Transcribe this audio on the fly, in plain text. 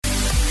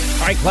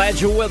right,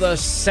 glad you're with us.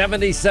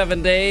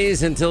 77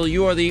 days until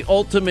you are the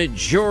ultimate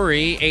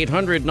jury.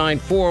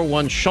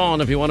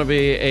 800-941-SEAN if you want to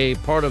be a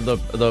part of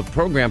the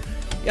program.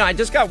 Yeah, I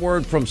just got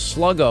word from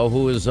Sluggo,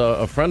 who is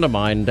a friend of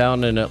mine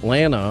down in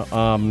Atlanta,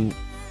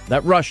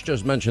 that Rush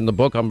just mentioned the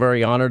book. I'm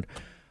very honored.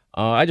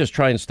 I just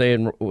try and stay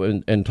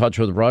in touch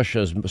with Rush,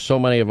 as so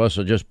many of us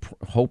are just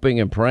hoping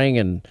and praying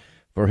and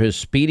for his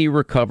speedy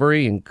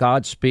recovery and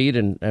Godspeed,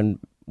 and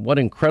what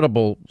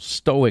incredible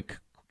stoic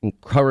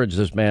courage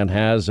this man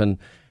has, and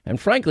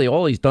frankly,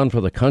 all he's done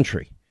for the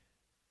country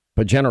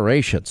for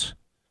generations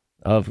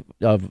of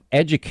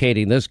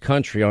educating this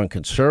country on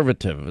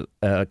conservatism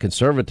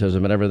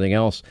and everything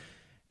else.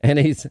 And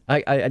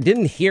I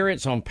didn't hear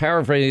it, so I'm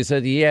paraphrasing. He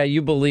said, yeah,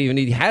 you believe, and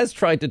he has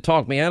tried to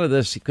talk me out of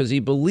this because he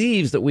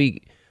believes that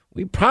we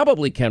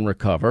probably can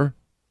recover.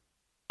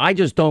 I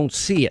just don't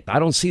see it. I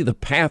don't see the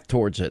path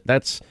towards it.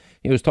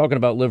 He was talking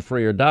about live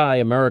free or die,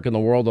 America and the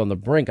world on the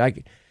brink.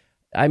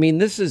 I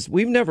mean,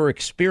 we've never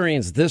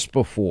experienced this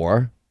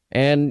before.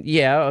 And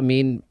yeah, I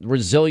mean,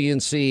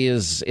 resiliency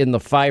is in the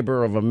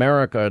fiber of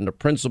America and the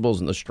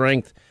principles and the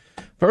strength.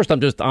 First, I'm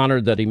just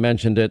honored that he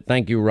mentioned it.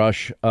 Thank you,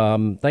 Rush.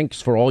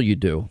 Thanks for all you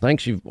do.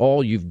 Thanks for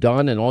all you've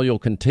done and all you'll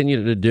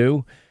continue to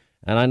do.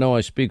 And I know I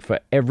speak for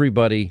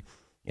everybody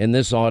in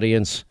this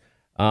audience.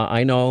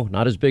 I know,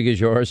 not as big as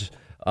yours.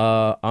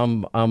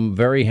 I'm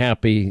very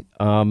happy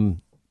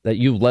that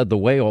you've led the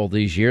way all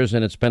these years,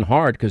 and it's been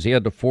hard because he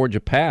had to forge a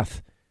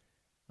path.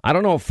 I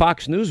don't know if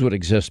Fox News would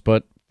exist,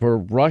 but for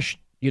Rush,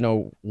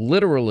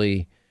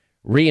 literally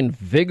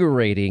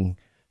reinvigorating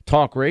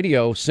talk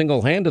radio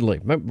single-handedly.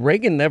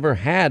 Reagan never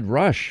had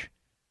Rush.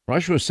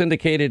 Rush was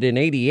syndicated in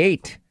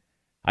 88.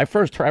 I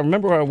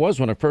remember where I was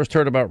when I first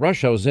heard about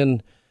Rush. I was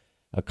in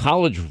a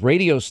college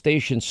radio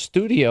station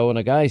studio, and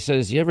a guy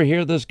says, you ever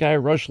hear this guy,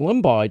 Rush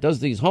Limbaugh? He does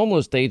these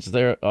homeless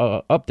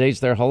updates.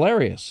 They're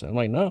hilarious. I'm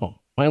like, no.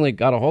 Finally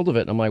got a hold of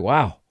it, and I'm like,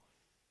 wow.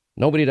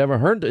 Nobody had ever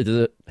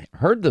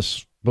heard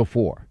this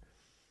before.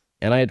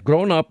 And I had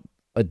grown up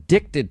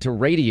addicted to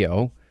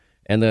radio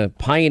and the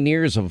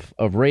pioneers of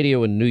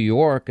radio in New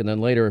York. And then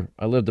later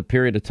I lived a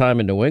period of time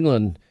in New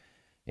England.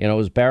 It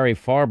was Barry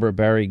Farber,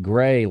 Barry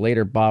Gray,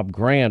 later Bob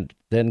Grant,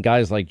 then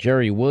guys like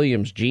Jerry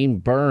Williams, Gene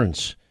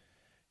Burns,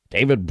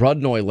 David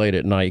Brudnoy late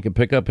at night. You can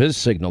pick up his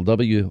signal,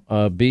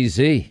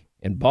 WBZ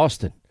in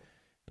Boston.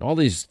 And all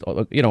these,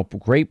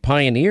 great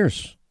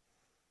pioneers.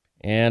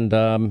 And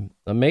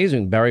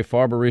amazing. Barry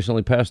Farber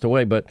recently passed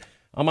away, but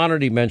I'm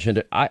honored he mentioned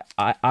it.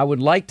 I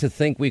would like to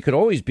think we could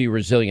always be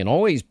resilient,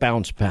 always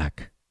bounce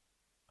back.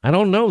 I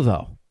don't know,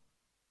 though.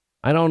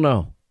 I don't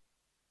know.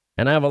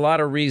 And I have a lot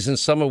of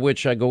reasons, some of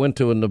which I go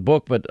into in the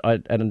book, but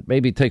and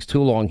maybe it takes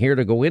too long here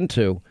to go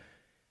into.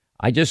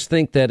 I just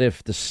think that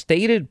if the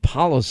stated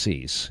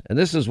policies, and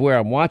this is where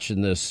I'm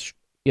watching this,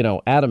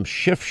 Adam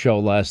Schiff show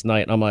last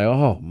night, and I'm like,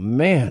 oh,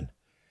 man,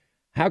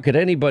 how could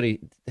anybody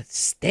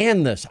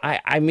stand this?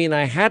 I mean,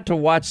 I had to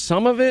watch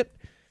some of it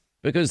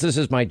because this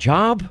is my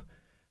job.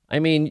 I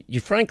mean, you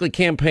frankly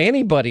can't pay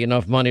anybody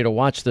enough money to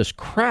watch this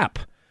crap.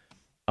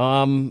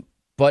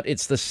 But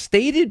it's the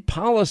stated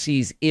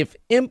policies, if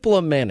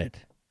implemented,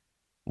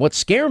 what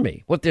scare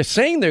me, what they're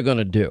saying they're going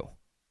to do.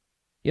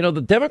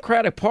 The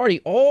Democratic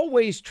Party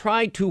always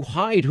tried to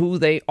hide who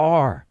they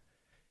are.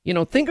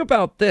 Think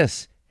about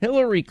this.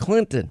 Hillary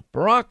Clinton,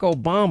 Barack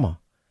Obama.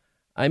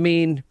 I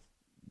mean,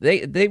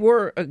 they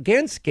were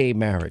against gay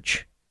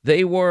marriage.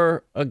 They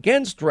were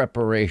against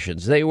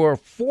reparations. They were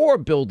for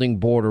building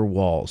border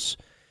walls.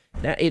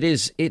 Now,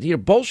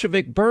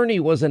 Bolshevik Bernie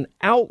was an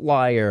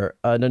outlier,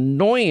 an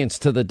annoyance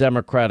to the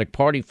Democratic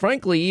Party,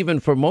 frankly, even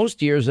for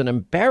most years, an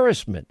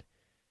embarrassment.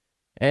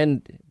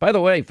 And by the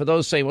way, for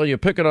those saying, well, you're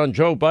picking on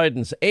Joe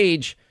Biden's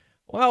age,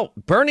 well,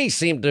 Bernie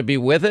seemed to be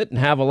with it and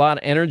have a lot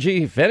of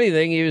energy. If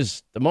anything, he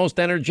was the most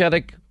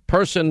energetic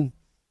person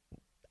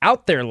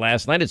out there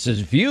last night. It's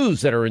his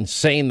views that are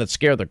insane that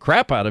scare the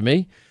crap out of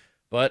me.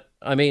 But,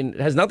 I mean, it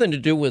has nothing to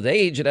do with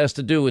age. It has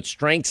to do with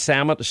strength,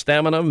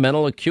 stamina,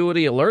 mental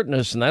acuity,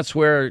 alertness. And that's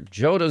where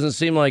Joe doesn't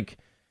seem like,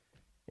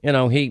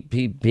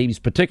 he's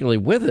particularly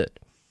with it.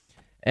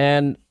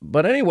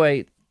 But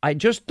anyway, I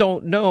just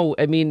don't know.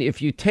 I mean,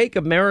 if you take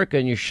America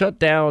and you shut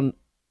down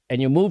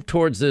and you move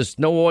towards this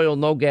no oil,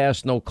 no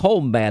gas, no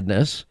coal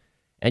madness,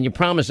 and you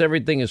promise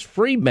everything is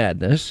free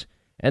madness,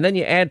 and then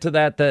you add to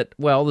that,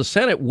 well, the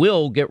Senate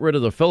will get rid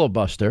of the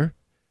filibuster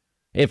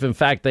if, in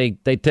fact, they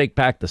take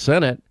back the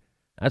Senate.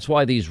 That's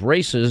why these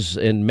races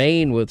in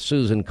Maine with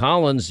Susan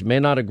Collins may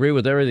not agree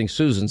with everything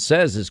Susan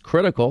says is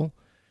critical.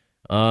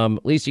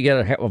 At least you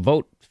get a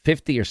vote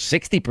 50 or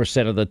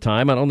 60% of the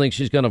time. I don't think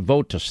she's going to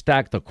vote to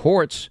stack the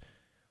courts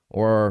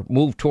or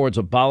move towards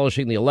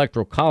abolishing the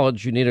Electoral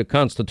College you need a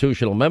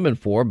constitutional amendment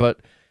for. But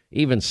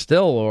even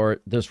still,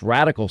 or this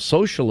radical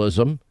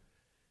socialism,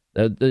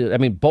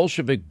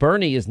 Bolshevik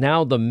Bernie is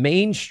now the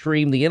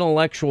mainstream, the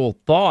intellectual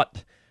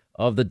thought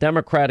of the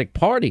Democratic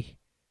Party.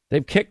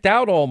 They've kicked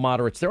out all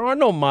moderates. There are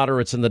no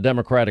moderates in the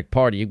Democratic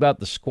Party. You've got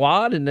the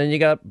squad, and then you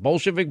got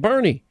Bolshevik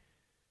Bernie.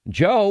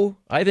 Joe,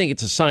 I think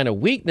it's a sign of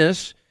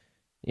weakness,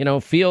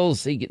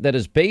 feels that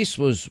his base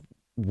was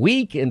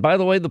weak. And by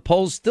the way, the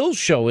polls still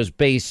show his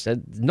base.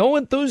 No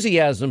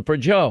enthusiasm for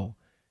Joe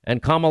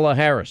and Kamala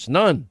Harris.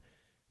 None.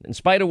 In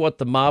spite of what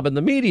the mob and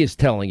the media is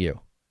telling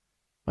you.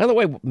 By the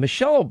way,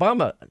 Michelle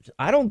Obama,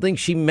 I don't think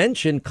she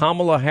mentioned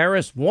Kamala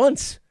Harris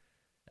once.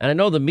 And I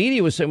know the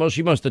media was saying, well,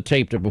 she must have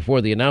taped it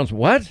before the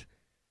announcement. What?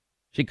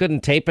 She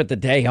couldn't tape it the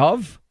day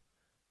of?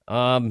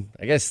 I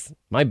guess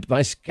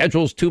my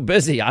schedule's too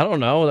busy. I don't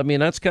know. I mean,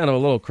 that's kind of a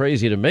little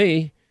crazy to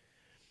me.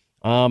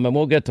 And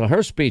we'll get to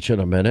her speech in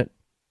a minute.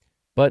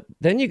 But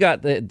then you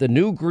got the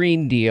new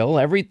Green Deal.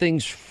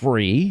 Everything's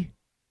free.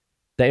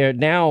 They are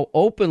now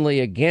openly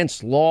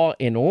against law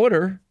and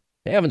order.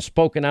 They haven't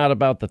spoken out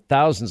about the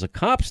thousands of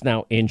cops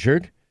now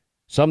injured,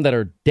 some that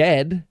are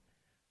dead.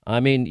 I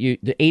mean,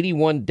 the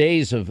 81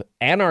 days of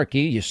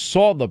anarchy. You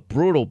saw the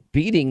brutal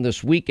beating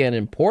this weekend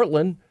in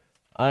Portland.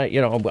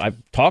 I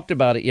talked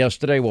about it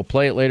yesterday. We'll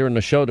play it later in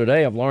the show today.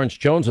 I have Lawrence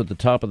Jones at the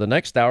top of the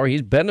next hour.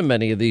 He's been to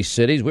many of these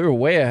cities. We were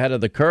way ahead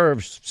of the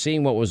curve,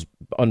 seeing what was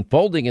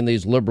unfolding in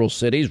these liberal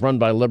cities run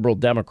by liberal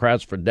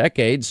Democrats for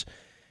decades.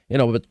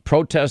 With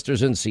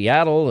protesters in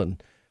Seattle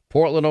and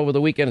Portland over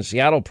the weekend.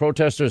 Seattle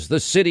protesters,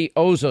 this city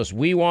owes us.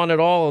 We want it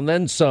all and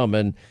then some.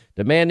 And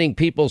demanding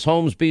people's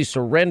homes be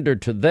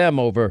surrendered to them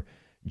over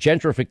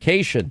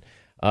gentrification.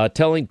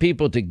 Telling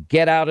people to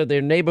get out of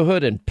their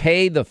neighborhood and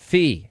pay the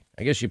fee.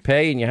 I guess you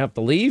pay and you have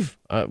to leave.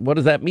 What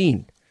does that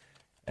mean?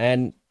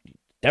 And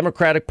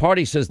Democratic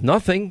Party says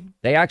nothing.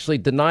 They actually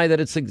deny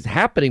that it's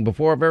happening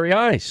before our very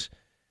eyes.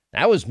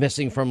 That was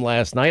missing from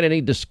last night.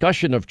 Any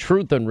discussion of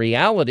truth and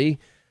reality.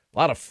 A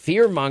lot of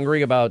fear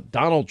mongering about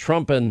Donald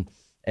Trump and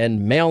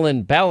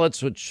mail-in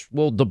ballots, which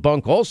we'll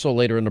debunk also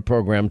later in the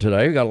program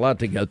today. We got a lot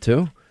to get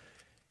to.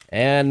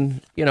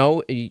 And,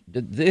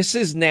 this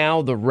is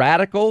now the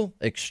radical,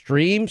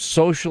 extreme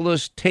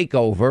socialist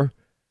takeover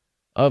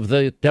of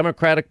the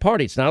Democratic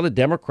Party. It's now the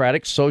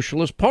Democratic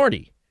Socialist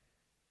Party.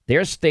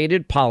 Their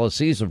stated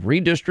policies of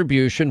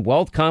redistribution,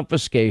 wealth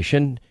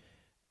confiscation,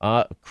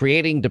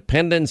 creating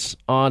dependence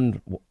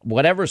on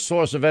whatever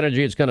source of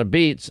energy it's going to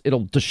be.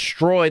 It'll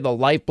destroy the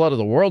lifeblood of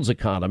the world's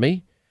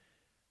economy.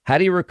 How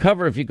do you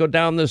recover if you go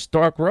down this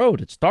dark road?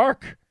 It's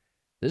dark.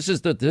 This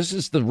is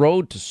the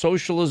road to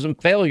socialism,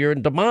 failure,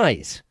 and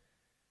demise.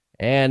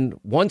 And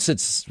once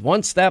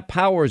that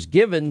power is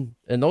given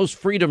and those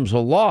freedoms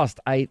are lost,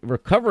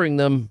 recovering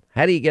them,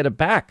 how do you get it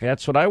back?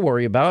 That's what I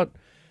worry about.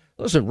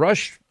 Listen,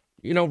 Rush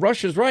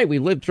is right. We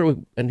lived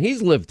through, and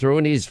he's lived through,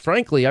 and he's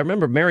frankly, I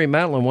remember Mary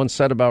Matlin once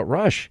said about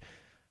Rush,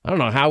 I don't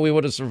know how we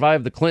would have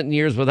survived the Clinton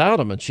years without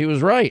him, and she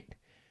was right.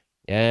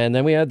 And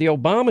then we had the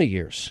Obama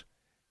years.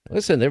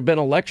 Listen, there have been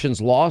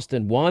elections lost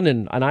and won,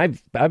 and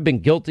I've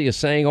been guilty of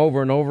saying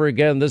over and over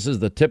again, this is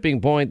the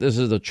tipping point. This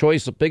is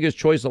the biggest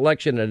choice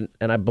election,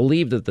 and I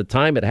believed at the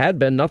time it had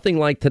been. Nothing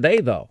like today,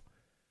 though.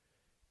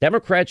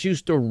 Democrats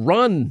used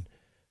to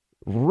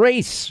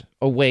race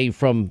away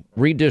from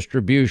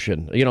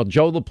redistribution.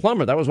 Joe the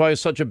plumber, that was why it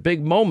was such a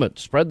big moment.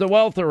 Spread the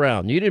wealth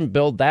around. You didn't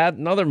build that.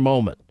 Another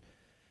moment.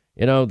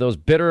 Those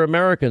bitter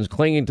Americans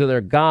clinging to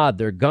their God,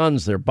 their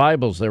guns, their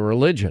Bibles, their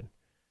religion.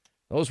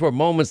 Those were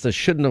moments that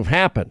shouldn't have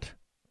happened.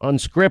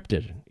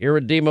 Unscripted,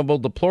 irredeemable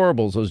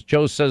deplorables. As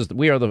Joe says,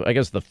 we are the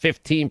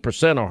 15%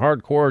 of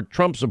hardcore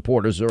Trump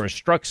supporters, or as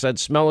Strzok said,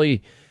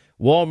 smelly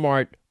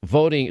Walmart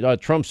voting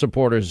Trump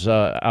supporters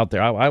out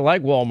there. I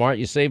like Walmart.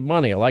 You save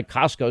money. I like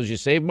Costco's. You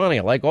save money.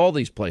 I like all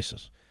these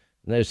places.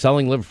 And they're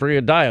selling live free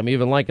or die. I'm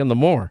even liking them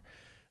more,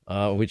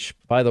 which,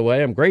 by the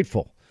way, I'm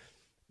grateful.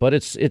 But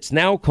it's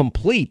now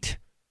complete.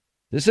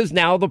 This is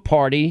now the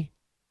party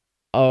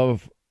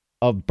of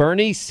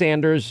Bernie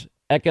Sanders'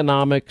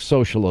 economic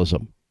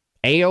socialism,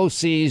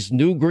 AOC's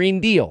new Green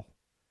Deal.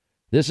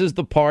 This is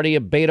the party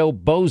of Beto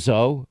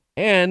Bozo,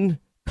 and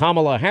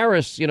Kamala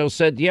Harris,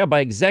 said,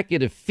 by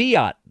executive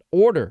fiat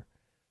order,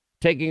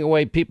 taking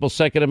away people's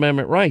Second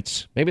Amendment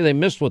rights. Maybe they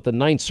missed what the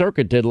Ninth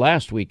Circuit did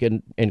last week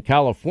in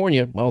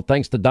California. Well,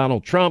 thanks to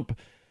Donald Trump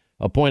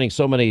appointing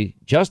so many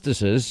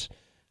justices,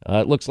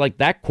 it looks like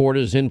that court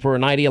is in for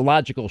an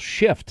ideological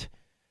shift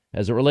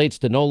as it relates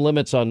to no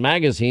limits on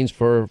magazines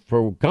for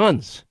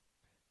guns.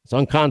 It's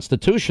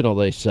unconstitutional,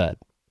 they said.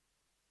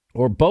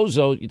 Or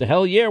Bozo, the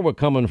hell yeah, we're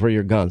coming for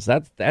your guns.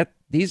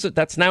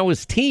 That's now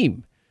his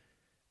team.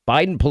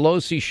 Biden,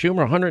 Pelosi, Schumer,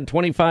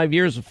 125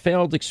 years of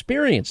failed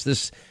experience.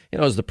 This,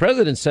 as the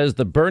president says,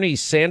 the Bernie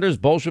Sanders,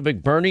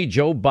 Bolshevik Bernie,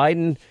 Joe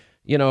Biden,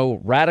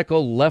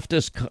 radical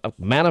leftist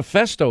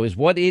manifesto is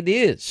what it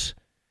is.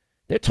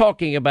 They're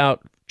talking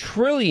about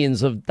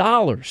trillions of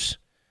dollars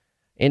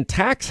in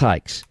tax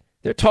hikes.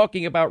 They're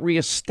talking about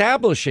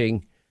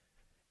reestablishing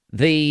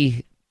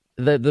the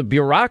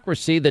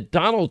bureaucracy that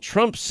Donald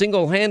Trump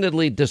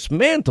single-handedly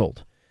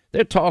dismantled.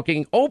 They're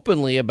talking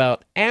openly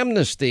about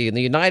amnesty in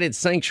the United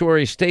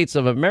Sanctuary States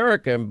of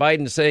America, and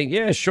Biden saying,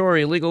 yeah, sure,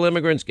 illegal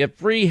immigrants get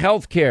free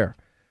health care.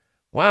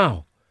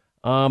 Wow.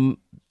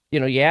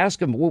 You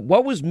ask him,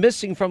 what was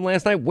missing from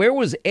last night? Where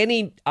was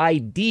any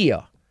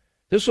idea?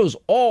 This was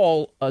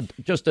all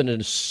just an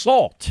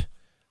assault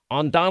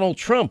on Donald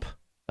Trump.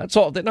 That's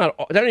all. They're not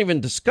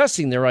even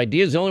discussing their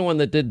ideas. The only one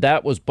that did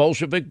that was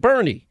Bolshevik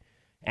Bernie.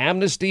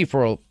 amnesty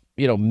for,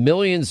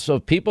 millions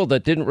of people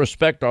that didn't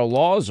respect our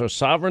laws, our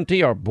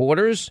sovereignty, our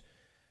borders.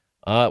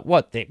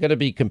 What? They're going to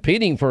be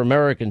competing for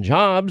American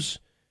jobs.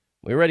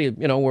 We're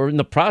in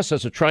the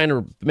process of trying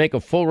to make a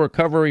full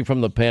recovery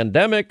from the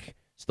pandemic.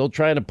 Still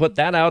trying to put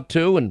that out,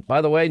 too. And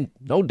by the way,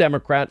 no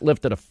Democrat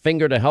lifted a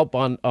finger to help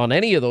on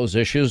any of those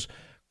issues.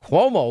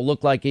 Cuomo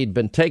looked like he'd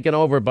been taken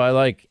over by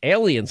like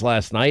aliens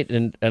last night.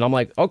 And I'm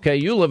like, OK,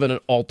 you live in an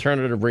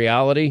alternative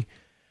reality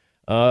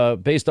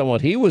based on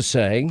what he was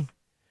saying.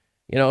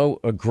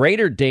 A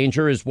greater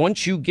danger is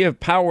once you give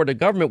power to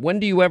government, when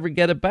do you ever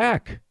get it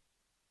back?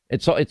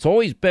 It's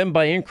always been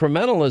by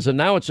incrementalism.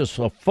 Now it's just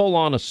a full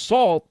on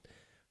assault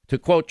to,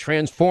 quote,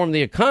 transform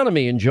the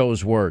economy, in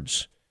Joe's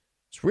words.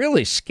 It's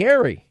really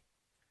scary.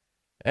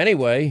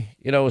 Anyway,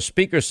 a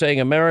speaker saying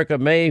America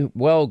may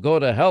well go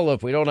to hell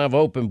if we don't have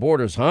open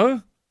borders. Huh?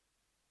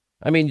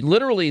 I mean,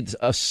 literally it's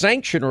a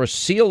sanction or a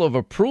seal of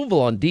approval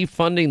on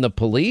defunding the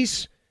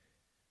police.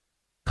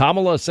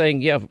 Kamala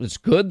saying, yeah, it's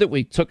good that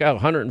we took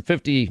out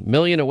 $150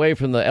 million away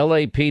from the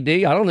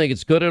LAPD. I don't think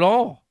it's good at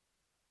all.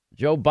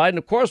 Joe Biden,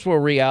 of course, will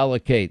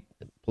reallocate.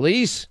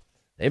 Police,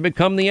 they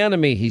become the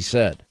enemy, he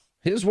said.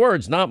 His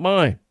words, not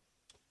mine.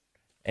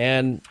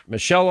 And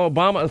Michelle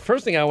Obama, the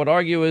first thing I would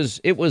argue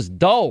is it was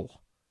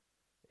dull.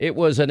 It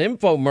was an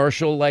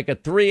infomercial like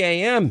at 3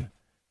 a.m.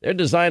 They're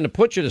designed to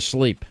put you to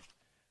sleep.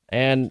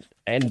 And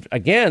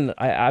again,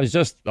 I was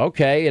just,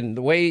 okay. And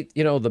the way,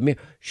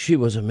 she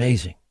was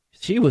amazing.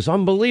 She was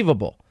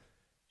unbelievable.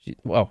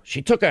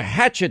 She took a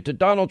hatchet to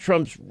Donald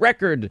Trump's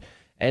record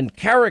and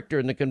character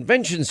in the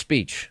convention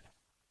speech.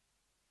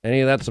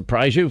 Any of that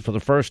surprise you? For the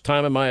first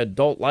time in my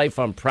adult life,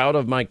 I'm proud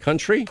of my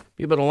country.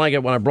 People don't like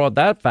it when I brought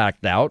that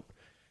fact out.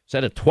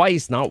 Said it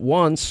twice, not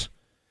once.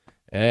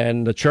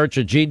 And the Church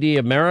of GD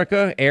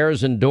America,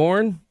 Ayers and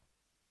Dorn.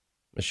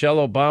 Michelle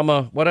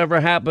Obama, whatever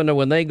happened to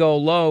when they go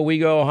low, we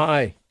go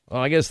high.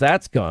 Well, I guess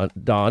that's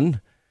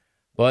done.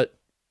 But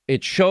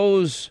it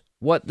shows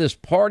what this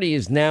party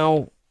is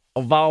now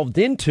evolved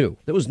into.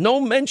 There was no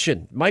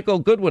mention. Michael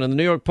Goodwin in the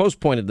New York Post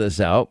pointed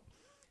this out.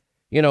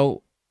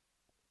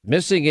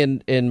 Missing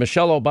in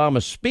Michelle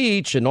Obama's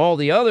speech and all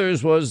the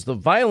others was the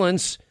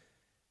violence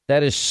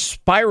that is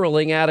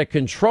spiraling out of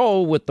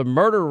control with the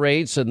murder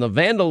rates and the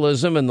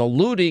vandalism and the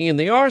looting and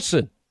the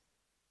arson.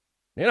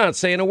 You're not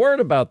saying a word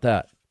about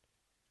that.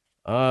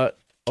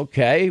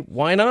 Okay,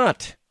 why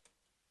not?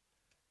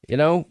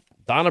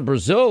 Donna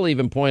Brazile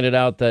even pointed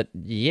out that,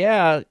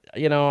 I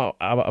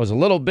was a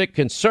little bit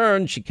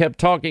concerned. She kept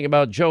talking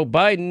about Joe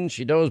Biden.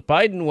 She knows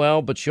Biden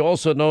well, but she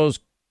also knows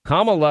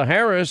Kamala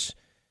Harris.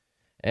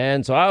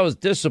 And so I was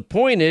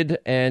disappointed,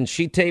 and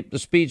she taped the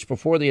speech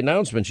before the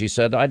announcement. She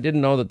said, I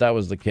didn't know that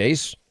was the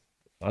case.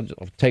 I'll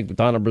take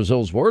Donna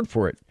Brazile's word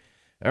for it.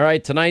 All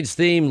right, tonight's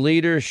theme,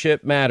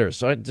 leadership matters.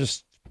 So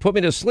just put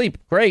me to sleep.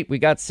 Great. We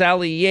got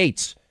Sally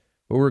Yates,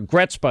 who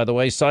regrets, by the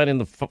way, signing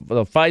the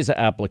FISA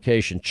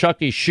application.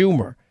 Chucky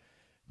Schumer.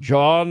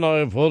 John,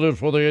 I voted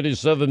for the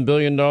 $87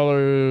 billion,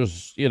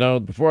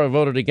 before I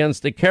voted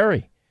against it.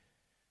 Kerry.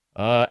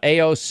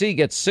 AOC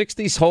gets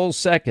 60 whole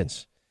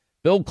seconds.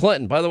 Bill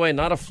Clinton, by the way,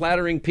 not a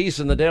flattering piece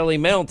in the Daily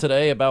Mail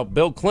today about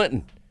Bill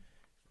Clinton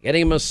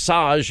getting a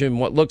massage in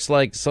what looks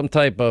like some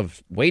type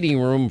of waiting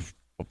room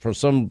for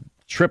some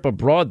trip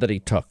abroad that he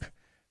took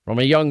from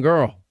a young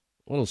girl.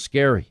 A little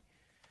scary.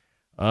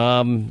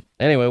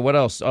 Anyway, what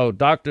else? Oh,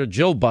 Dr.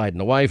 Jill Biden,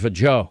 the wife of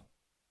Joe.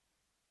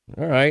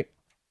 All right.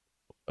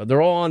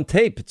 They're all on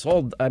tape. It's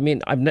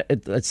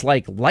it's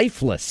like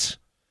lifeless.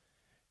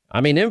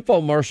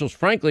 Infomercials,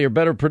 frankly, are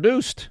better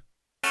produced.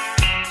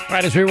 All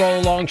right, as we roll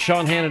along,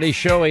 Sean Hannity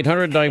Show,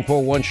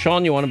 800-941.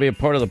 Sean, you want to be a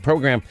part of the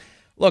program?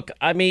 Look,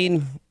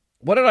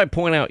 what did I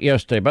point out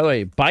yesterday? By the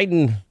way,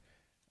 Biden,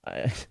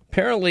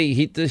 apparently,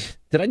 did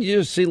I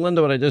just see,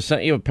 Linda, what I just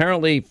sent you?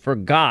 Apparently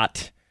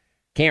forgot,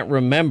 can't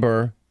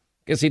remember.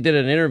 Guess he did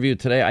an interview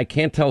today. I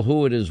can't tell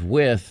who it is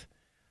with.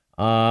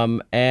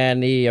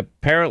 And he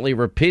apparently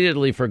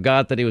repeatedly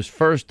forgot that he was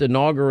first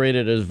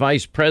inaugurated as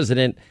vice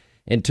president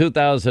in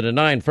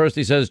 2009. First,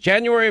 he says,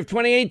 January of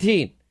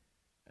 2018.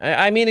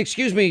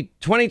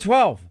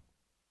 2012.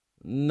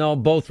 No,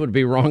 both would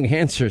be wrong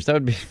answers.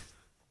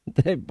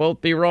 They'd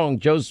both be wrong.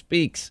 Joe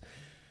Speaks.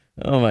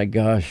 Oh, my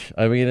gosh.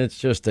 It's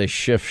just a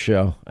Schiff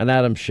show, an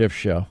Adam Schiff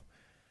show.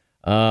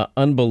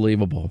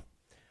 Unbelievable.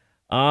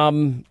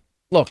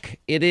 Look,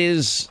 it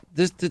is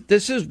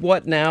this is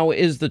what now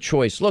is the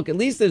choice. Look, at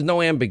least there's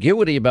no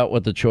ambiguity about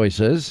what the choice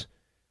is.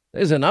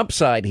 There's an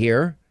upside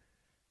here.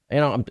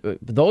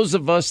 Those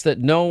of us that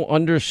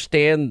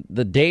understand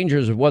the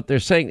dangers of what they're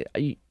saying.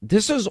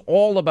 This is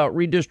all about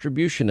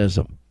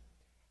redistributionism.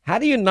 How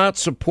do you not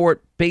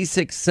support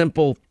basic,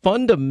 simple,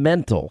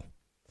 fundamental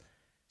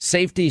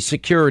safety,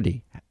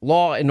 security,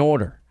 law and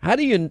order? How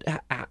do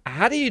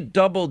you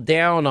double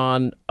down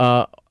on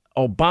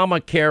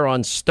Obamacare,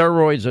 on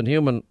steroids and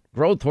human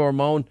growth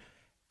hormone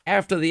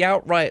after the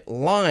outright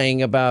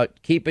lying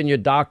about keeping your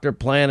doctor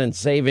plan and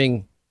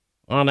saving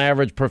on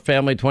average per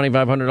family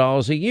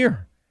 $2,500 a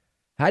year?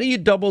 How do you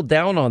double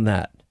down on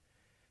that?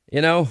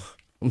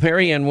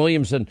 Marianne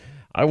Williamson,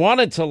 I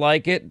wanted to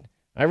like it.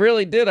 I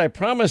really did. I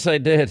promise I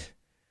did.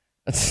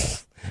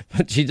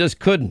 But she just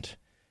couldn't.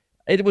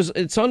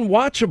 It's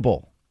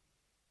unwatchable.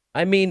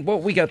 I mean,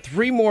 we got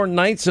 3 more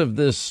nights of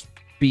this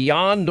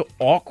beyond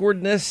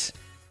awkwardness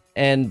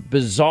and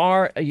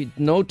bizarre,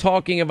 no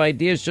talking of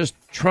ideas, just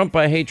Trump.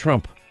 I hate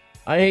Trump.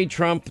 I hate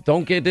Trump.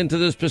 Don't get into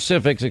the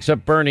specifics,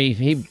 except Bernie.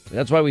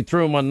 That's why we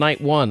threw him on night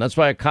 1. That's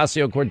why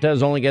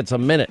Ocasio-Cortez only gets a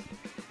minute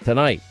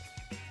tonight.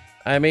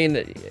 I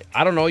mean,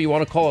 I don't know. You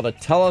want to call it a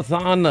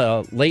telethon,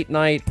 a late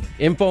night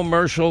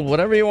infomercial,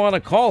 whatever you want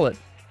to call it.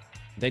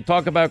 They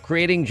talk about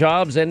creating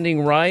jobs,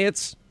 ending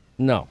riots.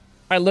 No.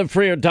 I live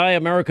free or die,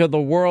 America,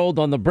 the world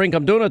on the brink.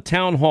 I'm doing a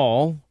town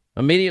hall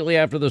immediately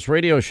after this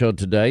radio show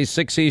today,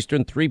 6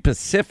 Eastern, 3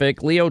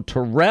 Pacific. Leo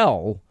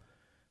Terrell,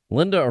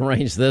 Linda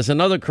arranged this.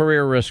 Another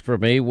career risk for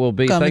me will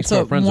be thanks to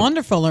our friends. It's a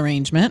wonderful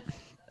arrangement.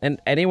 And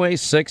anyway,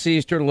 6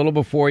 Eastern, a little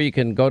before, you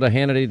can go to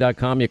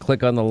Hannity.com. You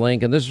click on the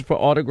link, and this is for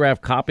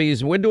autographed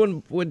copies. We're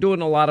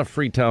doing a lot of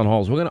free town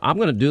halls. I'm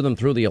going to do them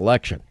through the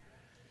election.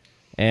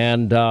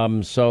 And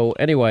so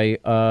anyway,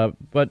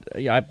 but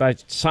yeah, I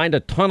signed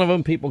a ton of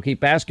them. People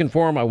keep asking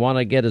for them. I want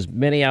to get as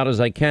many out as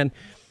I can.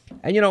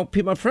 And,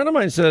 a friend of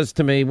mine says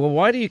to me, well,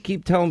 why do you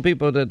keep telling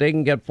people that they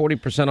can get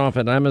 40% off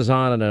at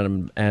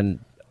Amazon and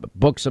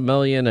Books A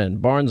Million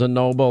and Barnes &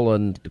 Noble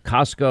and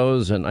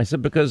Costco's? And I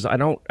said, because I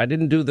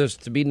didn't do this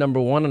to be number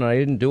one, and I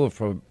didn't do it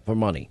for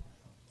money.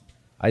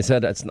 I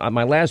said, it's not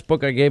my last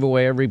book. I gave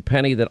away every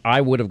penny that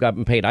I would have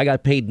gotten paid. I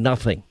got paid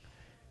nothing.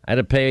 I had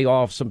to pay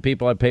off some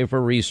people. I pay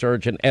for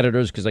research and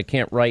editors because I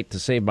can't write to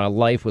save my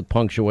life with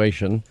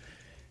punctuation.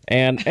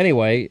 And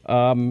anyway,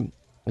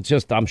 it's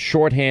just I'm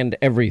shorthand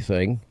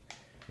everything.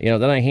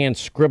 Then I hand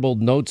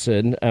scribbled notes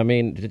in. I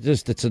mean,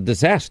 it's a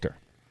disaster.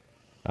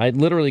 I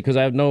literally, because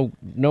I have no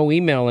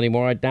email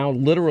anymore, I now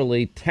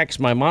literally text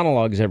my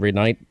monologues every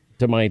night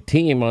to my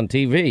team on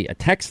TV. I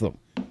text them.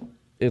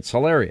 It's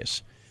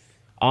hilarious.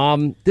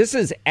 This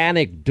is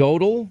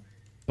anecdotal,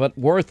 but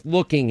worth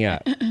looking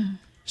at.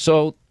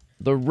 So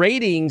the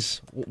ratings.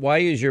 Why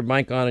is your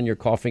mic on and you're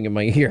coughing in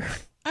my ear?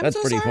 That's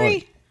so pretty sorry.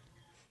 funny.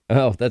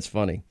 Oh, that's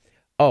funny.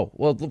 Oh,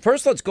 well,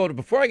 first let's go to,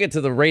 before I get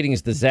to the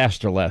ratings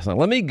disaster last night,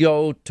 let me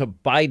go to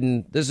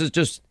Biden. This is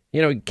just,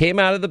 he came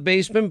out of the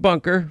basement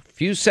bunker, a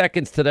few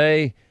seconds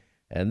today,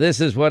 and this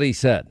is what he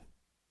said.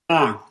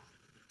 And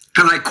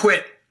I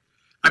quit.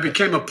 I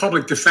became a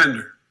public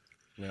defender.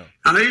 Yeah.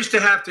 And I used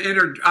to have to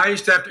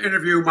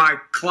interview my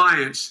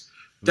clients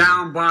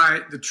down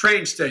by the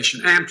train station,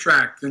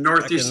 Amtrak, the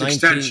Northeast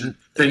Extension,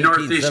 the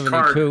Northeast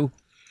Corridor.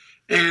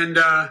 And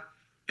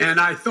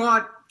I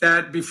thought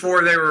that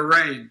before they were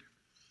arraigned.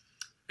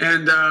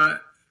 And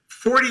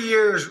 40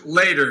 years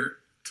later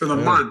to the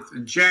month,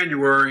 in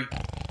January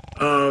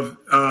of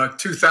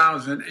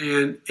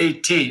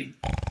 2018,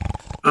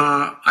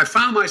 I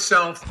found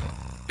myself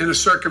in a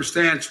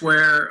circumstance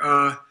where,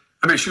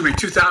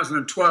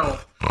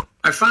 2012,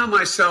 I found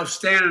myself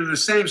standing in the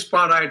same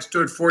spot I had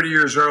stood 40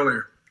 years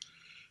earlier.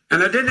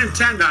 And I didn't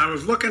intend that.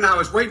 I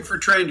was waiting for a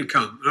train to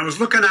come. And I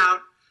was looking out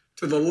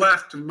to the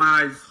left of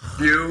my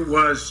view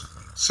was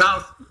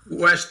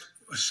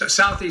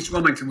southeast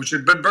Wilmington, which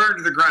had been burned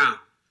to the ground,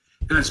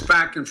 and it's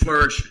back and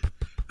flourishing.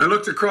 I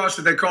looked across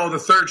what they call the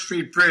 3rd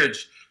Street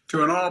Bridge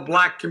to an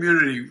all-black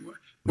community,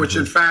 which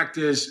in fact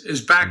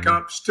is back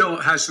up, still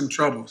has some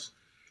troubles.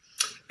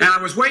 And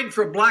I was waiting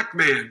for a black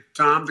man,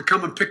 Tom, to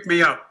come and pick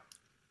me up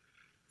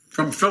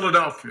from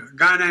Philadelphia, a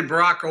guy named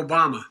Barack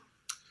Obama,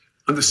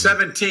 on the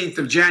 17th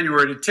of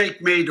January to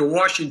take me to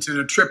Washington,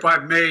 a trip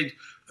I've made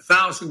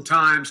 1,000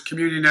 times,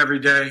 commuting every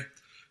day,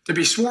 to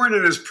be sworn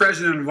in as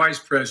president and vice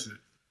president.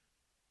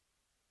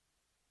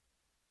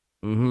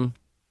 Mm-hmm.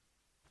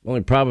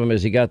 Only problem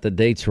is he got the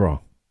dates wrong.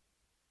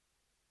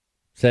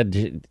 Said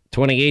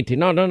 2018.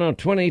 No,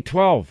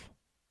 2012.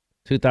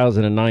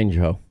 2009,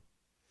 Joe.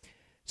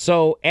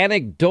 So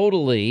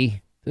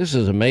anecdotally, this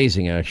is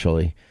amazing,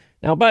 actually.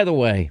 Now, by the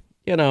way,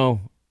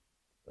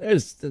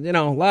 there's, a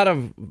lot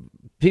of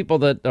people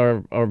that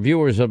are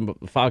viewers of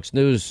Fox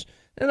News.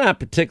 They're not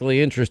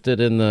particularly interested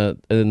in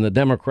the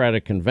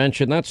Democratic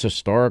convention. That's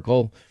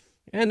historical.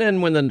 And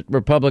then when the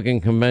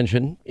Republican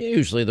convention,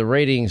 usually the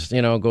ratings,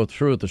 go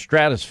through the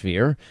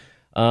stratosphere.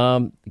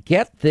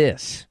 Get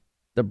this.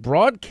 The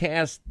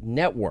broadcast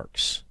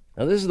networks.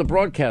 Now, this is the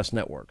broadcast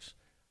networks.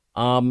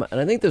 And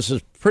I think this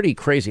is pretty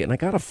crazy. And I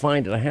got to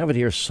find it. I have it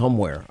here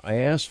somewhere. I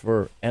asked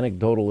for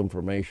anecdotal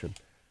information.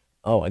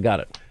 Oh, I got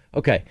it.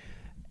 Okay.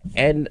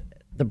 And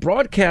the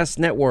broadcast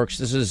networks,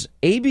 this is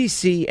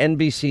ABC,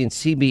 NBC, and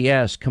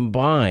CBS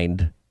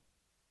combined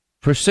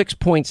for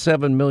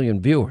 6.7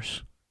 million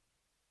viewers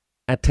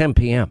at 10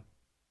 p.m.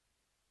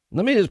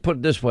 Let me just put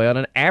it this way. On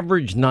an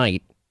average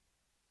night,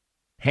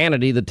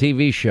 Hannity, the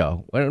TV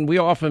show, and we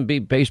often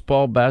beat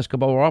baseball,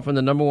 basketball, we're often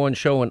the number one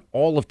show in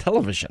all of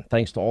television,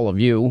 thanks to all of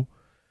you.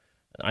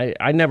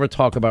 I never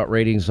talk about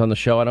ratings on the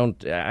show.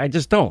 I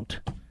just don't.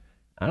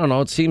 I don't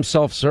know. It seems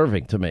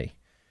self-serving to me.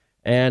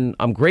 And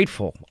I'm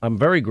grateful. I'm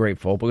very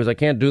grateful because I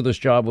can't do this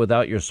job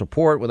without your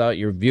support, without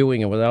your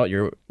viewing, and without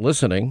your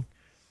listening.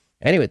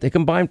 Anyway, they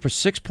combined for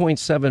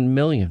 6.7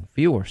 million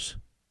viewers.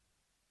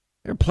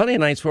 There are plenty of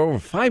nights for over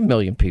 5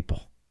 million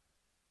people.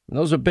 And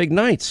those are big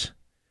nights.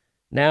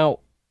 Now,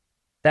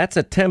 that's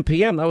at 10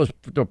 p.m. That was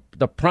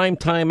the prime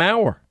time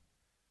hour.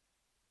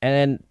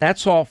 And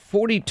that's off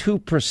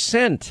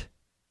 42%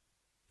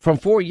 from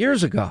 4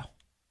 years ago.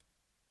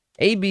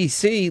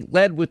 ABC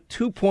led with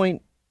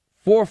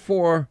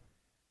 2.44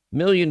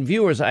 million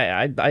viewers.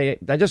 I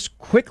just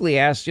quickly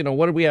asked,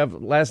 what did we have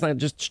last night?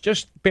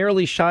 Just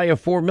barely shy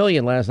of 4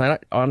 million last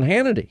night on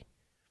Hannity.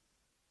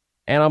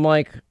 And I'm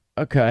like,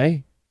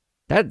 okay,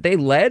 that they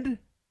led?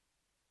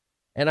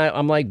 And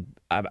I'm like,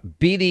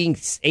 beating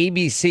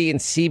ABC and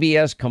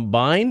CBS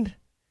combined?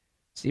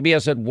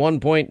 CBS had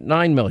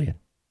 1.9 million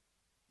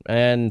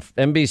and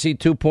NBC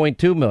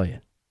 2.2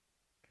 million.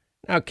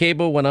 Now,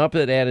 cable went up.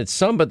 It added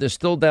some, but they're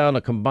still down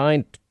a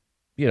combined,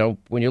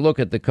 when you look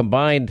at the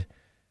combined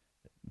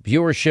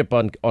viewership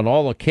on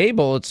all of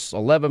cable, it's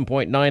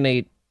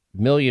 11.98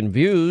 million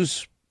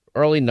views,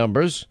 early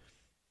numbers.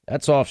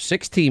 That's off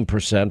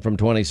 16% from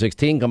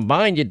 2016.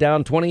 Combined, you're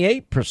down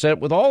 28%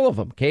 with all of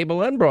them,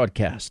 cable and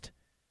broadcast.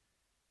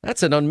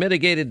 That's an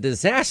unmitigated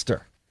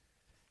disaster.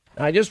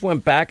 I just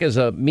went back as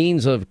a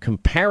means of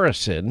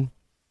comparison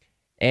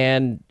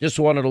and just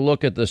wanted to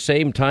look at the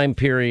same time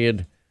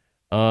period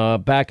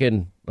back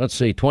in,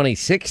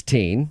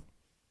 2016.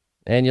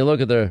 And you look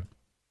at the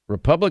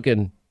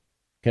Republican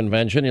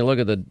convention, you look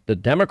at the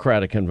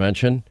Democratic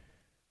convention.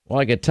 Well,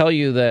 I could tell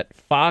you that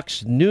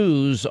Fox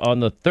News on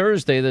the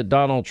Thursday that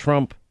Donald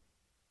Trump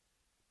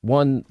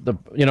won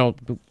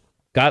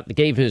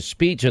gave his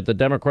speech at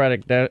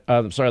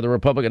the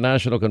Republican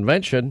National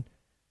Convention,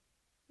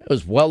 it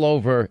was well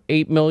over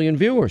 8 million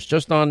viewers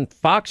just on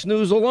Fox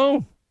News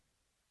alone.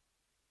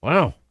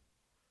 Wow.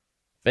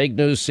 Fake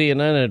news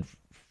CNN at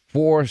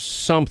 4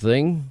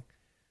 something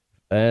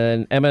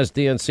and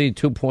MSDNC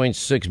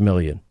 2.6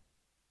 million.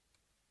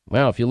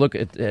 Wow, if you look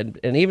at, and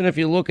even if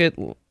you look at,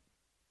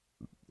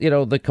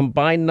 the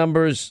combined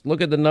numbers,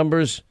 look at the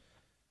numbers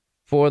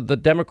for the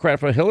Democrat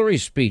for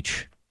Hillary's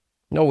speech.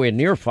 Nowhere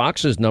near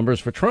Fox's numbers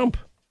for Trump.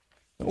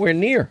 Nowhere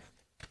near.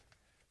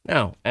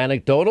 Now,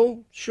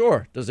 anecdotal?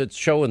 Sure. Does it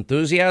show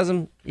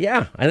enthusiasm?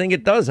 Yeah, I think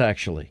it does,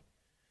 actually.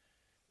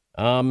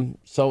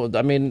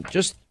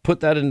 Just put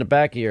that in the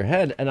back of your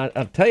head. And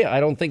I'll tell you, I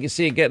don't think you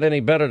see it getting any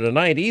better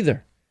tonight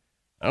either.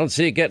 I don't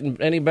see it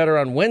getting any better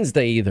on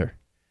Wednesday either.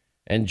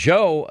 And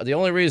Joe, the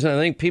only reason I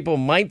think people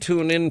might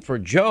tune in for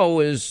Joe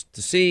is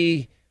to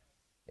see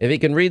if he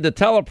can read the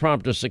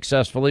teleprompter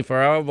successfully for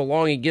however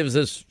long he gives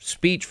this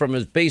speech from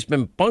his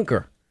basement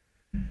bunker.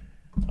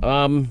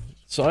 We're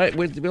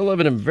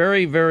living in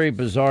very, very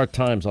bizarre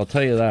times, I'll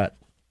tell you that.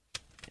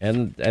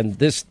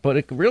 But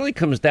it really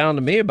comes down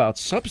to me about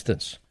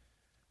substance.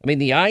 I mean,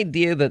 the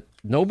idea that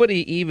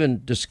nobody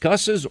even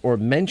discusses or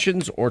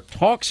mentions or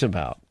talks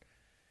about,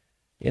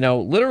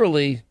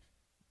 literally,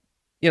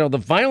 the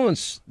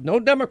violence, no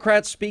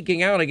Democrats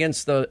speaking out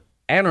against the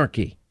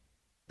anarchy,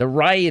 the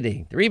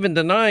rioting. They're even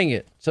denying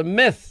it. It's a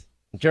myth,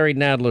 Jerry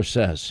Nadler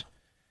says.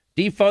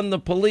 Defund the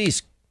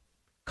police.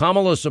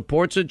 Kamala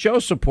supports it. Joe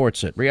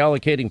supports it.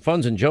 Reallocating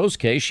funds in Joe's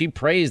case. She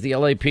praised the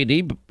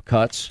LAPD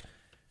cuts.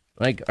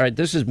 All right,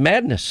 this is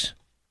madness.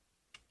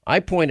 I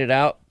pointed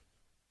out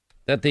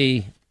that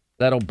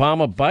that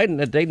Obama-Biden,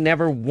 that they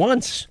never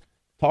once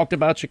talked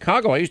about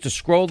Chicago. I used to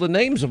scroll the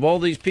names of all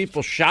these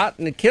people shot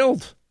and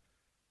killed.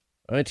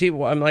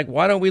 I'm like,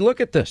 why don't we look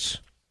at this?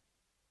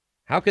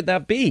 How could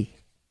that be?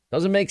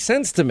 Doesn't make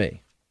sense to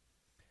me.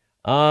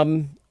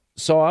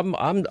 So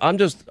I'm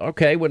just,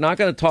 okay, we're not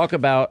going to talk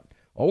about,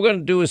 all we're going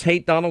to do is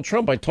hate Donald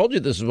Trump. I told you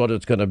this is what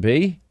it's going to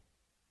be.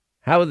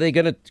 How are they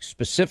going to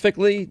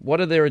specifically,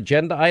 what are their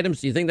agenda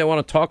items? Do you think they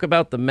want to talk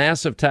about the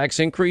massive tax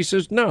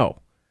increases? No.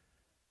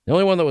 The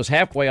only one that was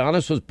halfway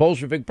honest was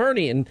Bolshevik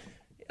Bernie. And,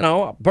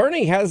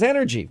 Bernie has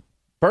energy.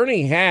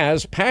 Bernie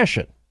has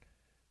passion.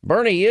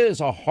 Bernie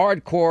is a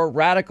hardcore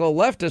radical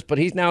leftist, but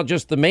he's now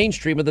just the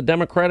mainstream of the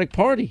Democratic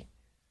Party.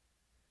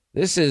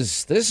 This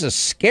is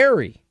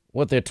scary,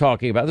 what they're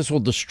talking about. This will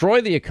destroy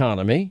the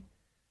economy.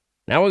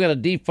 Now we're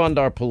going to defund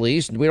our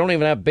police. We don't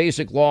even have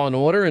basic law and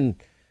order, and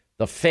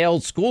the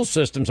failed school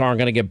systems aren't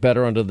going to get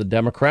better under the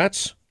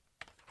Democrats.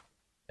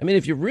 I mean,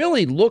 if you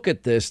really look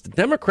at this, the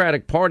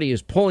Democratic Party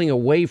is pulling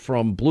away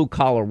from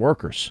blue-collar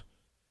workers.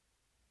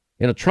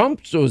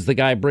 Trump was the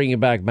guy bringing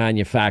back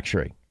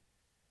manufacturing.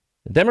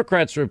 The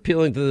Democrats are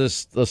appealing to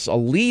this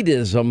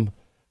elitism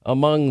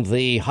among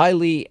the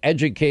highly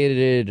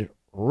educated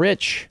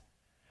rich,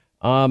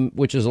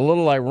 which is a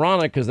little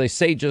ironic because they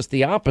say just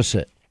the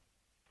opposite.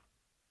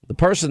 The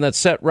person that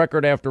set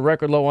record after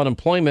record low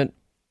unemployment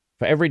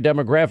for every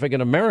demographic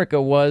in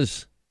America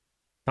was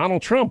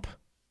Donald Trump.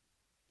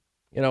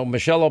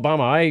 Michelle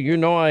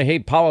Obama, I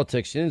hate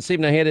politics. You didn't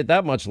seem to hate it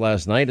that much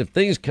last night.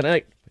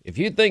 If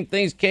you think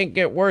things can't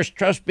get worse,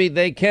 trust me,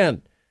 they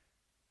can.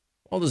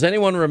 Well, does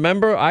anyone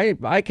remember?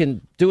 I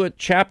can do a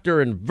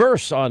chapter and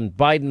verse on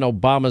Biden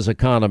Obama's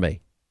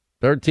economy.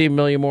 13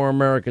 million more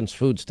Americans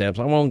food stamps.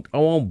 I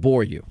won't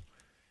bore you.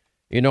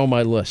 You know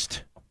my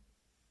list.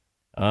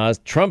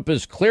 Trump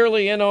is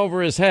clearly in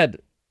over his head.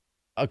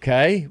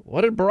 Okay,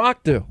 what did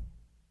Barack do?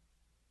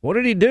 What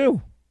did he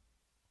do?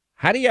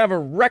 How do you have a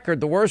record,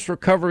 the worst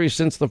recovery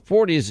since the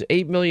 40s,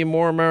 8 million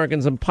more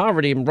Americans in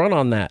poverty, and run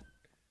on that?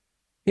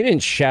 He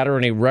didn't shatter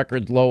any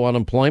record low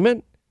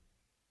unemployment.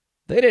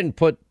 They didn't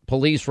put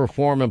police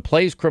reform in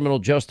place, criminal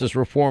justice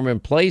reform in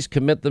place,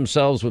 commit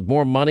themselves with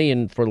more money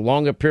and for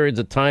longer periods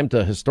of time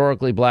to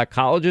historically black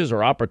colleges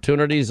or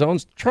opportunity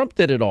zones. Trump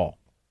did it all.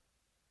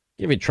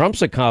 Give you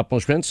Trump's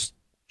accomplishments,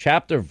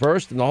 chapter,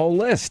 verse, and the whole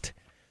list.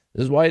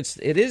 This is why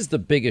it is the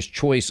biggest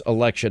choice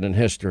election in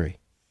history.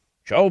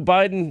 Joe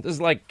Biden, this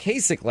is like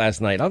Kasich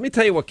last night. Let me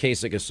tell you what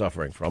Kasich is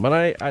suffering from.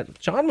 And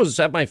John was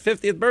at my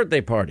 50th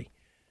birthday party.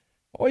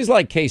 Always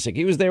liked Kasich.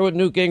 He was there with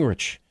Newt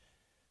Gingrich.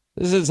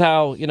 This is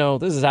how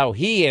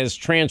he has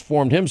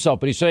transformed himself.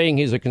 But he's saying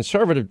he's a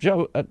conservative.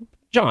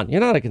 John,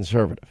 you're not a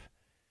conservative.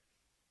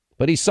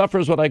 But he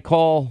suffers what I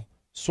call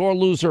sore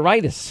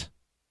loseritis.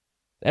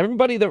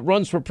 Everybody that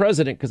runs for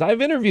president, because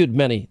I've interviewed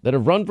many that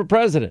have run for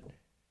president,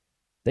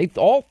 they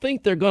all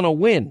think they're going to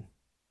win.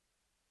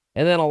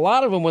 And then a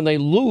lot of them, when they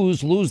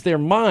lose their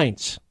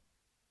minds.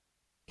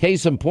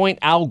 Case in point,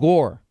 Al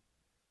Gore.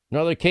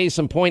 Another case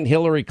in point,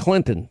 Hillary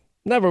Clinton.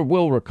 Never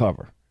will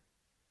recover.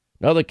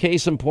 Another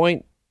case in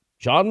point,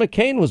 John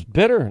McCain was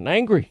bitter and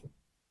angry.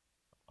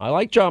 I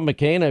like John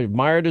McCain. I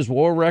admired his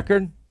war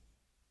record.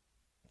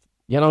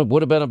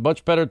 Would have been a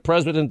much better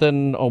president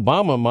than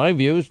Obama, in my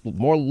views.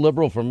 More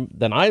liberal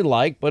than I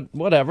like, but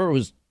whatever. It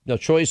was the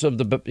choice of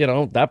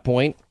that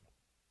point.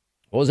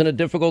 It wasn't a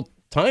difficult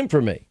time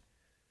for me.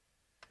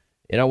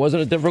 It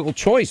wasn't a difficult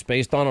choice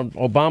based on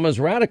Obama's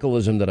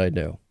radicalism that I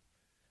knew.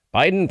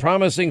 Biden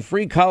promising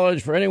free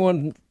college for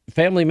anyone,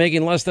 family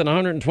making less than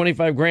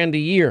 $125,000 a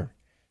year.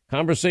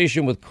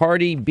 Conversation with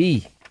Cardi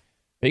B.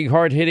 Big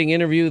hard-hitting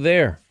interview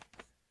there.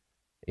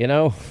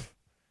 Even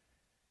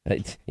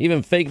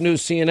fake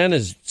news CNN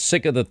is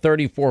sick of the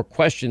 34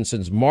 questions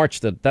since March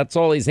that's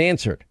all he's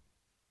answered.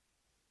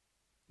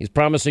 He's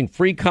promising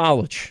free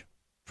college,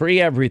 free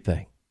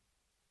everything.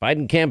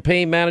 Biden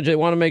campaign manager, they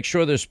want to make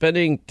sure they're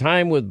spending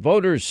time with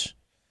voters.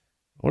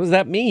 What does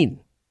that mean?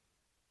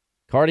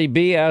 Cardi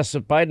B asked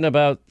Biden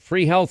about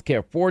free health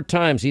care 4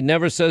 times. He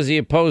never says he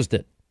opposed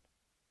it.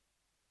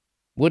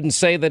 Wouldn't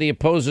say that he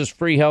opposes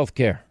free health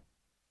care.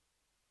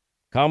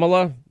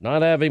 Kamala,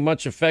 not having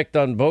much effect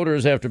on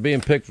voters after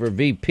being picked for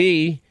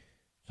VP.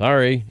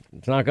 Sorry,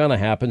 it's not going to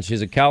happen.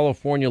 She's a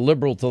California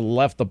liberal to the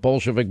left of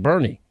Bolshevik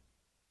Bernie.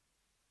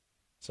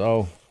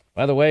 So,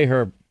 by the way,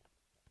 her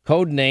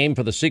code name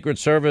for the Secret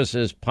Service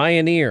is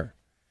Pioneer.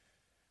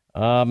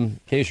 In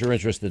case you're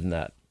interested in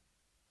that.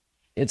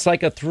 It's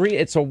like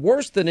it's a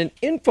worse than an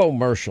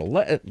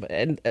infomercial.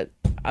 And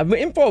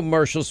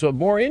infomercials are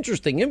more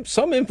interesting.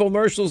 Some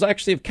infomercials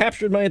actually have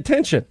captured my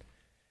attention.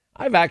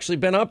 I've actually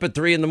been up at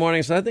 3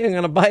 a.m, so I think I'm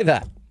going to buy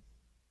that.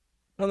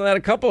 I've done that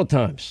a couple of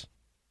times.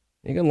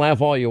 You can laugh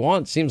all you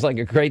want. Seems like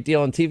a great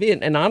deal on TV.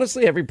 And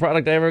honestly, every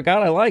product I ever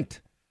got, I liked.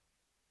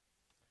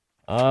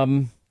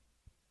 And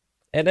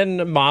then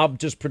the mob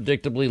just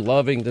predictably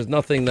loving. There's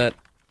nothing that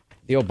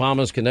the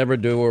Obamas can ever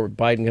do or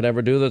Biden can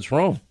ever do that's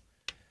wrong.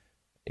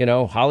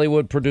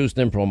 Hollywood produced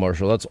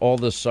infomercial. That's all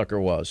this sucker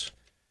was.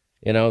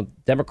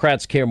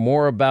 Democrats care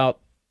more about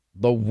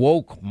the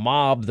woke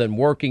mob than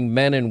working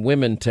men and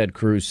women, Ted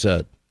Cruz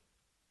said.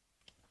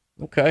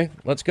 Okay,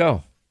 let's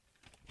go.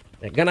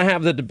 They're going to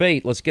have the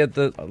debate. Let's get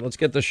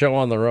the show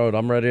on the road.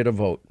 I'm ready to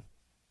vote.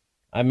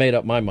 I made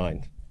up my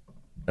mind.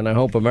 And I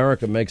hope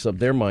America makes up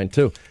their mind,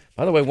 too.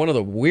 By the way, one of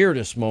the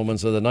weirdest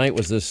moments of the night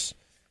was this,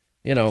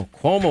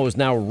 Cuomo is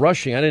now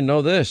rushing. I didn't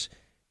know this.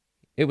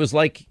 It was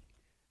like,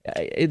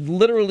 it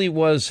literally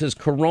was his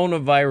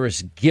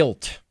coronavirus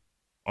guilt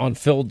on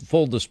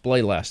full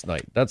display last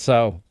night. That's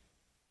how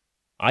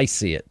I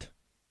see it.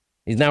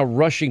 He's now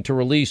rushing to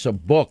release a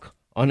book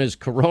on his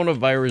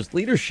coronavirus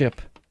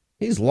leadership.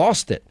 He's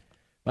lost it.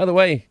 By the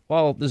way,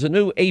 while there's a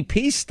new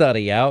AP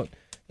study out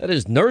that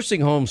his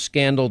nursing home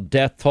scandal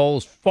death toll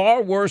is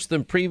far worse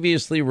than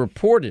previously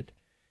reported.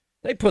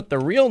 They put the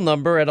real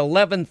number at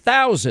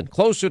 11,000,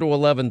 closer to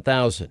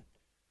 11,000.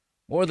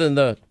 More than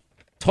the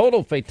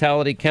total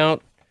fatality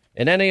count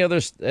in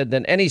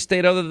any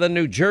state other than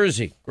New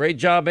Jersey. Great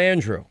job,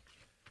 Andrew.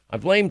 I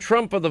blame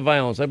Trump for the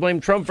violence. I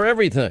blame Trump for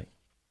everything.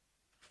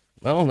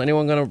 Well,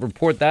 anyone going to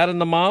report that in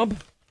the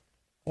mob?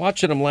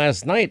 Watching him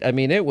last night, I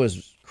mean, it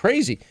was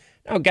crazy.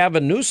 Now,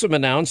 Gavin Newsom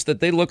announced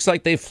that they looks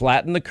like they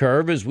flattened the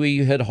curve as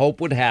we had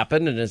hoped would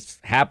happen, and it's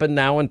happened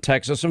now in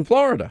Texas and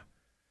Florida.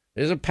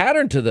 There's a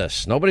pattern to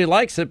this. Nobody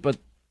likes it, but,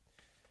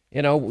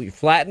 we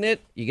flatten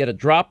it, you get a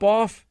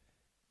drop-off,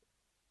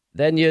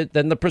 then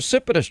the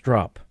precipitous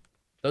drop.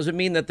 Doesn't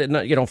mean that they're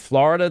not,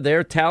 Florida,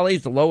 their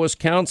tallies, the lowest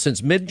count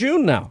since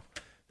mid-June now.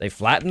 They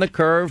flatten the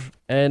curve,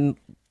 and,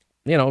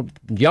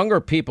 younger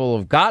people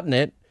have gotten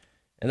it,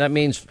 and that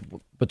means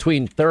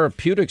between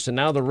therapeutics and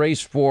now the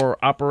race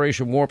for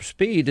Operation Warp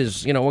Speed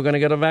is, we're going to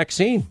get a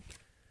vaccine.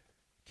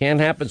 Can't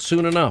happen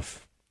soon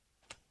enough.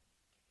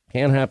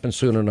 Can't happen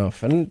soon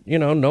enough. And,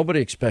 nobody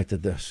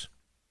expected this.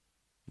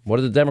 What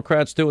did the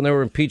Democrats do when they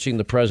were impeaching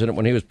the president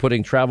when he was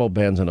putting travel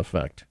bans in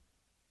effect?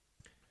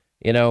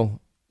 You know,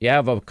 you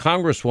have a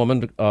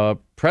Congresswoman,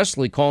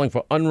 Presley, calling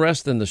for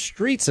unrest in the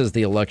streets as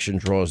the election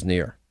draws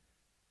near.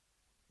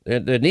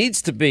 There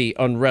needs to be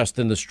unrest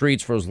in the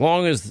streets for as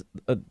long as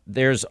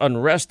there's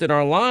unrest in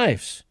our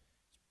lives.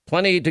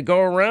 Plenty to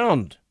go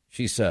around,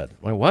 she said.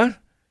 Wait, what?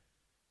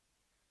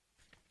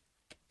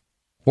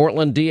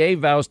 Portland DA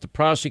vows to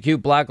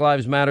prosecute Black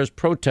Lives Matter's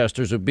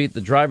protesters who beat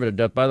the driver to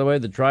death. By the way,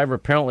 the driver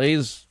apparently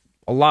is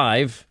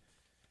alive.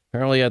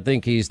 Apparently, I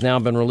think he's now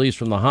been released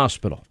from the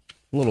hospital.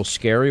 A little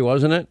scary,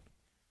 wasn't it?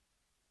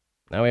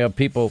 Now we have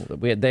people.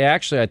 They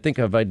actually, I think,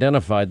 have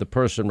identified the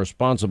person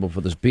responsible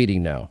for this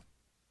beating now.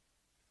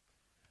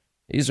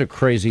 These are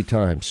crazy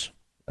times.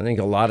 I think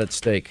a lot at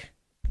stake.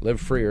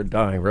 Live free or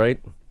die, right?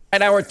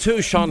 At hour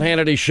 2, Sean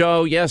Hannity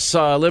Show. Yes,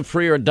 live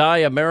free or die.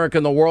 America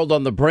and the world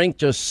on the brink.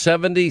 Just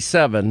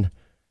 77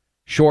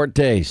 short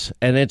days.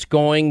 And it's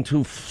going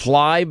to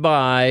fly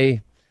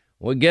by.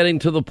 We're getting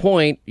to the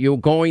point. You're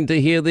going to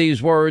hear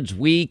these words.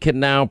 We can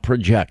now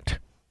project.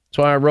 That's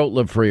why I wrote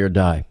Live Free or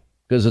Die,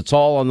 because it's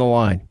all on the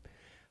line.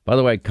 By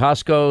the way,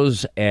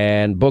 Costco's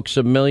and Books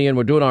A Million.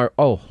 We're doing our,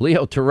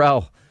 Leo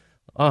Terrell.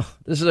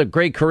 This is a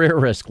great career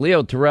risk.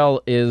 Leo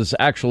Terrell is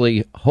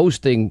actually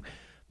hosting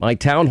my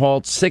town hall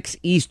at 6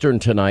 Eastern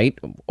tonight.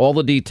 All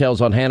the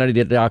details on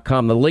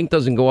Hannity.com. The link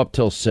doesn't go up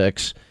till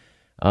 6.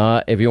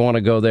 If you want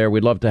to go there,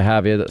 we'd love to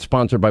have you. That's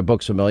sponsored by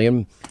Books A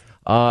Million.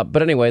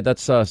 But anyway,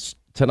 that's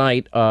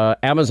tonight.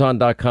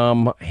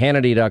 Amazon.com,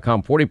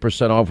 Hannity.com,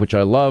 40% off, which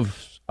I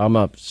love. I'm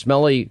a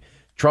smelly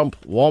Trump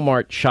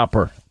Walmart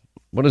shopper.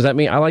 What does that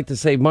mean? I like to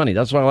save money.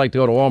 That's why I like to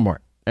go to Walmart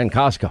and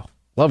Costco.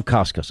 Love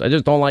Costco's. I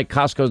just don't like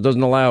Costco's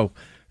doesn't allow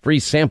free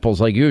samples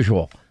like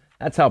usual.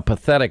 That's how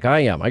pathetic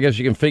I am. I guess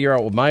you can figure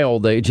out what my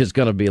old age is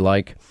going to be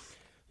like.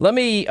 Let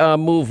me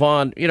move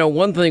on. You know,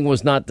 one thing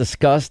was not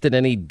discussed in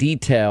any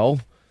detail.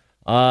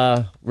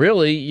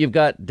 Really, you've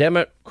got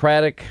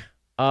Democratic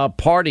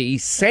Party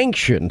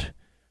sanctioned.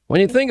 When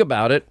you think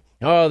about it,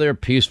 they're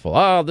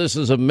peaceful. This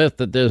is a myth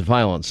that there's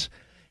violence.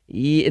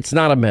 It's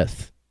not a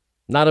myth.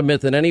 Not a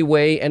myth in any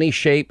way, any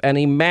shape,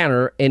 any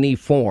manner, any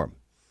form.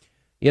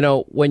 You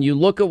know, when you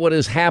look at what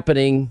is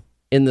happening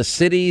in the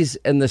cities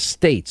and the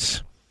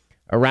states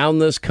around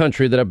this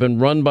country that have been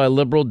run by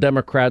liberal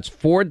Democrats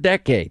for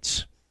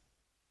decades,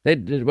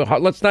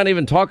 let's not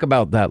even talk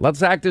about that.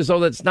 Let's act as though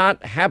that's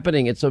not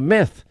happening. It's a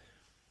myth.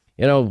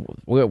 Now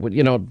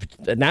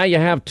you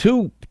have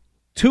two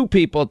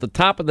people at the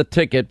top of the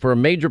ticket for a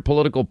major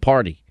political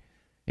party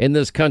in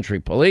this country.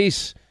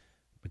 Police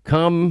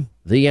become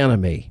the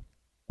enemy.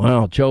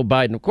 Wow, Joe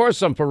Biden. Of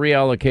course, I'm for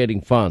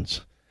reallocating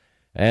funds.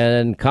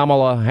 And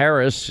Kamala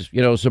Harris,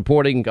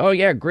 supporting,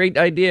 great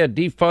idea,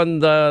 defund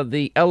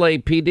the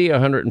LAPD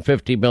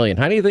 $150 million.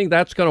 How do you think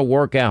that's going to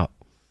work out?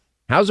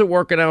 How's it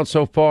working out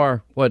so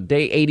far?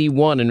 Day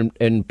 81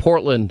 in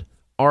Portland,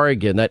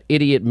 Oregon, that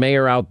idiot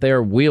mayor out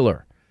there,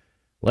 Wheeler,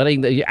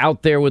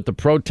 out there with the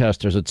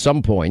protesters at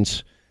some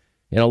points,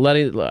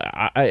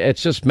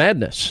 it's just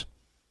madness.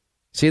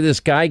 See this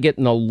guy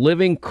getting the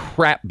living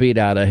crap beat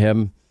out of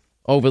him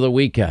over the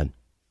weekend.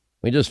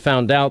 We just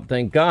found out,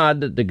 thank God,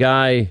 that the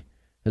guy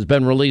has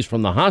been released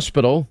from the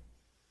hospital.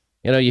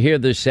 You hear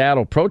the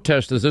Seattle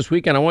protesters this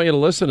weekend. I want you to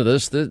listen to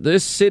this.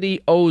 This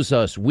city owes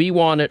us. We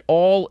want it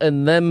all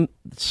and then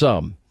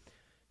some.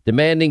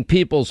 Demanding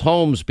people's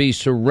homes be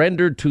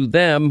surrendered to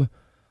them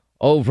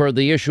over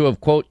the issue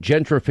of, quote,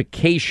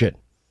 gentrification.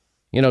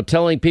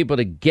 Telling people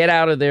to get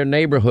out of their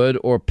neighborhood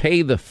or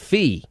pay the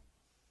fee.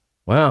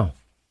 Wow.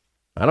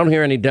 I don't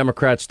hear any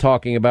Democrats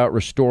talking about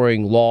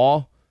restoring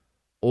law,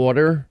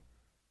 order,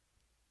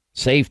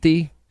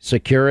 safety,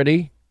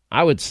 security.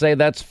 I would say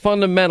that's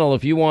fundamental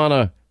if you want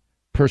to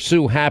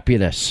pursue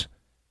happiness.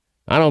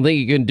 I don't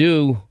think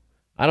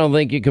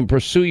you can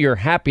pursue your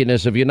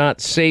happiness if you're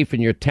not safe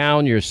in your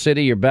town, your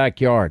city, your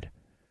backyard.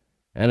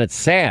 And it's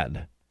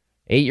sad.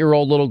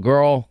 8-year-old little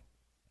girl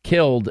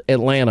killed,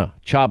 Atlanta,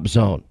 chop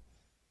zone.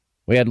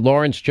 We had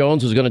Lawrence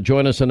Jones, who's going to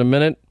join us in a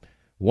minute.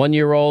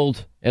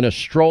 1-year-old in a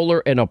stroller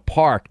in a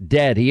park,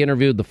 dead. He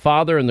interviewed the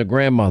father and the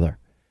grandmother.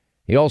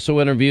 He also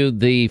interviewed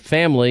the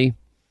family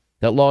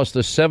that lost a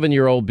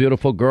 7-year-old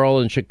beautiful girl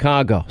in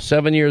Chicago,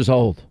 7 years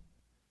old.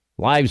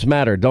 Lives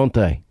matter, don't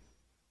they?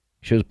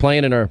 She was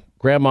playing in her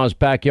grandma's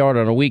backyard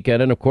on a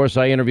weekend. And, of course,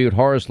 I interviewed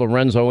Horace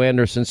Lorenzo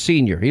Anderson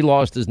Sr. He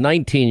lost his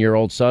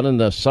 19-year-old son in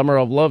the Summer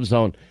of Love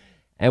Zone.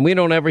 And we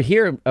don't ever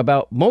hear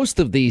about most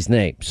of these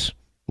names.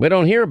 We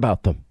don't hear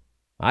about them.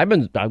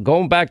 I'm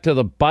going back to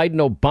the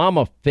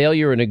Biden-Obama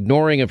failure and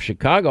ignoring of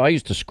Chicago. I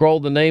used to scroll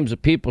the names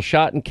of people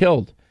shot and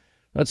killed.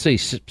 Let's see,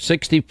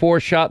 64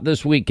 shot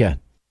this weekend.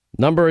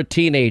 Number of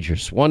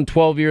teenagers,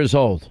 12 years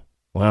old.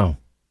 Wow.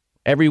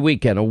 Every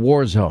weekend, a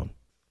war zone.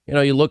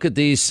 You look at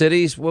these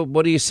cities,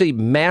 what do you see?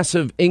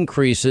 Massive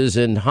increases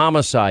in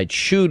homicide,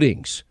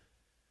 shootings,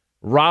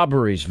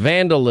 robberies,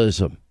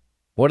 vandalism.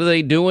 What are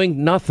they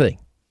doing? Nothing.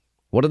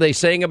 What are they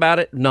saying about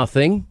it?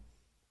 Nothing.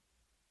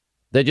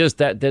 They're just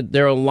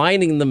they're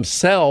aligning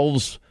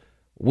themselves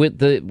with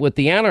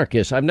the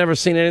anarchists. I've never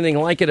seen anything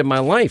like it in my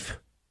life.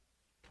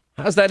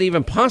 How's that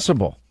even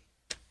possible?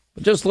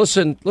 Just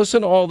listen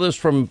to all this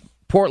from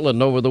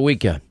Portland over the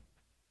weekend.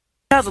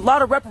 Has a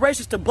lot of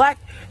reparations to black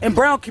and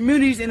brown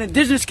communities and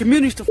indigenous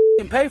communities to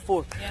pay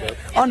for,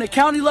 on the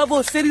county level,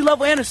 a city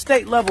level, and a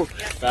state level.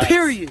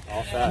 Period.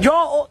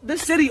 Y'all,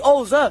 this city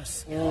owes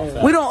us. We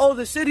don't owe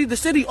the city. The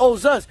city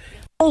owes us.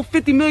 We owe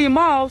 50 million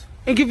miles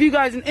and give you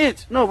guys an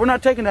inch. No, we're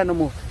not taking that no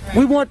more.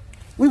 We want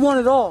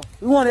it all.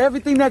 We want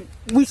everything that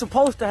we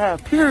supposed to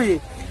have.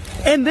 Period.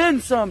 And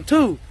then some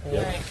too.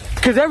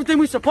 Because everything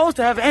we supposed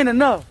to have ain't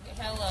enough.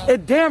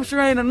 It damn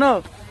sure ain't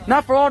enough.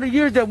 Not for all the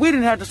years that we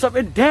didn't have to suffer.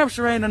 It damn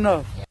sure ain't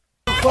enough.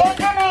 If your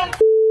name's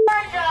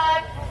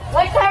judge,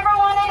 whichever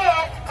one it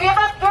is, give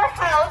up your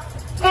house,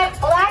 give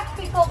black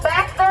people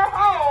back their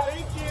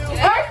homes. You're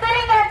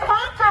sitting there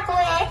comfortable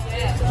as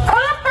if you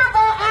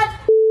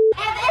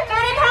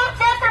didn't have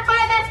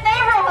gentrified this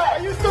neighborhood. I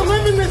used to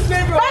live in this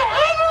neighborhood. But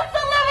I used to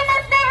live in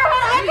this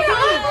neighborhood. I grew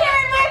up here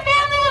and my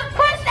family was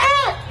pushed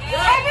out.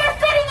 And you're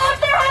sitting up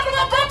there having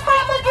a good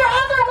time with your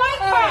other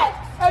white friends.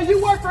 Hey, you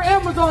work for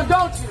Amazon,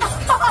 don't you?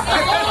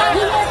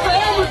 You work for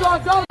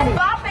Amazon, don't you?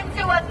 Bump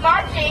into us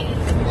marching.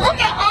 Look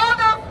at all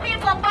those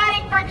people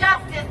fighting for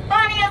justice.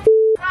 Funny as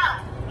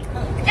up.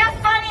 Just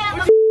funny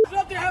as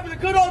Up there having a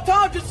good old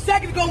time just a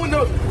second ago when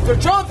the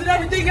drums and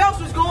everything else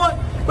was going.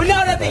 But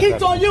now that the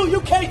heat's on you,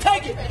 you can't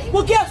take it.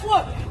 Well, guess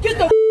what? Get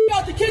the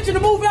out the kitchen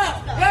and move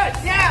out.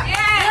 Yes. Yeah.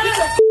 Get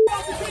the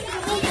out the kitchen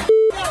and move out.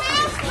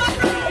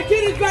 And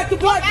get it back to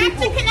black back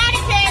people. to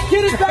Connecticut.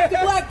 Get it back to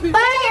black people.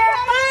 Fire,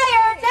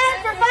 fire,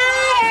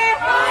 gentrifier.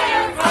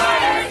 Fire,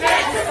 fire,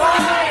 gentrifier.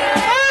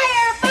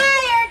 Fire,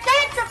 fire,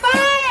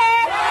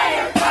 gentrifier.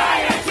 Fire,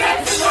 fire,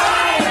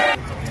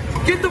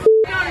 gentrifier. Get the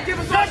out and give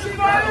us our shit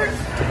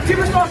back. Give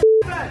us our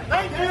back.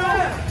 Thank you.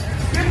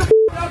 Get the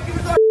out and give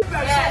us our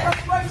back.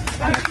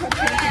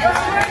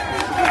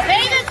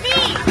 Pay the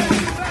fee.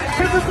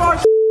 Give us our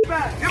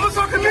back. Give us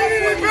our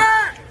community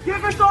back.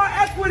 Give us our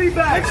equity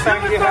back. Next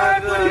time you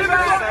have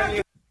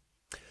the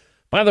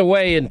By the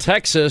way, in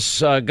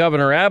Texas,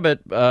 Governor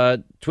Abbott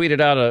tweeted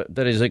out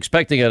that he's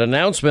expecting an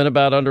announcement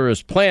about under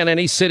his plan,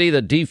 any city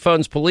that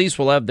defunds police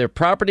will have their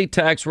property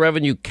tax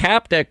revenue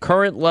capped at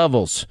current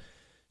levels.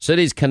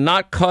 Cities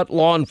cannot cut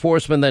law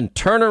enforcement, then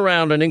turn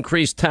around and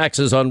increase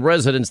taxes on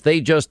residents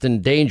they just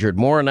endangered.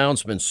 More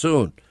announcements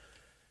soon.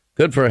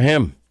 Good for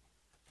him.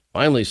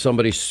 Finally,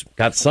 somebody's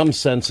got some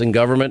sense in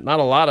government. Not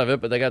a lot of it,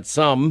 but they got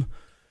some.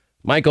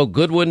 Michael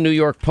Goodwin, New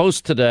York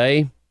Post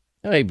today.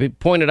 He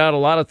pointed out a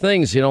lot of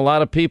things. You know, a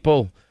lot of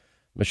people,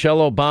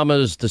 Michelle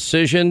Obama's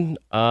decision,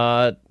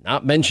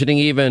 not mentioning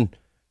even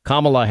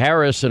Kamala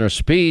Harris in her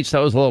speech. That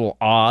was a little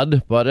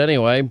odd. But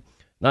anyway,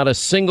 not a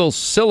single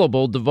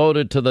syllable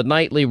devoted to the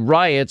nightly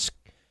riots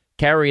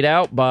carried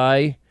out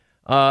by,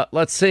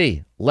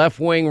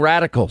 left-wing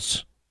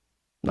radicals.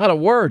 Not a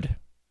word.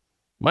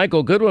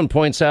 Michael Goodwin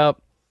points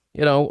out,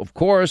 you know, of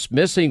course,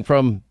 missing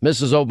from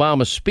Mrs.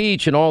 Obama's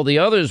speech and all the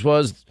others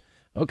was,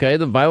 okay,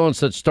 the violence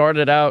that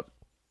started out,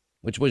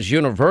 which was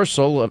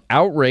universal, of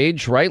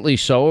outrage, rightly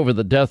so, over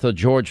the death of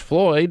George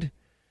Floyd.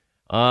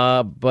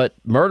 But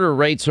murder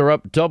rates are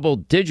up double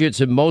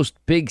digits in most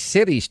big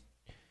cities.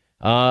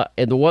 And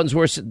the ones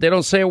where they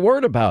don't say a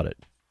word about it.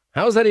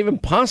 How is that even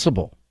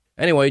possible?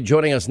 Anyway,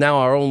 joining us now,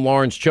 our own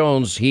Lawrence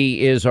Jones.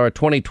 He is our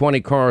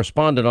 2020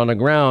 correspondent on the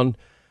ground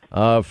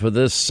for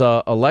this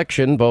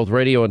election, both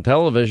radio and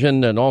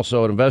television, and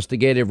also an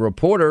investigative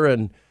reporter.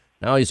 And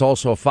now he's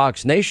also a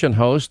Fox Nation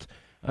host.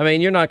 I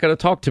mean, you're not going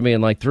to talk to me in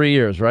like 3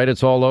 years, right?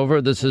 It's all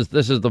over. This is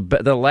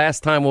the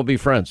last time we'll be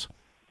friends.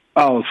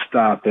 Oh,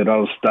 stop it.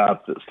 Oh,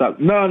 stop it. Stop.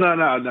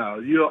 No.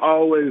 You'll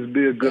always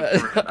be a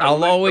good friend.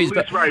 I'll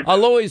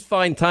always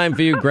find time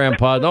for you,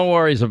 Grandpa. Don't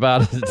worry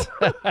about it.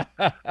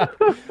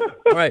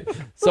 All right.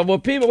 So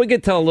we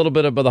could tell a little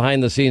bit about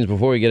behind the scenes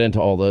before we get into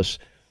all this.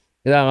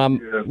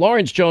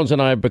 Lawrence Jones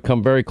and I have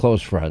become very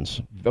close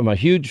friends. I'm a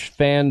huge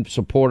fan,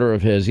 supporter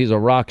of his. He's a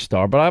rock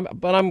star, but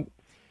I'm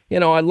you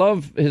know, I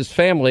love his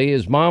family.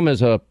 His mom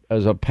is a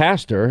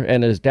pastor,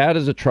 and his dad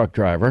is a truck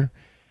driver,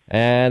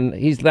 and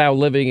he's now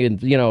living in,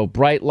 you know,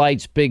 bright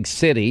lights, big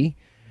city.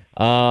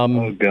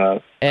 Oh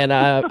God! And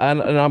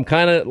I'm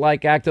kind of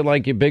like acting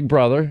like your big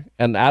brother,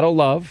 and out of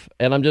love,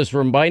 and I'm just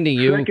reminding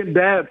you. Second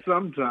dad,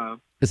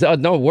 sometimes.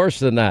 No, worse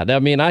than that. I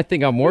mean, I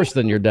think I'm worse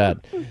than your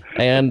dad,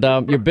 and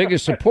your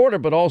biggest supporter,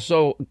 but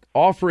also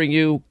offering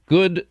you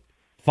good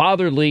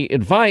fatherly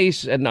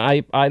advice, and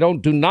I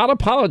do not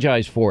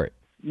apologize for it.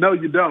 No,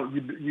 you don't.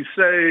 You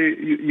say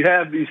you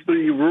have these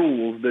 3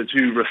 rules that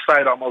you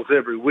recite almost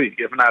every week,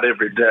 if not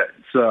every day.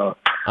 So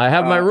I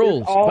have my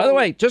rules. By the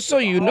way, just so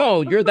you know,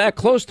 you're that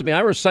close to me.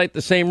 I recite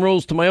the same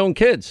rules to my own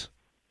kids.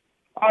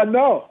 I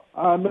know.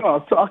 I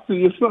talk to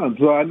your son,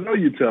 so I know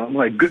you tell him.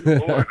 Like, good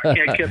Lord, I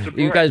can't catch a break.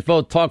 You guys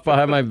both talk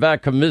behind my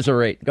back,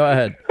 commiserate. Go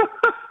ahead.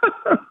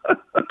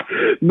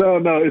 No,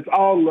 it's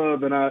all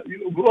love, and I'll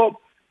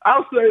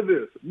say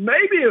this: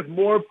 maybe if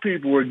more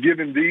people were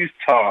giving these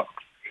talks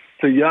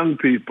to young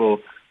people,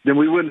 then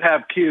we wouldn't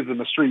have kids in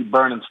the street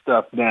burning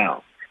stuff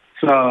down.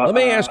 So let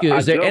me ask you: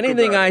 is there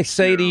anything I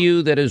say to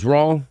you that is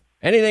wrong?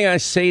 Anything I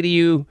say to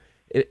you?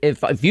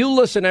 If you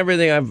listen to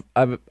everything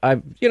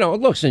I've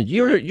listen,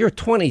 you're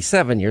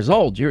 27 years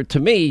old. You're, to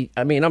me,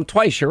 I mean, I'm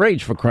twice your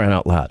age, for crying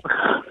out loud.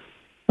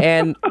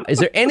 And is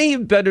there any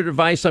better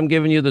advice I'm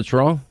giving you that's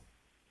wrong?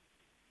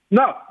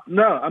 No.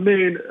 I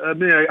mean,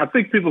 I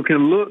think people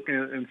can look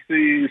and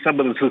see some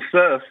of the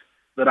success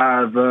that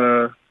I've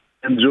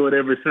enjoyed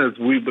ever since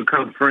we've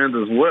become friends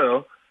as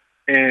well.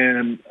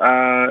 And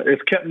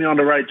it's kept me on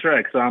the right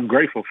track, so I'm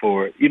grateful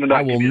for it. Even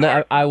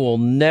though I will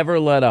never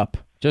let up.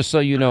 Just so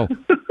you know,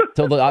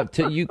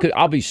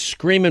 I'll be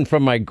screaming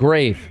from my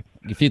grave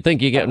if you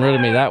think you're getting rid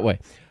of me that way.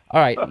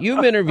 All right,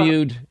 you've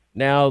interviewed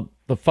now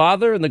the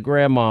father and the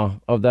grandma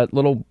of that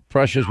little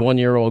precious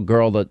 1-year-old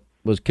girl that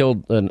was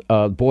killed,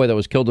 boy that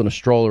was killed in a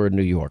stroller in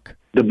New York.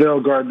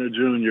 DeBelle Gardner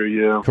Jr.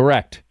 Yeah,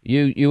 correct.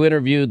 You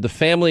interviewed the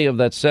family of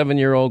that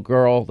 7-year-old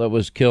girl that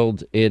was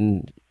killed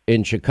in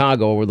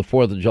Chicago over the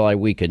 4th of July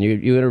weekend.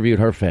 You interviewed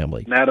her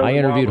family. I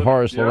interviewed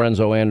Horace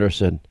Lorenzo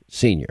Anderson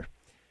Sr.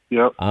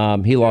 Yep.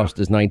 He lost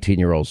his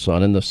 19-year-old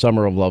son in the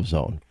summer of Love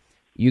Zone.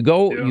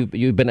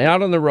 You've been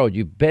out on the road.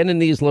 You've been in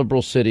these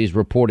liberal cities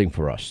reporting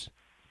for us.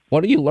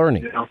 What are you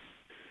learning? Yeah.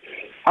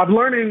 I'm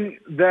learning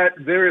that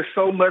there is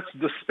so much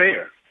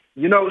despair.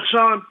 You know,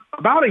 Sean,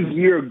 about a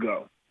year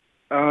ago,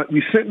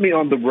 you sent me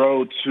on the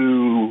road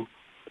to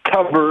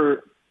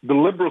cover the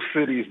liberal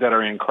cities that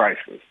are in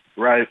crisis,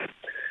 right?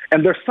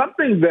 And there's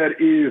something that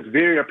is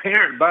very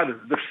apparent about it.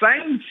 The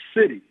same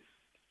cities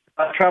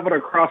I traveled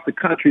across the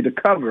country to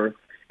cover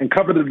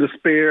the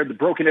despair, the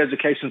broken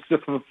education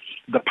system,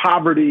 the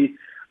poverty,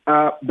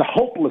 the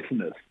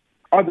hopelessness,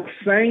 are the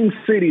same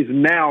cities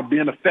now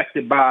being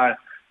affected by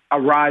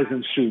a rise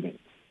in shootings.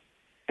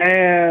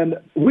 And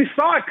we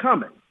saw it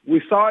coming. We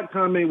tried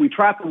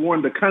to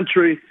warn the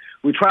country.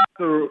 We tried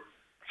to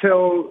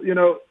tell,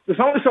 there's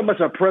only so much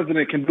our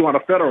president can do on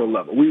a federal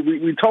level.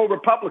 We told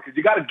Republicans,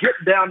 you got to get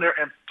down there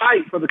and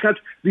fight for the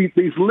country. These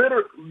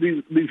leaders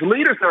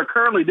that are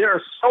currently there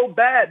are so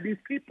bad. These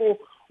people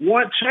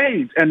want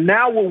change. And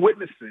now we're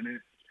witnessing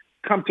it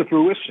come to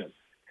fruition.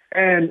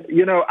 And,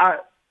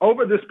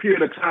 over this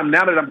period of time,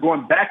 now that I'm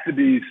going back to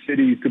these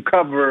cities to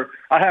cover,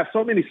 I have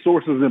so many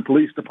sources in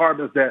police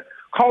departments that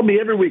call me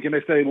every week and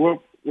they say,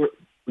 well, we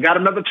got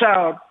another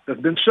child that's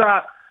been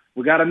shot.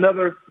 We got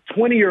another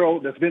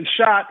 20-year-old that's been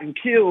shot and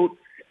killed.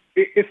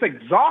 It's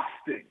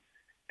exhausting.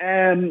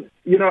 And,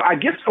 I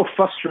get so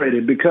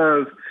frustrated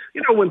because,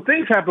 when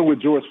things happen with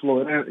George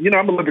Floyd, and,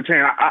 I'm a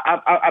libertarian.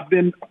 I've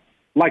been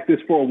like this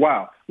for a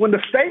while. When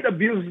the state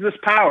abuses this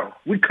power,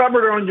 we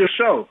covered it on your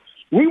show.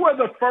 We were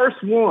the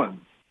first ones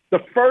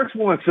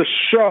to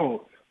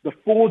show the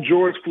full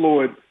George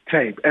Floyd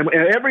tape. And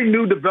every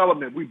new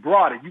development, we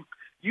brought it.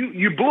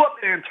 You blew up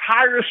the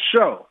entire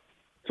show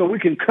so we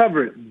can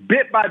cover it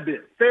bit by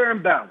bit, fair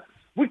and balanced.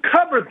 We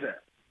covered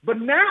that.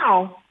 But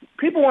now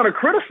people want to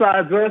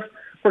criticize us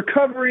for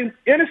covering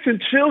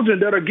innocent children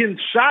that are getting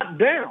shot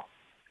down.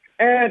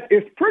 And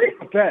it's pretty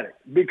pathetic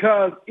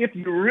because if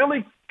you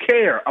really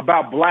care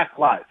about Black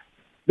life,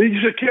 then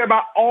you should care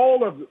about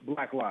all of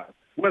Black lives,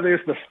 whether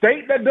it's the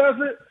state that does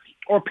it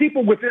or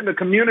people within the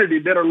community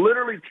that are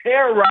literally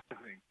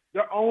terrorizing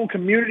their own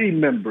community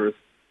members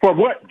for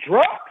what?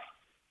 Drugs?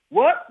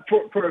 What?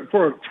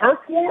 For turf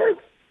wars?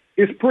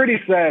 It's pretty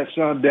sad,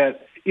 Sean,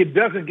 that it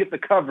doesn't get the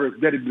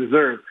coverage that it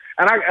deserves.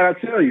 And I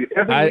tell you,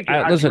 I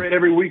read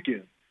every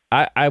weekend.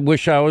 I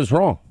wish I was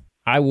wrong.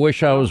 I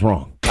wish I was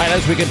wrong. All right,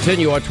 as we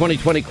continue, our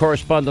 2020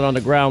 correspondent on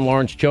the ground,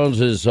 Lawrence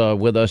Jones, is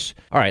with us.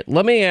 All right,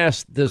 let me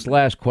ask this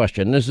last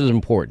question. This is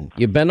important.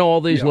 You've been to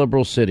all these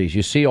liberal cities.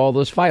 You see all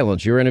this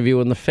violence. You're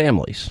interviewing the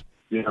families.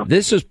 Yeah.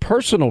 This is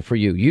personal for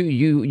you.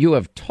 You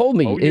have told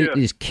me it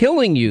is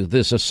killing you,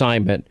 this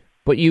assignment.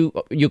 But you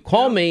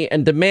call me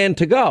and demand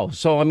to go.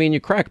 So, I mean, you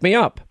crack me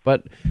up.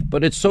 But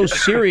it's so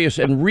serious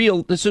and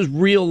real. This is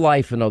real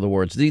life, in other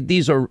words.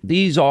 These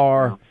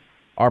are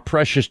our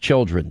precious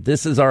children.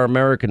 This is our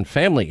American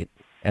family,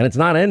 and it's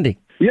not ending.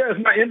 Yeah,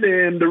 it's not ending.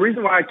 And the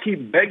reason why I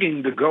keep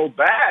begging to go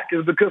back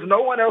is because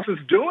no one else is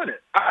doing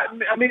it.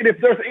 I mean, if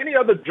there's any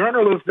other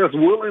journalist that's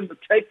willing to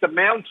take the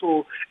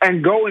mantle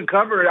and go and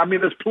cover it, I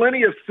mean, there's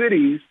plenty of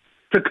cities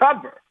to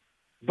cover.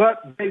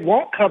 But they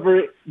won't cover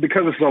it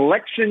because it's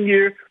election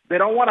year. They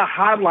don't want to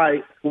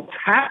highlight what's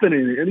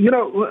happening. And,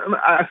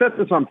 I said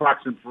this on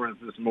Fox and Friends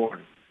this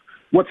morning.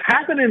 What's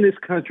happening in this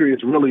country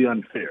is really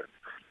unfair.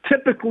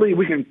 Typically,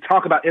 we can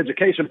talk about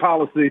education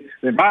policy,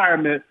 the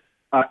environment,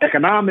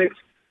 economics,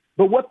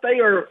 but what they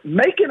are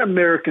making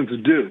Americans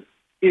do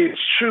is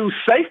choose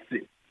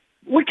safety.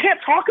 We can't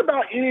talk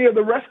about any of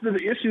the rest of the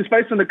issues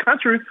facing the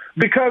country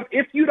because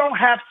if you don't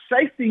have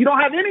safety, you don't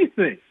have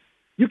anything.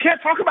 You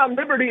can't talk about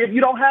liberty if you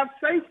don't have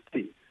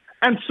safety.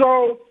 And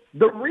so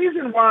the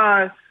reason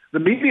why the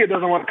media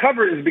doesn't want to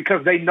cover it is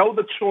because they know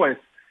the choice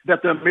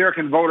that the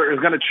American voter is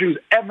going to choose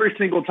every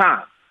single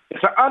time.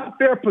 It's an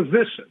unfair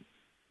position,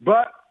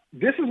 but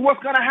this is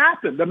what's going to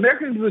happen. The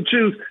Americans will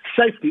choose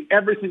safety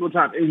every single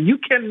time. And you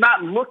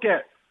cannot look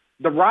at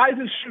the rise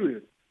in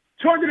shootings,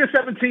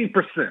 217%.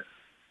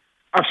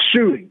 of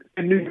shootings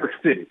in New York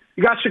City.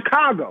 You got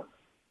Chicago.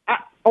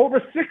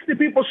 Over 60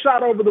 people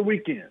shot over the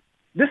weekend.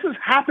 This is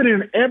happening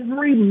in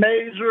every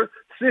major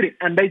city,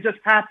 and they just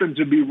happen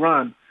to be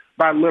run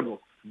by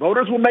liberals.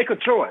 Voters will make a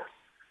choice,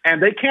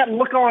 and they can't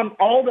look on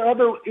all the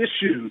other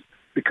issues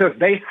because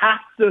they have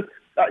to.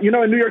 In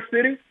New York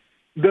City,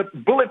 the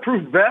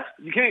bulletproof vest,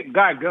 you can't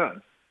buy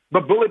guns,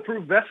 but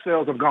bulletproof vest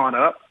sales have gone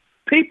up.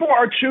 People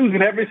are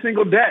choosing every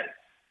single day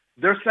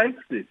their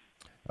safety.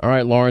 All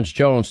right, Lawrence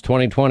Jones,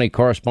 2020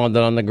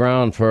 correspondent on the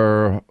ground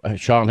for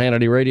Sean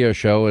Hannity radio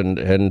show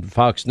and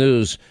Fox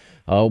News.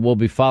 We'll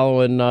be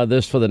following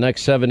this for the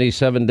next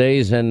 77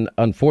 days. And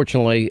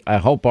unfortunately, I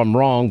hope I'm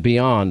wrong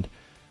beyond.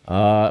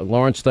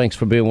 Lawrence, thanks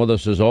for being with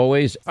us as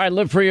always. All right,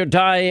 Live Free or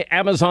Die,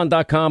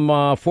 Amazon.com,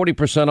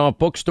 40% off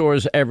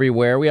bookstores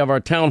everywhere. We have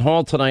our town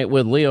hall tonight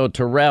with Leo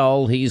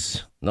Terrell.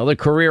 He's another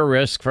career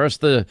risk.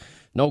 First, the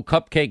no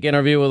cupcake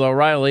interview with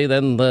O'Reilly,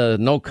 then the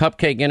no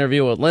cupcake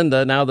interview with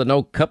Linda, now the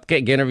no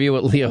cupcake interview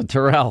with Leo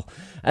Terrell.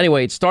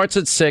 Anyway, it starts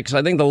at 6.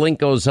 I think the link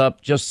goes up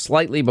just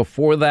slightly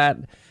before that.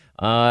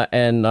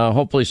 And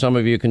hopefully some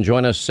of you can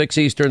join us 6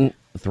 Eastern,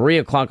 3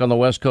 o'clock on the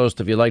West Coast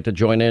if you'd like to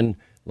join in.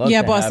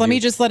 Yeah, boss, let me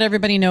just let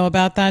everybody know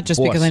about that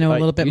just because I know a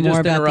little bit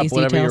more about these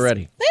details. You're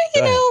ready.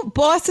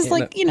 Boss is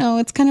like,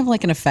 it's kind of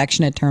like an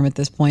affectionate term at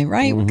this point,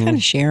 right? We're kind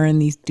of sharing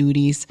these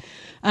duties.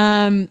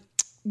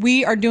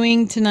 We are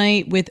doing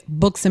tonight with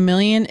Books A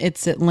Million.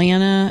 It's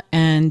Atlanta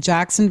and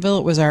Jacksonville.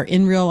 It was our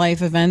in real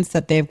life events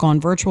that they've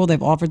gone virtual.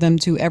 They've offered them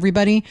to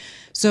everybody.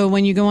 So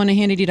when you go on to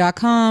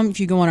Hannity.com, if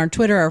you go on our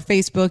Twitter or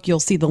Facebook,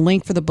 you'll see the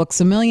link for the Books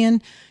A Million.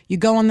 You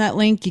go on that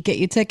link, you get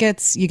your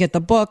tickets, you get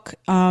the book.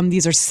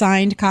 These are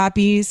signed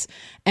copies,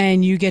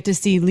 and you get to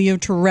see Leo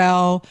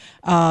Terrell,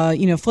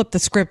 flip the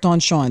script on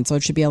Sean. So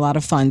it should be a lot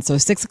of fun. So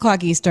 6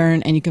 o'clock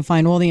Eastern, and you can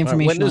find all the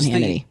information on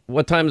Hannity.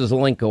 What time does the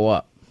link go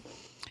up?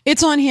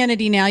 It's on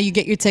Hannity now. You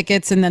get your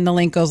tickets, and then the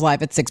link goes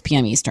live at 6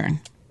 p.m. Eastern.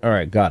 All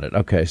right, got it.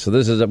 Okay, so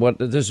this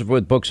is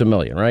with Books A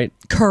Million, right?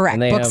 Correct,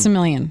 Books A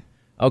Million.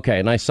 Okay,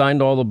 and I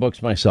signed all the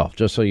books myself,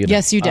 just so you know.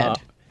 Yes, you did.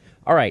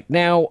 All right,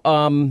 now,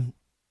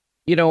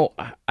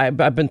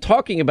 I've been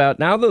talking about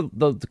now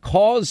the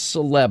cause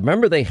celeb.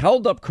 Remember, they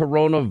held up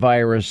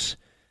coronavirus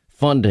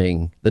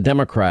funding, the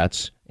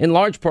Democrats, in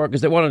large part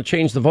because they wanted to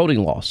change the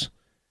voting laws.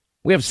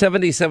 We have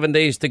 77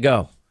 days to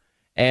go,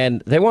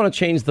 and they want to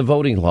change the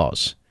voting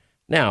laws.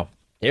 Now,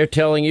 they're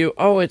telling you,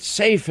 it's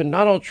safe and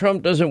Donald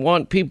Trump doesn't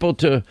want people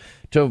to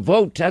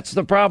vote. That's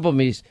the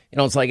problem.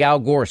 It's like Al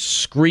Gore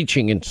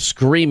screeching and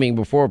screaming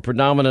before a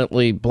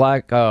predominantly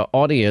black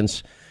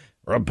audience.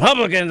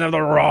 Republicans have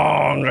the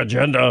wrong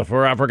agenda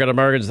for African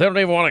Americans. They don't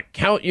even want to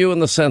count you in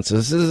the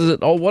census. This is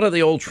one of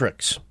the old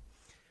tricks,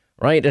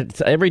 right?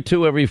 It's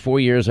every 4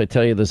 years I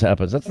tell you this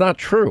happens. That's not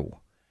true.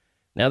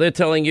 Now they're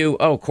telling you,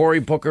 Cory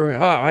Booker,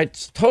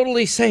 it's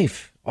totally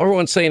safe.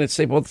 Everyone's saying it's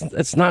safe. Well,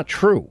 it's not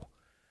true.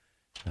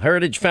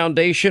 Heritage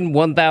Foundation,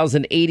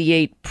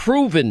 1,088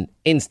 proven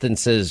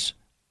instances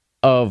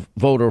of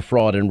voter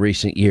fraud in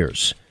recent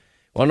years.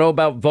 Want to know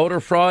about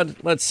voter fraud?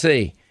 Let's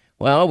see.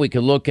 Well, we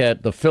could look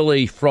at the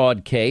Philly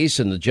fraud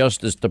case in the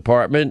Justice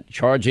Department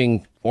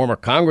charging former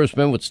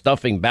congressmen with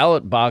stuffing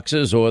ballot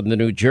boxes, or the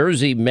New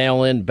Jersey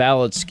mail-in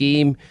ballot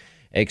scheme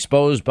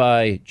exposed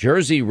by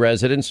Jersey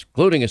residents,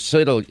 including a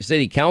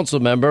city council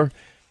member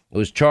who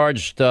was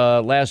charged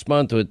last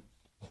month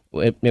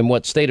in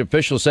what state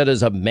officials said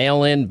is a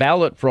mail-in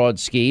ballot fraud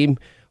scheme.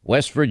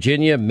 West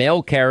Virginia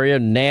mail carrier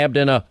nabbed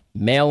in a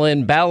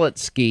mail-in ballot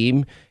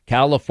scheme.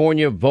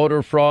 California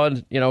voter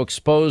fraud,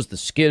 exposed the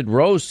Skid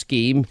Row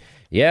scheme.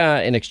 Yeah,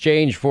 in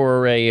exchange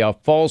for a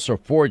false or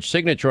forged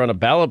signature on a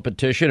ballot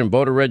petition and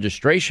voter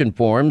registration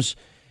forms.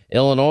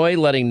 Illinois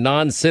letting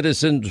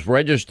non-citizens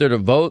register to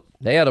vote.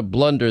 They had a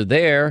blunder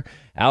there.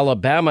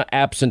 Alabama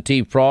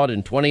absentee fraud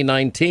in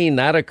 2019.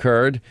 That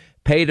occurred.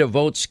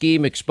 Pay-to-vote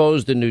scheme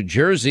exposed in New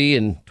Jersey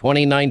in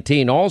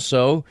 2019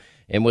 also.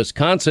 In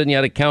Wisconsin, you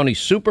had a county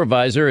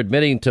supervisor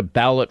admitting to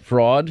ballot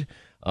fraud.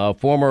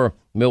 Former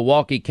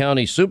Milwaukee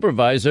County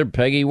Supervisor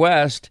Peggy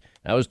West,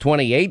 that was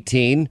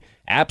 2018.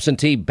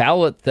 Absentee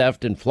ballot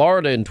theft in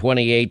Florida in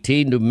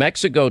 2018. New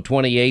Mexico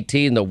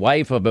 2018, the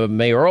wife of a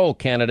mayoral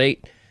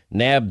candidate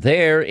nabbed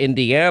there.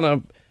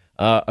 Indiana,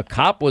 a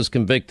cop was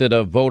convicted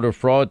of voter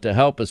fraud to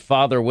help his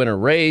father win a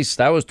race.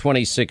 That was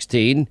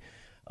 2016.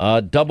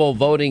 Double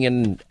voting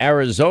in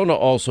Arizona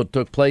also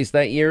took place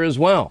that year as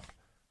well.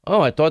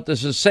 I thought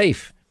this is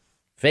safe.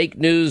 Fake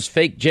news,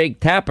 fake Jake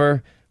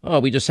Tapper.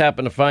 We just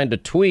happened to find a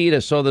tweet. I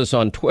saw this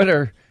on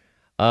Twitter.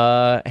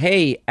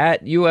 Hey,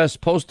 at U.S.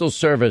 Postal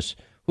Service,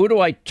 who do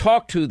I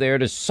talk to there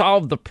to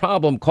solve the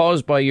problem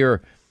caused by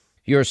your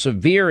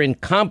severe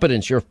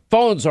incompetence? Your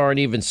phones aren't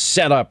even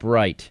set up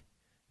right.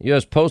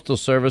 U.S. Postal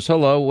Service,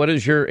 hello. What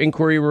is your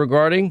inquiry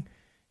regarding?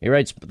 He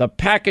writes, the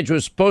package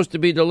was supposed to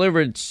be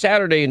delivered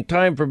Saturday in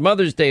time for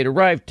Mother's Day. It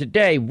arrived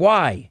today.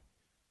 Why?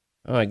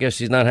 I guess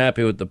he's not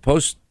happy with the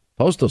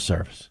Postal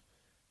Service.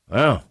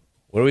 Wow.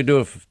 What do we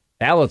do if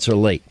ballots are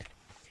late?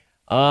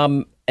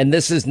 And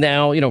this is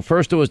now,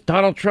 first it was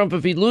Donald Trump.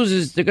 If he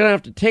loses, they're going to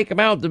have to take him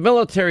out. The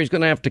military is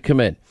going to have to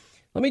come in.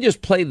 Let me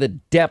just play the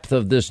depth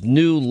of this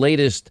new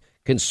latest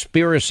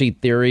conspiracy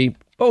theory,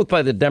 both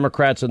by the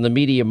Democrats and the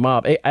media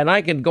mob. And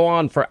I can go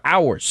on for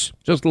hours.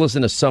 Just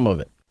listen to some of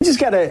it. We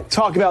just got to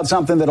talk about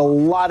something that a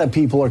lot of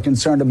people are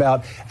concerned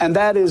about, and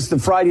that is the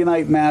Friday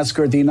night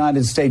massacre at the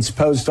United States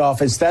Post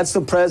Office. That's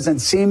the president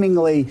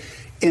seemingly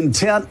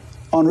intent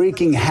on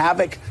wreaking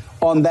havoc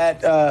on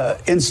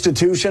that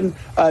institution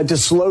to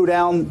slow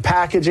down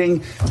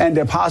packaging and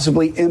to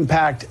possibly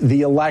impact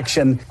the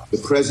election. The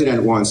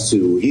president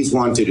he's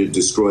wanted to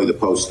destroy the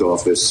post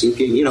office. He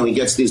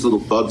gets these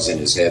little bugs in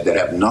his head that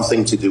have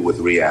nothing to do with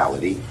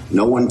reality.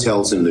 No one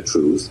tells him the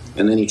truth,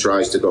 and then he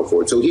tries to go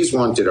forward. So he's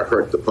wanted to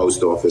hurt the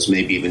post office,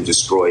 maybe even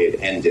destroy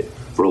it, end it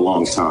for a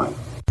long time.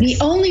 The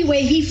only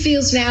way he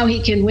feels now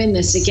he can win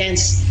this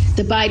against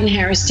the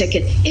Biden-Harris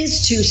ticket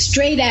is to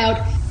straight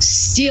out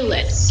steal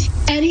it.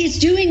 And he's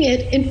doing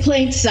it in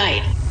plain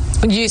sight.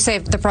 You say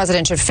the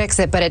president should fix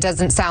it, but it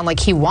doesn't sound like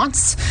he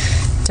wants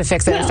to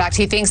fix it. In fact,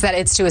 he thinks that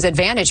it's to his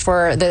advantage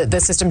for the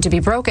system to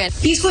be broken.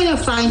 He's going to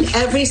find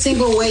every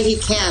single way he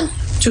can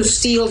to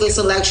steal this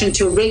election,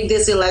 to rig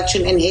this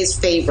election in his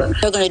favor.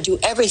 They're going to do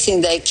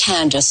everything they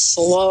can to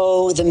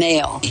slow the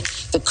mail,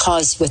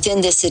 because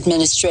within this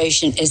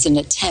administration is an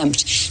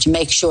attempt to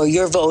make sure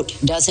your vote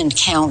doesn't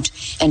count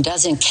and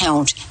doesn't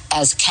count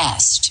as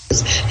cast.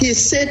 He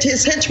sent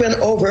his henchmen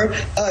over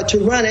to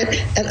run it,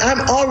 and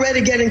I'm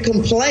already getting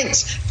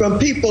complaints from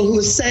people who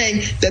are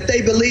saying that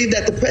they believe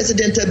that the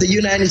president of the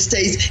United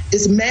States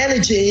is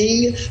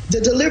managing the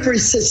delivery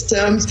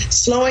systems,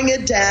 slowing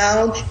it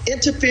down,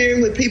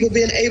 interfering with people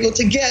being able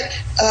to get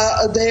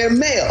their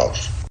mail.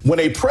 When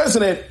a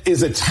president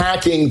is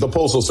attacking the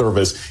Postal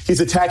Service,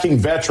 he's attacking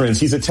veterans,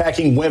 he's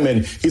attacking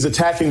women, he's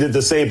attacking the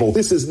disabled.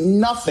 This is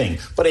nothing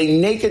but a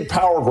naked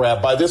power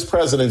grab by this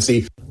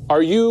presidency.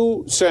 Are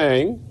you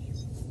saying,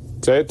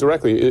 say it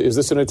directly, is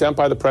this an attempt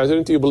by the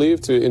president, do you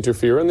believe, to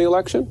interfere in the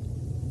election?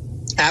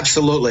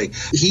 Absolutely.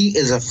 He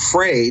is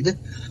afraid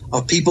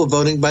of people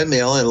voting by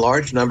mail in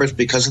large numbers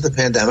because of the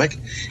pandemic.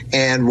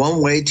 And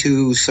one way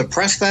to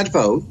suppress that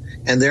vote,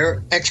 and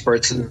they're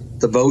experts in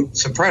the vote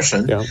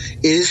suppression,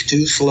 is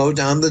to slow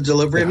down the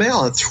delivery of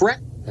mail and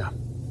threaten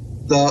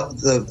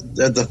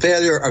the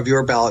failure of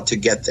your ballot to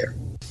get there.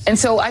 And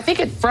so I think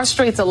it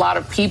frustrates a lot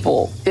of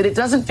people that it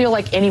doesn't feel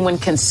like anyone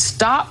can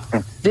stop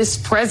this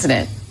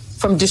president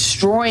from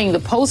destroying the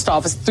post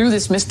office through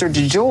this Mr.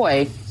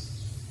 DeJoy,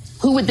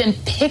 who would then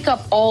pick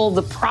up all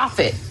the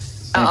profit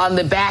on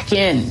the back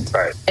end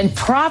and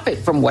profit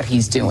from what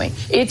he's doing.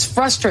 It's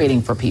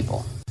frustrating for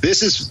people.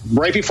 This is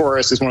right before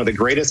us is one of the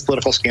greatest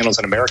political scandals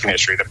in American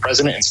history. The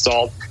president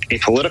installed a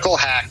political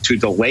hack to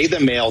delay the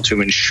mail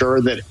to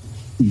ensure that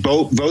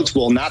votes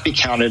will not be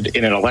counted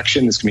in an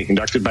election that's going to be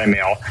conducted by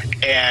mail.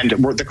 And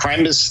the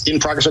crime is in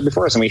progress right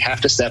before us, and we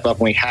have to step up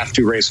and we have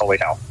to raise holy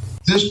hell.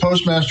 This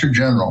Postmaster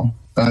General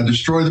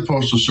destroyed the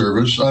Postal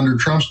Service under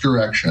Trump's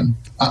direction.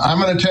 I'm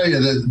going to tell you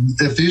that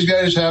if these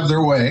guys have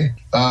their way,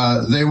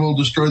 they will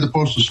destroy the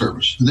Postal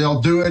Service.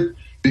 They'll do it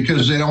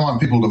because they don't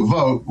want people to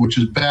vote, which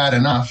is bad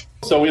enough.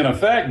 So in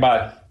effect,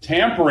 by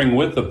tampering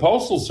with the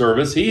Postal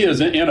Service, he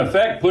is in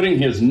effect putting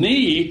his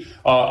knee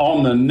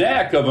on the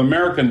neck of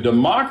American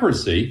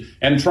democracy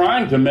and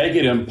trying to make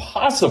it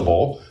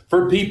impossible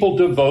for people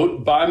to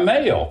vote by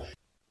mail.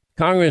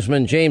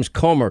 Congressman James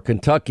Comer,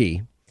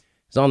 Kentucky,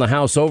 is on the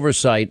House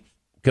Oversight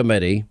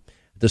Committee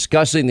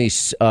discussing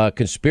these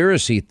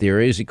conspiracy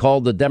theories. He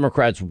called the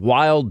Democrats'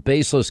 wild,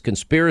 baseless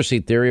conspiracy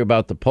theory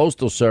about the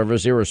Postal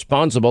Service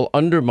irresponsible,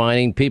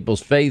 undermining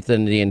people's faith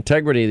in the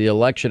integrity of the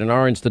election and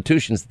our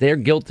institutions. They're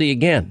guilty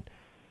again.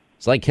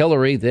 It's like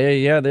Hillary.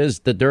 There's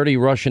the dirty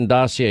Russian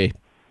dossier,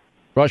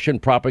 Russian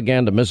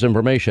propaganda,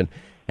 misinformation.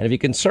 And if you're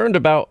concerned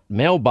about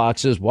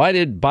mailboxes, why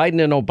did Biden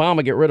and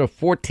Obama get rid of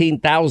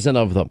 14,000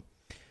 of them?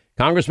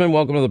 Congressman,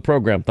 welcome to the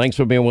program. Thanks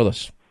for being with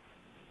us.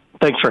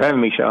 Thanks for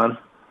having me, Sean.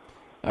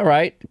 All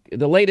right.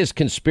 The latest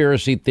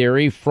conspiracy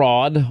theory,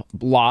 fraud,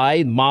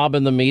 lie, mob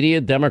in the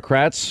media,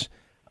 Democrats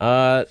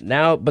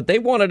now. But they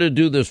wanted to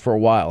do this for a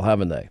while,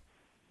 haven't they?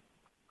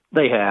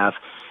 They have.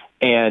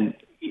 And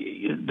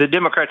the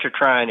Democrats are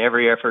trying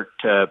every effort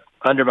to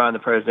undermine the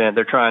president.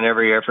 They're trying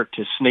every effort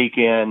to sneak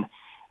in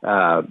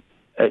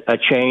a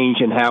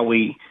change in how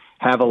we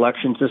have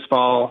elections this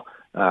fall.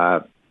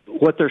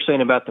 What they're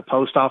saying about the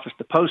post office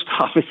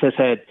has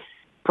had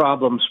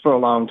problems for a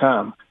long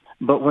time.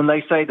 But when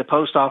they say the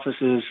post office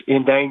is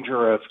in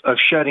danger of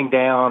shutting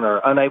down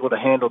or unable to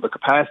handle the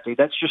capacity,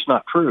 that's just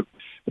not true.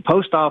 The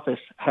post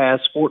office has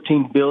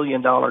 $14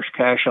 billion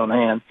cash on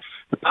hand.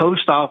 The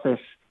post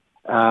office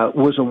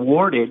was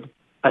awarded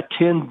a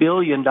 $10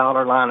 billion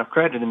line of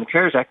credit in the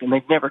CARES Act, and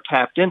they've never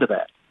tapped into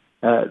that.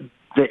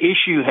 The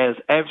issue has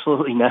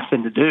absolutely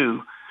nothing to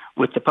do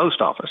with the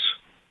post office.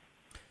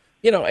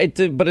 You know,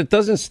 but it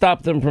doesn't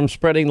stop them from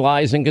spreading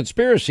lies and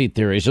conspiracy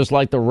theories, just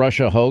like the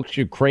Russia hoax,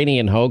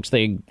 Ukrainian hoax.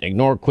 They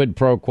ignore quid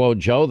pro quo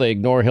Joe. They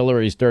ignore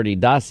Hillary's dirty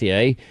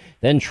dossier.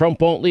 Then Trump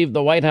won't leave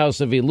the White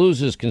House if he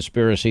loses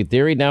conspiracy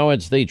theory. Now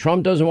it's the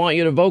Trump doesn't want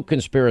you to vote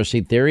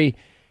conspiracy theory.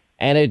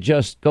 And it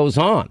just goes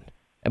on.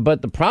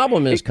 But the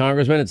problem is,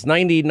 Congressman, it's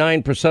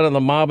 99% of the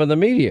mob and the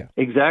media.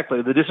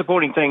 Exactly. The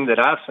disappointing thing that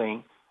I've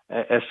seen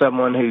as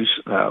someone who's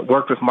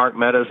worked with Mark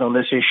Meadows on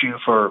this issue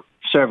for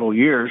several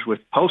years with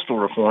postal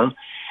reform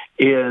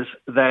is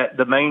that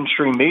the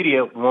mainstream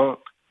media won't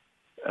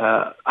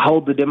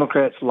hold the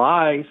Democrats'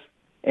 lies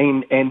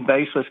and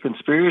baseless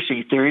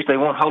conspiracy theories. They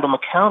won't hold them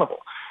accountable.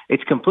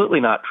 It's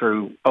completely not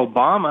true.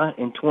 Obama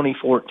in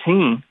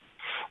 2014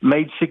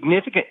 made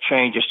significant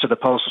changes to the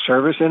Postal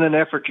Service in an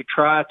effort to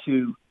try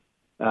to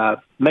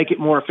make it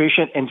more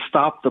efficient and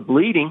stop the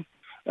bleeding.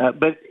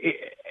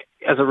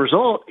 As a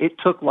result, it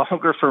took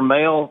longer for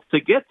mail to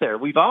get there.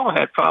 We've all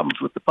had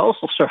problems with the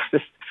Postal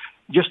Service,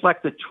 just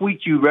like the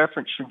tweet you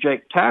referenced from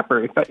Jake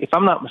Tapper. If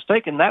I'm not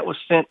mistaken, that was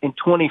sent in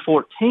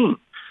 2014,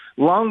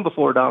 long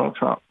before Donald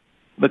Trump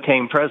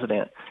became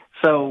president.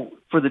 So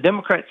for the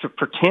Democrats to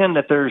pretend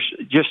that there's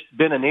just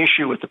been an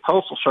issue with the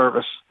Postal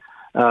Service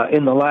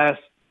in the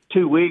last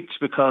 2 weeks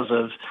because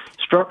of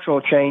structural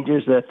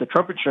changes that the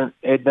Trump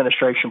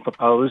administration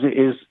proposed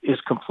is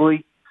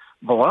complete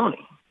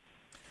baloney.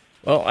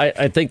 Well,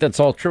 I think that's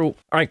all true. All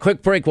right,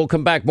 quick break. We'll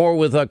come back more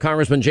with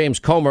Congressman James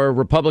Comer,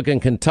 Republican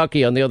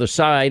Kentucky, on the other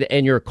side,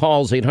 and your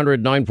calls,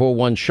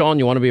 800-941-SEAN.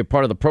 You want to be a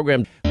part of the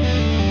program.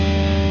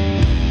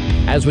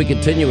 As we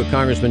continue with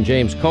Congressman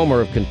James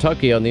Comer of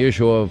Kentucky on the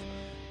issue of,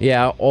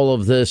 all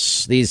of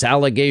these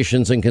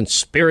allegations and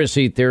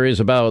conspiracy theories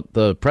about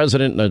the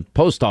president and the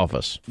post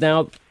office.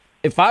 Now,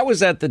 if I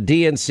was at the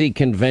DNC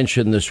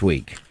convention this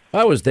week,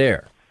 I was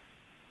there.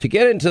 To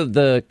get into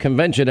the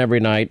convention every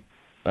night,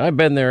 I've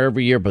been there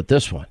every year, but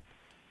this one,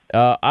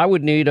 I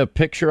would need a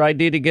picture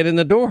ID to get in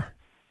the door.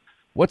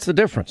 What's the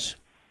difference?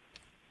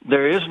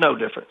 There is no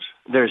difference.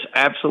 There's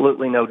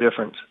absolutely no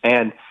difference.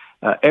 And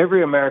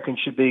every American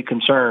should be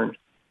concerned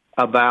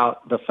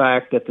about the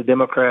fact that the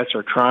Democrats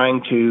are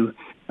trying to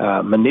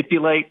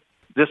manipulate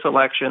this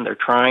election. They're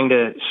trying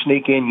to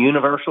sneak in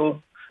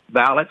universal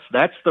ballots.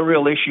 That's the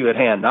real issue at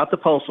hand, not the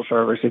Postal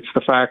Service. It's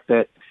the fact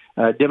that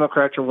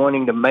Democrats are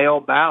wanting to mail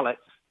ballots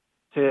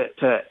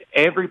to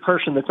every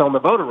person that's on the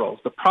voter rolls.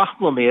 The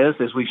problem is,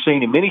 as we've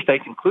seen in many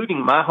states, including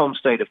my home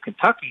state of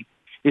Kentucky,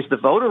 is the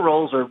voter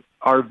rolls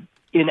are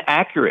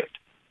inaccurate.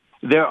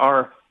 There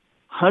are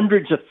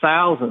hundreds of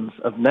thousands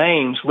of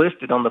names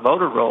listed on the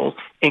voter rolls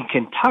in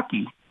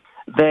Kentucky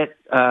that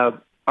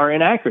are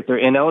inaccurate. They're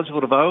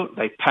ineligible to vote.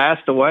 They've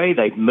passed away.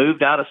 They've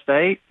moved out of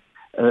state.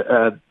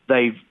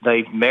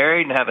 They've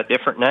married and have a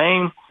different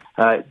name.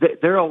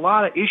 There are a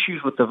lot of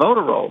issues with the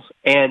voter rolls,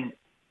 and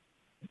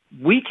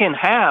we can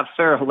have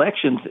fair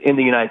elections in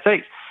the United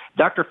States.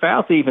 Dr.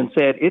 Fauci even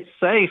said it's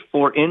safe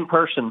for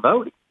in-person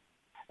voting.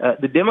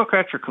 The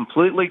Democrats are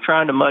completely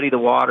trying to muddy the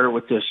water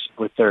with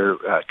their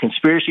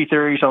conspiracy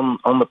theories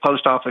on the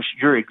post office.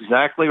 You're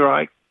exactly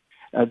right.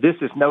 This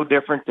is no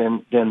different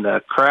than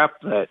the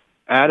crap that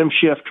Adam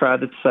Schiff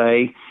tried to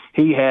say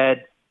he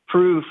had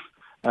proof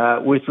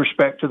with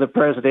respect to the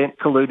president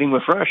colluding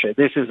with Russia.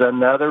 This is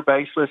another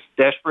baseless,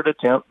 desperate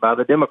attempt by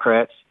the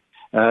Democrats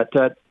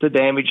to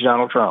damage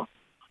Donald Trump.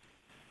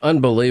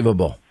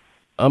 Unbelievable.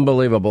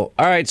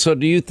 All right. So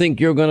do you think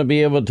you're going to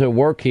be able to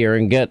work here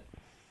and get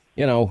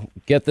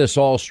this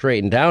all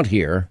straightened out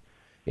here?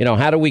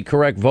 How do we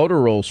correct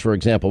voter rolls, for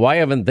example? Why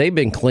haven't they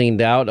been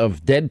cleaned out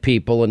of dead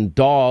people and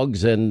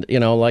dogs and,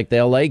 like the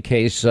L.A.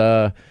 case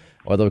or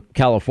the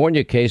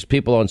California case,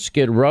 people on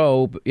Skid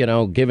Row,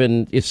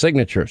 given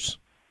signatures?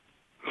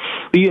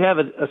 You have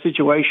a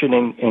situation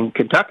in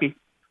Kentucky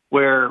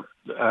where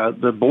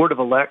the Board of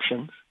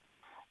Elections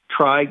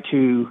tried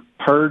to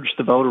purge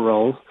the voter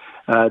rolls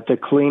to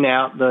clean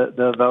out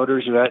the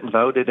voters who hadn't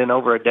voted in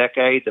over a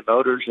decade, the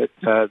voters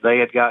that they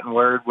had gotten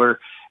word were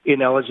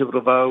ineligible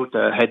to vote,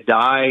 had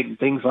died, and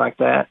things like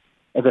that.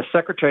 And the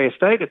Secretary of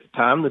State at the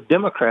time, the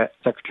Democrat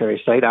Secretary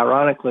of State,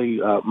 ironically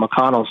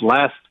McConnell's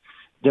last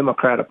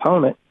Democrat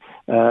opponent,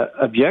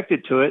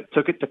 objected to it,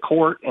 took it to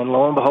court, and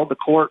lo and behold, the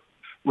court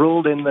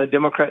ruled in the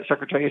Democrat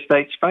Secretary of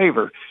State's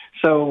favor.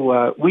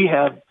 So we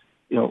have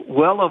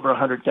well over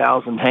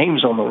 100,000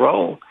 names on the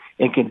roll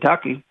in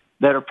Kentucky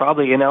that are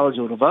probably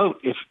ineligible to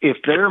vote. If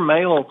they're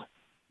mailed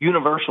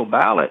universal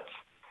ballots,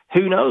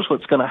 who knows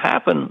what's going to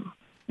happen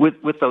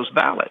with those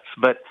ballots.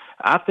 But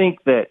I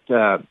think that,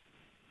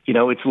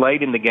 it's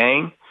late in the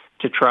game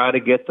to try to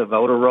get the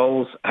voter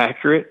rolls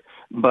accurate.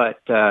 But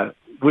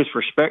with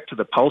respect to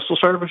the Postal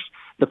Service,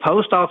 the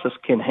post office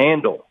can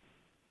handle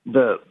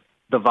the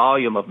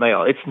volume of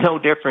mail. It's no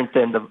different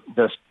than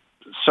the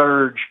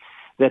surge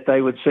that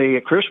they would see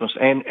at Christmas.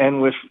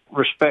 And with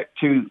respect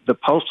to the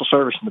Postal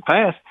Service in the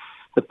past,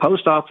 the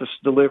post office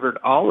delivered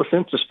all the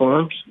census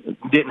forms,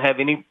 didn't have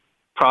any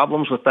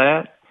problems with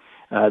that.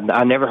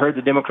 I never heard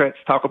the Democrats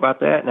talk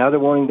about that. Now they're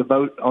wanting to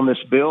vote on this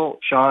bill,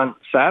 Sean,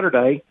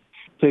 Saturday,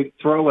 to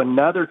throw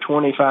another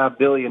 $25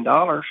 billion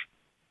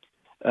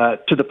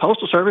to the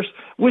Postal Service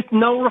with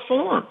no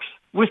reforms.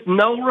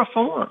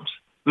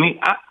 I mean,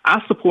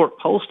 I support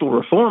postal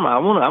reform.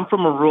 I'm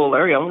from a rural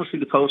area. I want to see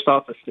the post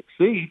office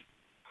succeed,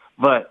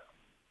 but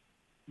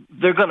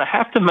they're going to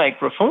have to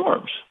make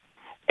reforms.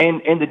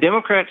 And the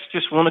Democrats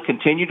just want to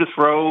continue to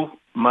throw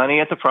money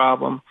at the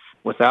problem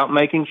without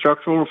making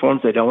structural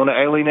reforms. They don't want to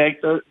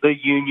alienate the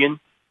union.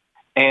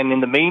 And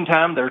in the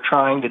meantime, they're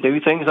trying to do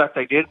things like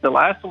they did the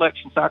last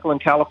election cycle in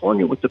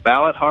California with the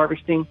ballot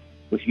harvesting,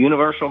 with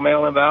universal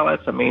mail-in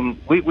ballots. I mean,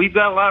 we've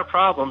got a lot of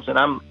problems, and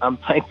I'm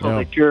thankful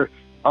that you're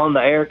on the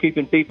air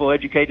keeping people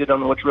educated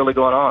on what's really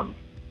going on.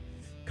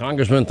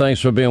 Congressman, thanks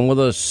for being with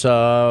us.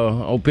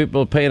 Hope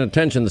people are paying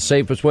attention. The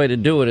safest way to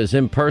do it is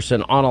in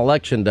person on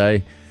Election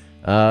Day.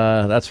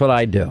 That's what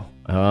I do.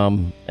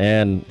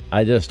 And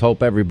I just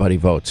hope everybody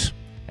votes.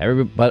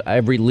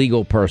 Every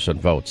legal person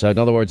votes. In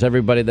other words,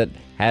 everybody that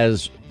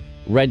has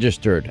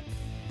registered,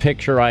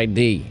 picture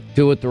ID,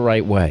 do it the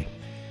right way.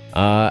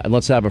 And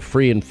let's have a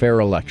free and fair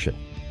election.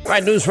 All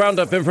right, News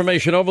Roundup,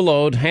 information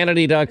overload,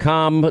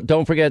 Hannity.com.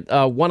 Don't forget,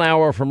 1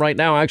 hour from right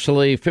now,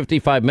 actually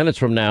 55 minutes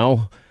from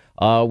now,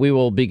 we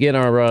will begin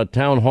our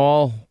town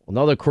hall.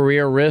 Another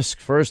career risk.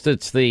 First,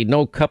 it's the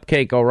No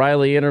Cupcake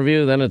O'Reilly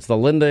interview. Then it's the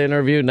Linda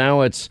interview.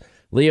 Now it's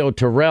Leo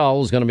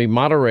Terrell is going to be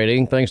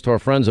moderating, thanks to our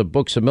friends at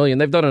Books A Million.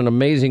 They've done an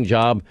amazing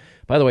job.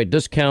 By the way,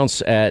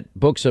 discounts at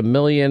Books A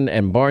Million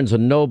and Barnes &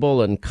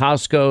 Noble and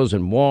Costco's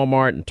and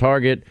Walmart and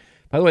Target.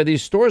 By the way,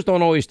 these stores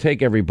don't always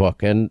take every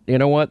book. And you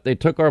know what? They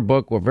took our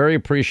book. We're very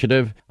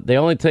appreciative. They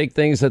only take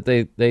things that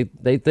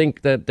they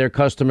think that their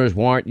customers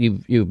want.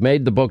 You've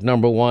made the book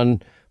number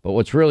one. But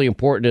what's really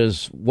important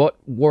is what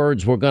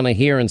words we're going to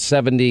hear in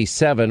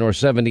 77 or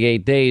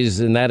 78 days,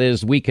 and that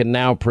is we can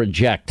now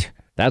project.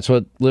 That's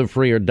what Live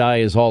Free or Die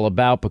is all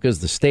about, because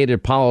the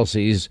stated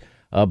policies,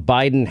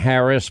 Biden,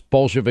 Harris,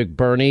 Bolshevik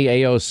Bernie,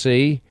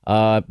 AOC,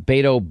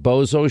 Beto,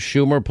 Bozo,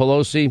 Schumer,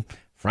 Pelosi,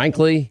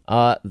 frankly,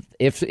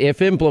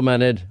 if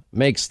implemented,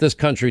 makes this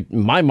country,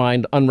 in my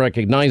mind,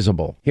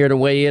 unrecognizable. Here to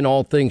weigh in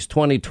all things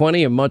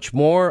 2020 and much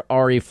more,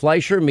 Ari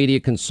Fleischer, media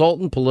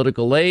consultant,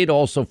 political aide,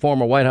 also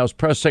former White House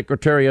press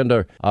secretary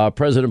under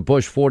President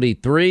Bush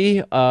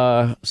 43.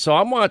 So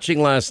I'm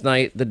watching last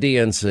night the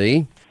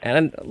DNC.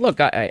 And look,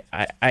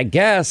 I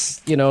guess,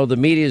 the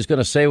media is going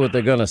to say what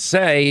they're going to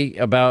say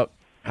about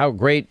how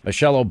great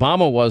Michelle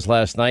Obama was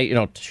last night.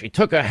 She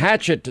took a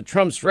hatchet to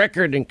Trump's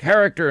record and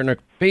character in a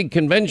big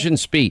convention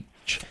speech.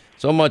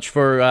 So much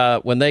for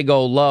when they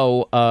go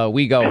low,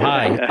 we go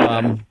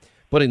high.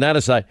 Putting that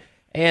aside.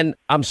 And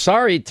I'm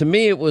sorry, to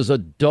me, it was a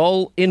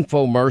dull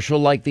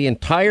infomercial like the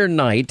entire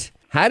night.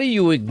 How do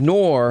you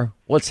ignore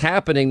what's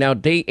happening now,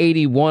 day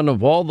 81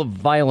 of all the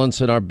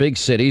violence in our big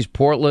cities,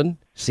 Portland,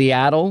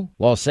 Seattle,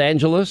 Los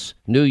Angeles,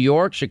 New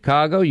York,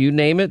 Chicago, you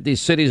name it.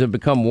 These cities have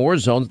become war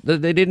zones.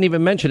 They didn't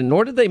even mention it,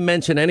 nor did they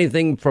mention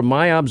anything from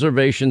my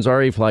observations,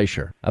 Ari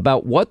Fleischer,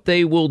 about what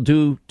they will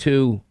do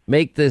to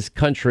make this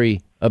country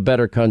a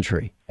better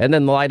country. And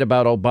then lied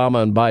about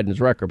Obama and Biden's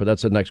record, but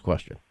that's the next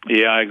question.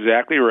 Yeah,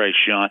 exactly right,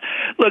 Sean.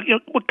 Look,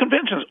 what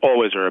conventions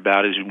always are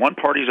about is one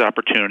party's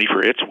opportunity for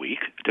its week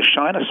to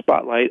shine a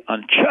spotlight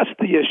on just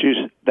the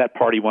issues that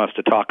party wants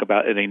to talk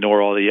about and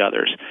ignore all the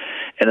others.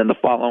 And then the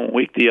following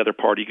week, the other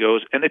party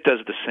goes and it does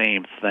the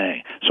same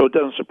thing. So it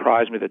doesn't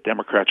surprise me that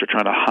Democrats are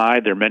trying to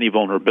hide their many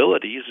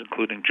vulnerabilities,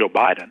 including Joe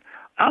Biden,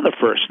 on the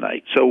first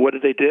night. So what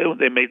did they do?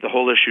 They made the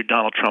whole issue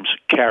Donald Trump's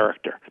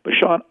character. But,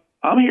 Sean,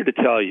 I'm here to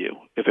tell you,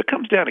 if it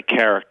comes down to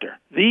character,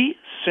 the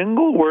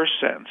single worst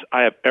sentence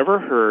I have ever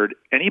heard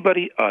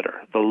anybody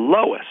utter, the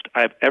lowest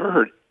I have ever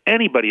heard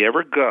anybody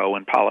ever go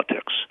in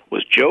politics,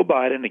 was Joe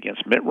Biden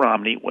against Mitt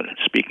Romney when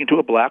speaking to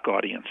a black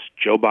audience.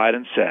 Joe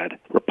Biden said,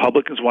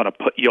 Republicans want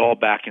to put you all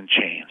back in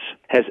chains.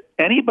 Has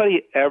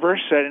anybody ever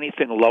said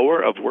anything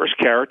lower of worse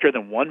character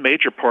than one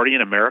major party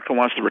in America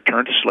wants to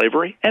return to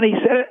slavery? And he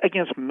said it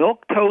against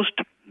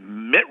milquetoast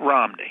Mitt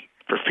Romney,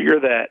 for fear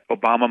that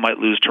Obama might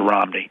lose to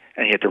Romney,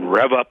 and he had to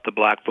rev up the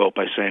black vote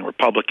by saying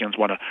Republicans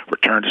want to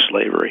return to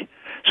slavery.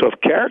 So if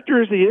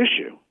character is the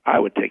issue, I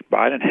would take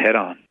Biden head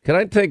on. Can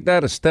I take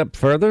that a step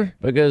further?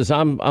 Because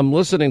I'm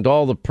listening to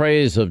all the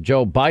praise of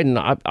Joe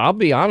Biden. I'll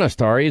be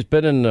honest, Ari, he's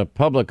been in the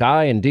public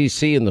eye in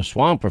D.C. in the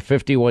swamp for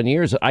 51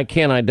 years. I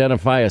can't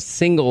identify a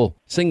single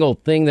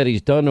thing that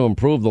he's done to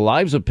improve the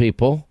lives of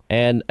people.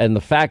 And the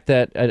fact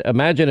that,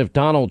 imagine if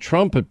Donald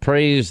Trump had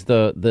praised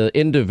the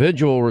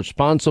individual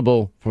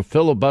responsible for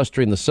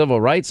filibustering the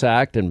Civil Rights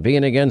Act and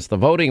being against the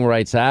Voting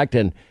Rights Act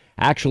and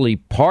actually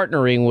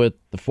partnering with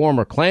the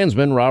former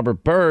Klansman,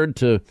 Robert Byrd,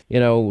 to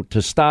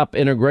stop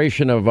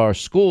integration of our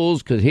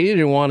schools because he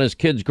didn't want his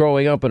kids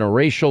growing up in a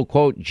racial,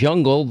 quote,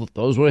 jungle.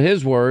 Those were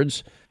his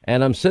words.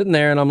 And I'm sitting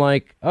there and I'm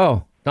like,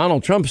 oh,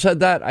 Donald Trump said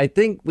that. I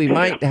think we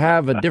might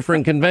have a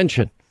different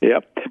convention.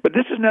 Yep. But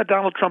this is not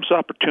Donald Trump's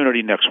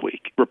opportunity next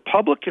week.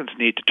 Republicans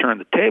need to turn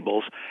the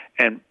tables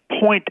and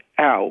point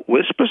out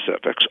with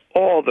specifics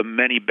all the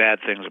many bad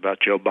things about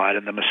Joe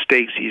Biden, the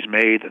mistakes he's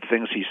made, the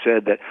things he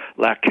said that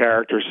lack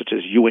character, such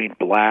as you ain't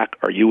black,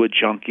 are you a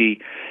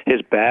junkie,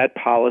 his bad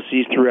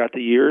policies throughout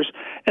the years,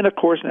 and, of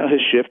course, now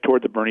his shift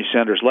toward the Bernie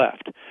Sanders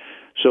left.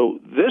 So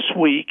this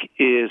week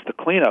is the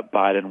cleanup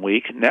Biden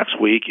week. Next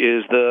week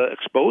is the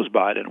exposed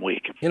Biden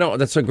week. You know,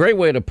 that's a great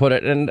way to put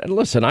it. And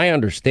listen, I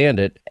understand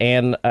it.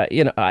 And,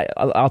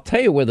 I'll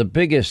tell you where the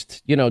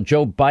biggest,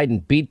 Joe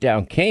Biden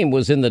beatdown came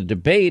was in the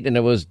debate, and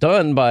it was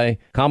done by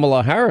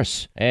Kamala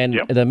Harris.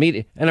 And the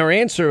media, and her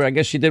answer, I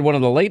guess she did one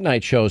of the late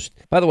night shows.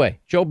 By the way,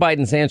 Joe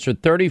Biden's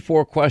answered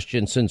 34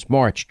 questions since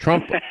March.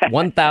 Trump,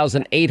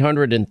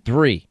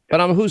 1,803.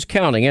 But who's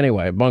counting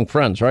anyway, among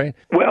friends, right?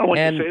 Well,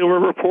 when you say to a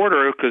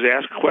reporter, because they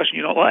ask a question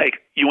you don't like,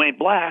 you ain't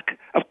black,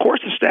 of course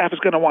the staff is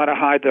going to want to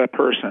hide that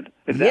person.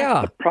 And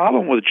that's the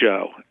problem with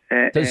Joe.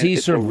 Does he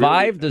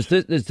survive? Does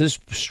this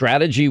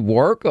strategy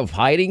work of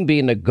hiding,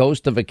 being a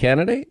ghost of a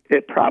candidate?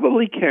 It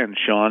probably can,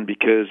 Sean,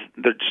 because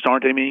there just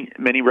aren't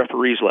many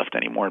referees left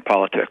anymore in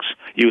politics.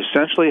 You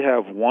essentially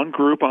have one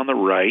group on the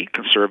right,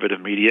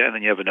 conservative media, and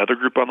then you have another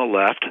group on the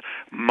left,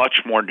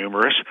 much more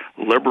numerous,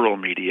 liberal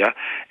media.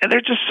 And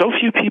there's just so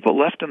few people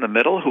left in the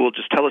middle who will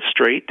just tell it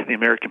straight to the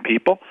American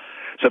people.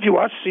 So if you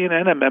watch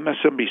CNN and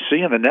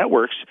MSNBC and the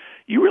networks,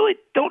 you really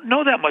don't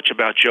know that much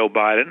about Joe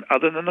Biden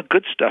other than the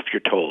good stuff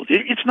you're told.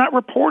 It's not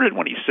reported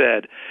when he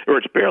said, or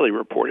it's barely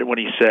reported when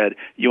he said,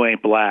 you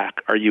ain't black,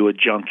 are you a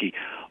junkie?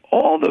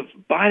 All the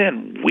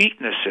Biden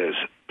weaknesses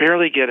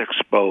barely get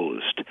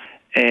exposed.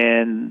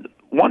 And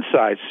one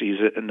side sees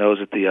it and knows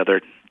it, the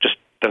other just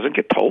doesn't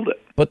get told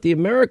it. But the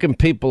American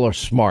people are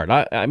smart.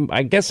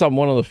 I guess I'm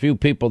one of the few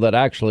people that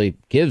actually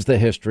gives the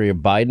history of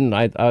Biden.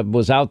 I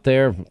was out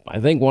there,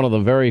 I think one of the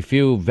very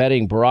few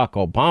vetting Barack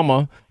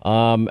Obama,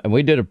 and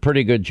we did a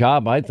pretty good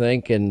job, I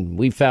think, and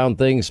we found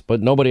things,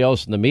 but nobody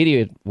else in the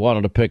media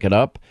wanted to pick it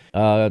up.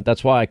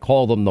 That's why I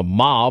call them the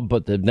mob,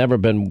 but they've never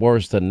been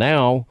worse than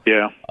now.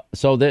 Yeah.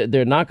 So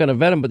they're not going to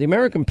vet him. But the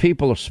American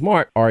people are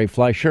smart, Ari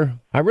Fleischer.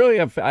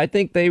 I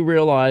think they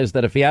realize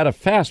that if he had a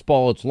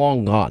fastball, it's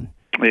long gone.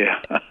 Yeah.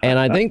 And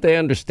I think they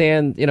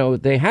understand,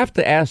 they have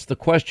to ask the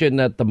question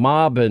that the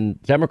mob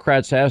and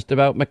Democrats asked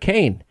about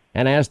McCain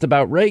and asked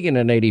about Reagan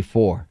in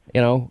 '84,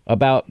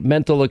 about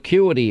mental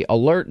acuity,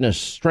 alertness,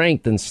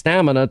 strength, and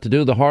stamina to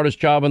do the hardest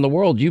job in the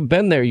world. You've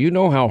been there. You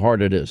know how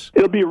hard it is.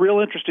 It'll be a real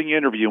interesting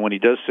interview when he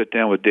does sit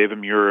down with David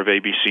Muir of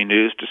ABC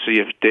News to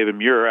see if David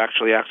Muir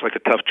actually acts like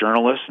a tough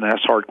journalist and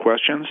asks hard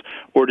questions,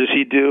 or does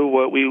he do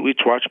what we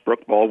watch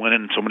Brooke Baldwin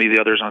and so many of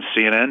the others on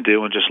CNN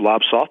do and just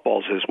lob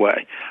softballs his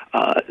way.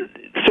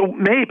 So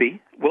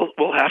maybe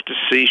we'll have to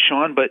see,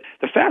 Sean. But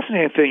the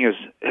fascinating thing is,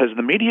 has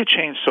the media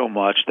changed so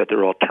much that there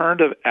are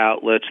alternative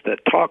outlets that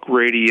talk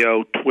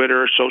radio,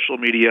 Twitter, social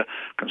media,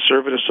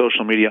 conservative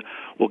social media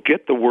will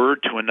get the word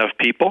to enough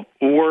people,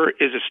 or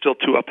is it still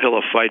too uphill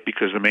a fight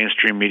because the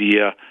mainstream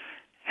media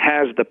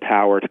has the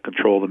power to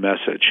control the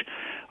message?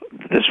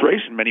 This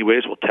race, in many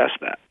ways, will test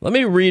that. Let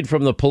me read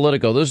from the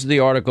Politico. This is the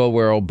article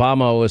where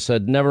Obama was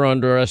said, never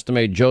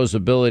underestimate Joe's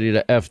ability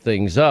to F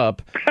things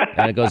up.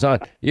 And it goes on.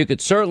 You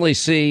could certainly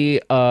see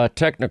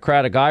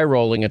technocratic eye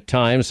rolling at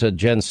times, said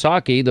Jen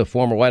Psaki, the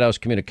former White House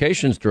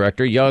communications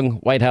director. Young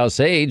White House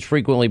aides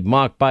frequently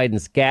mock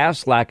Biden's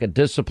gas, lack of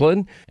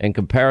discipline. In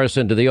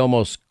comparison to the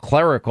almost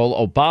clerical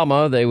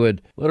Obama, they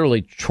would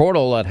literally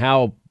chortle at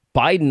how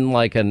Biden,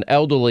 like an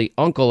elderly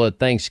uncle at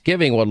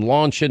Thanksgiving, would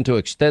launch into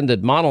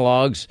extended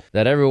monologues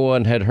that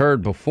everyone had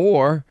heard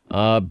before.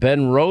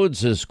 Ben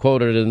Rhodes is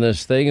quoted in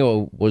this thing,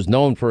 who was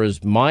known for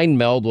his mind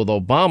meld with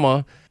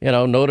Obama,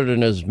 noted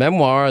in his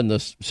memoir, In the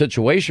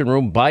Situation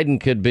Room,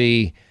 Biden could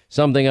be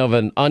something of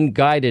an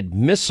unguided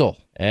missile.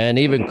 And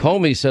even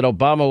Comey said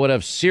Obama would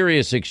have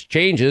serious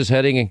exchanges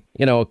heading,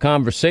 a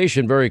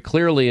conversation very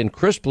clearly and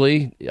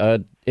crisply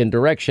in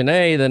direction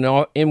A. Then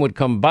in would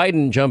come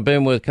Biden, jump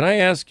in with, can I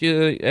ask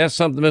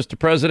something, Mr.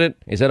 President?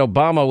 He said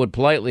Obama would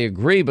politely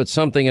agree, but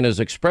something in his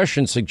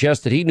expression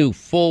suggested he knew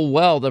full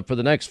well that for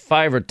the next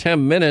 5 or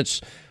 10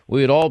 minutes,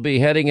 we would all be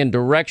heading in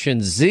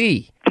direction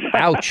Z.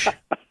 Ouch.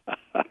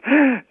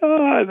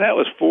 That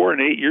was 4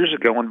 and 8 years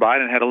ago when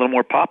Biden had a little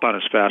more pop on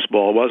his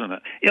fastball, wasn't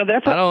it?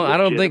 I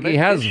don't think he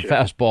has a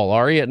fastball,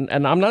 Ari.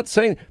 And I'm not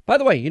saying. By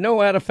the way,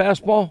 who had a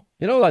fastball?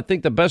 I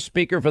think the best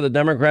speaker for the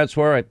Democrats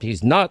were,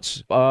 he's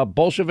nuts,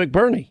 Bolshevik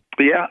Bernie.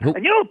 Yeah.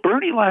 And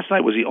Bernie last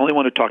night was the only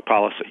one who talked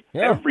policy.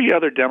 Yeah. Every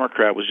other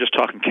Democrat was just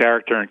talking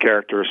character and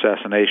character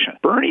assassination.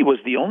 Bernie was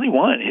the only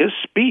one in his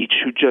speech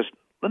who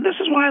and this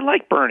is why I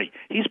like Bernie.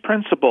 He's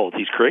principled.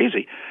 He's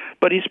crazy,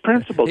 but he's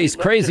principled. He's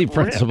crazy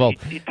principled.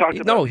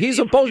 He's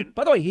a bullshit.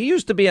 By the way, he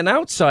used to be an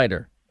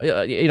outsider.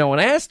 An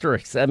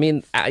asterisk. I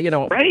mean,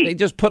 right. They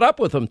just put up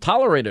with him,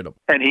 tolerated him.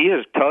 And he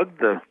has tugged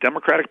the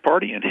Democratic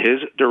Party in his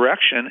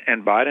direction,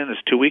 and Biden is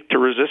too weak to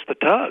resist the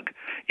tug.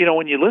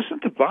 When you listen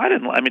to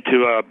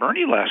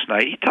Bernie last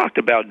night, he talked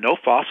about no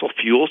fossil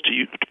fuels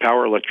to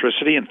power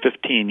electricity in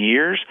 15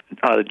 years,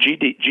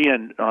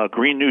 the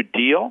Green New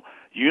Deal,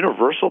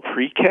 universal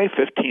pre-K,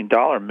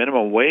 $15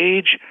 minimum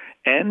wage,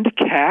 end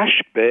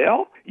cash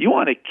bail. You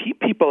want to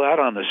keep people out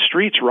on the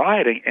streets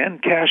rioting,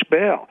 end cash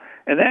bail.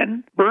 And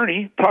then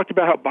Bernie talked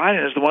about how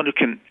Biden is the one who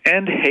can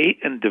end hate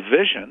and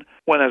division,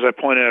 when, as I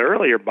pointed out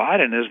earlier,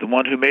 Biden is the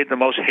one who made the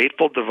most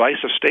hateful,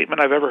 divisive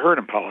statement I've ever heard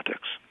in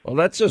politics. Well,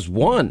 that's just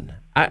one.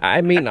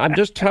 I mean, I'm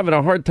just having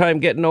a hard time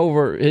getting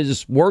over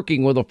his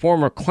working with a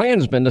former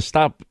Klansman to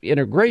stop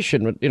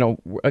integration. You know,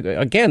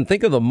 again,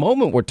 think of the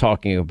moment we're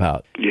talking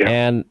about.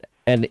 Yeah.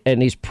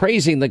 And he's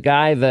praising the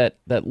guy that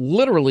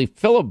literally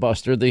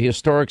filibustered the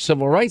historic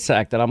Civil Rights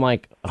Act. And I'm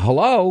like,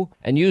 hello?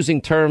 And using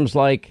terms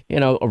like,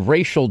 you know, a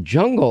racial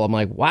jungle. I'm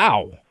like,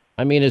 wow.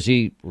 I mean, is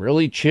he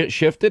really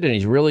shifted and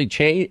he's really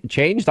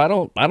changed? I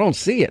don't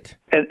see it.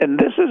 And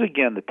this is,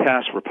 again, the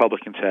task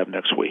Republicans have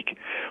next week.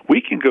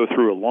 We can go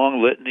through a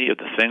long litany of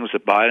the things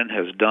that Biden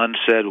has done,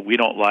 said we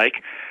don't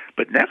like.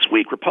 But next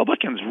week,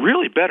 Republicans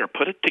really better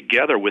put it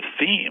together with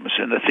themes.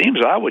 And the themes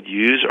I would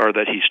use are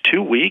that he's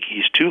too weak,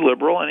 he's too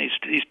liberal, and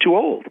he's too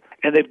old.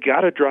 And they've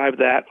got to drive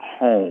that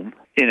home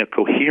in a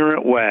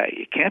coherent way.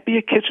 It can't be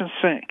a kitchen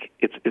sink.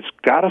 It's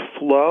got to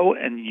flow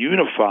and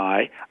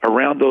unify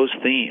around those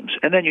themes.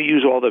 And then you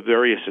use all the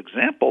various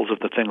examples of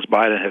the things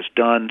Biden has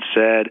done,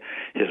 said,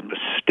 his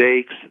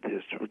mistakes,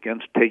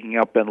 against taking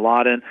out bin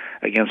Laden,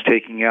 against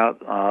taking out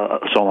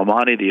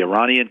Soleimani, the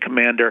Iranian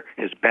commander,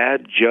 his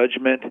bad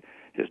judgment,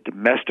 his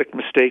domestic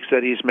mistakes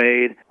that he's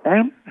made,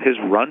 and his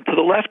run to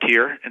the left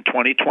here in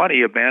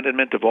 2020,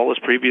 abandonment of all his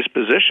previous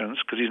positions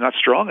because he's not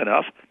strong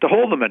enough to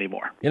hold them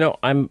anymore. You know,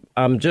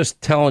 I'm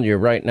just telling you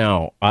right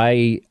now,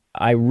 I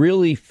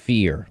really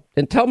fear,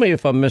 and tell me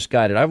if I'm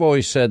misguided. I've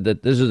always said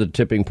that this is a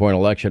tipping point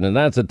election, and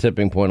that's a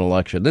tipping point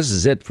election. This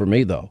is it for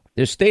me, though.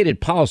 There's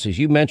stated policies.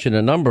 You mentioned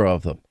a number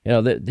of them. You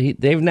know,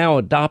 they've now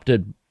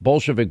adopted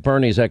Bolshevik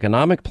Bernie's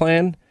economic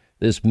plan,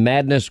 this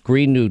madness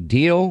Green New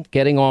Deal,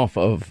 getting off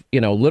of, you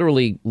know,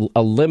 literally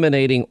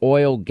eliminating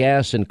oil,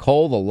 gas, and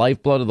coal, the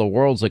lifeblood of the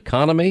world's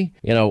economy.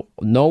 You know,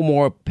 no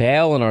more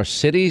bail in our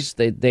cities.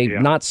 They've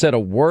not said a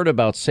word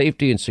about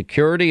safety and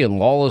security and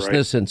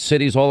lawlessness in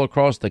cities all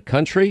across the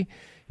country.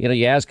 You know,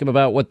 you ask them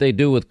about what they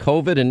do with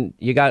COVID, and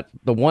you got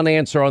the one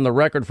answer on the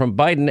record from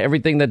Biden,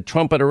 everything that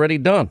Trump had already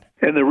done.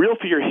 And the real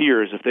fear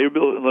here is if they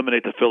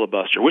eliminate the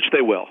filibuster, which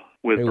they will,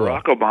 with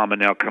Barack Obama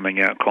now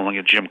coming out calling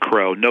it Jim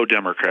Crow, no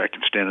Democrat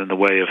can stand in the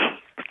way of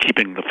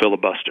keeping the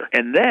filibuster.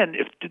 And then,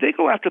 do they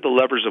go after the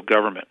levers of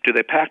government? Do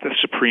they pack the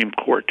Supreme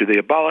Court? Do they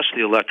abolish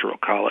the Electoral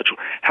College?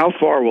 How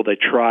far will they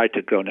try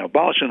to go? Now,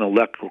 abolishing the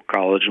Electoral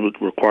College would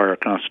require a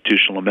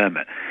constitutional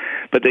amendment.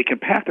 But they can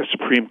pack the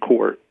Supreme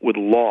Court with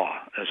law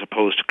as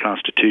opposed to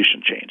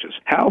constitution changes.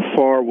 How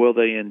far will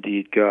they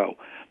indeed go?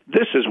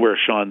 This is where,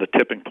 Sean, the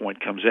tipping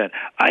point comes in.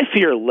 I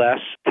fear less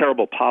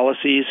terrible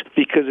policies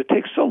because it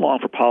takes so long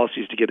for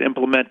policies to get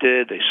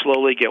implemented. They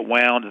slowly get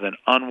wound and then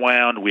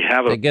unwound.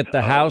 They get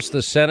the House,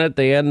 the Senate,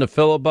 they end the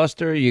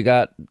filibuster. You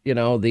got, you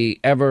know, the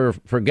ever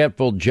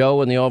forgetful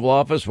Joe in the Oval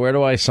Office. Where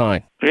do I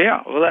sign?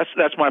 Yeah, well,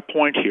 that's my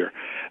point here.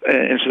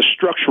 And it's the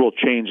structural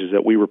changes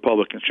that we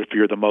Republicans should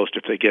fear the most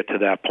if they get to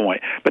that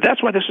point. But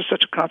that's why this is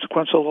such a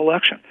consequential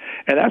election.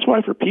 And that's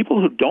why for people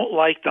who don't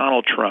like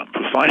Donald Trump,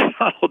 who find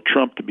Donald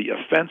Trump to be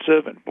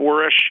offensive and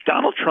boorish,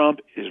 Donald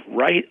Trump is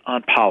right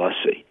on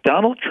policy.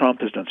 Donald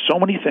Trump has done so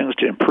many things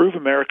to improve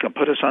America and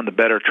put us on the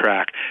better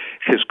track.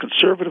 His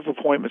conservative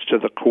appointments to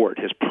the court,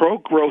 his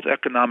pro-growth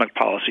economic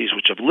policies,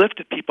 which have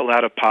lifted people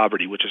out of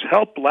poverty, which has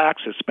helped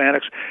blacks,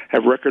 Hispanics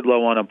have record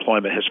low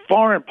unemployment, his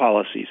foreign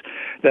policies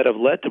that have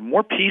led to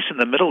more peace in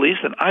the Middle East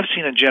than I've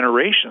seen in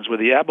generations,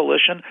 with the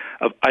abolition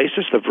of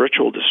ISIS, the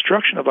virtual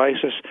destruction of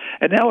ISIS,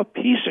 and now a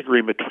peace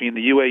agreement between the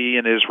UAE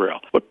and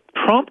Israel. What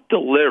Trump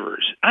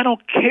delivers, I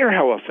don't care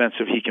how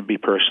offensive he can be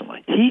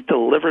personally, he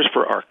delivers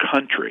for our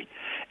country.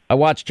 I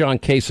watched John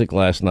Kasich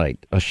last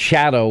night, a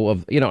shadow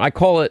of, you know, I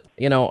call it,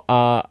 you know,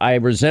 I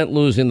resent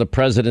losing the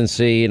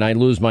presidency and I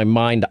lose my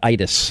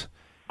mind-itis.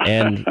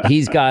 And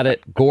he's got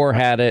it. Gore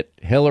had it.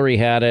 Hillary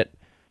had it.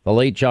 The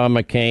late John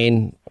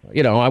McCain.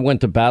 You know, I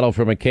went to battle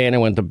for McCain. I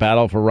went to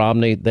battle for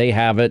Romney. They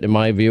have it, in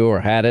my view, or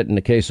had it in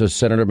the case of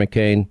Senator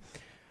McCain.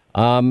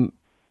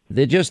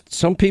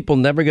 Some people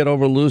never get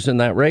over losing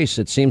that race.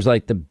 It seems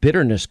like the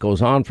bitterness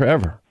goes on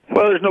forever.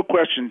 Well, there's no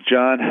question,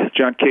 John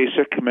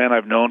Kasich, a man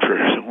I've known for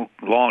a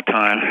long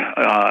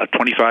time,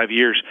 25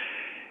 years,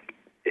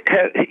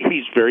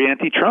 he's very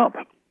anti-Trump.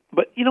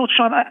 But, you know,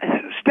 Sean,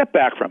 step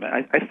back from it.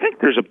 I think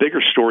there's a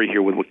bigger story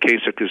here with what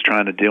Kasich is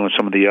trying to do and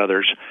some of the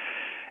others.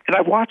 And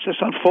I've watched this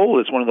unfold.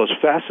 It's one of those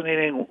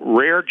fascinating,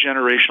 rare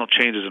generational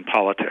changes in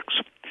politics.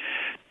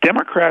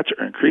 Democrats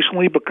are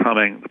increasingly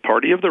becoming the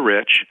party of the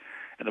rich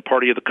and the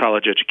party of the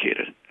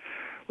college-educated.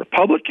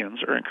 Republicans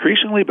are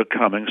increasingly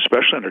becoming,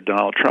 especially under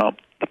Donald Trump,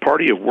 the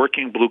party of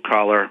working,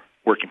 blue-collar,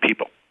 working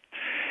people.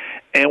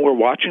 And we're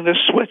watching this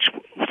switch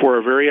before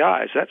our very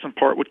eyes. That's in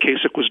part what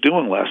Kasich was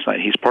doing last night.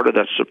 He's part of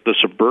the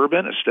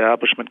suburban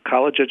establishment,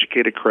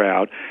 college-educated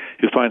crowd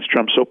who finds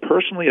Trump so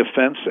personally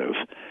offensive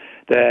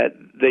that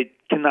they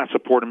cannot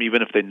support him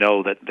even if they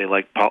know that they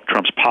like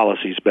Trump's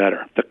policies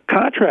better. The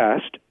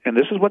contrast, and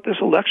this is what this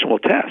election will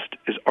test,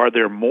 is are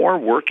there more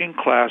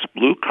working-class,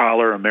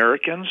 blue-collar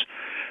Americans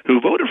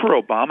who voted for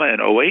Obama in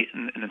 2008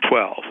 and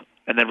 2012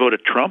 and then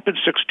voted Trump in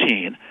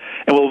 16,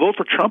 and will vote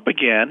for Trump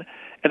again,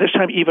 and this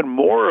time even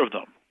more of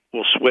them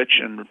will switch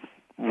and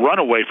run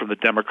away from the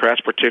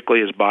Democrats,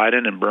 particularly as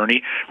Biden and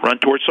Bernie run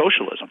towards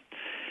socialism.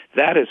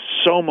 That is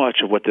so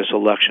much of what this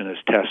election is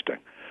testing.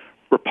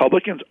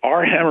 Republicans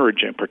are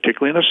hemorrhaging,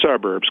 particularly in the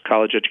suburbs,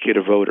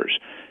 college-educated voters.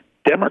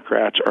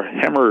 Democrats are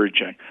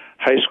hemorrhaging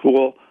high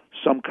school,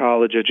 some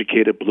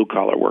college-educated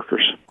blue-collar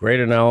workers.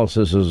 Great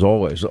analysis as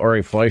always.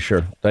 Ari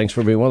Fleischer, thanks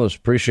for being with us.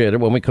 Appreciate it.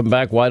 When we come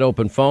back, wide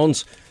open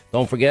phones.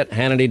 Don't forget,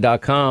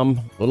 Hannity.com.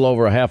 A little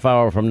over a half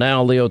hour from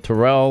now, Leo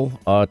Terrell,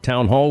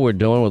 town hall we're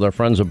doing with our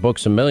friends at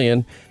Books A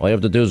Million. All you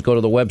have to do is go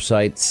to the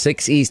website,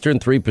 6 Eastern,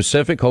 3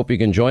 Pacific. Hope you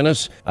can join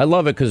us. I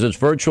love it because it's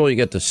virtual. You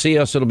get to see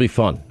us. It'll be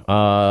fun.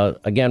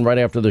 Again, right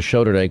after the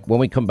show today. When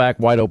we come back,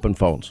 wide open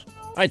phones.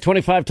 All right,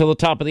 25 till the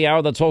top of the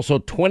hour. That's also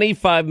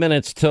 25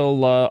 minutes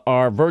till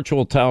our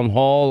virtual town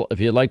hall. If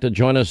you'd like to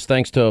join us,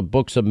 thanks to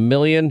Books A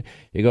Million,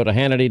 you go to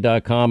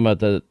Hannity.com at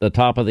the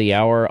top of the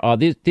hour.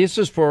 This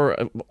is for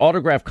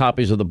autographed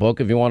copies of the book,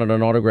 if you wanted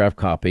an autographed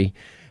copy.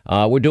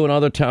 We're doing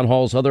other town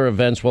halls, other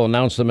events. We'll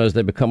announce them as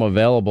they become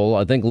available.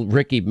 I think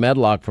Ricky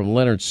Medlock from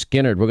Leonard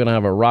Skinner, we're going to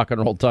have a rock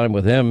and roll time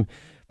with him.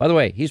 By the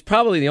way, he's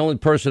probably the only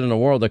person in the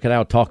world that can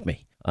out-talk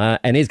me.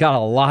 And he's got a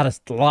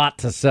lot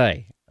to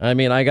say. I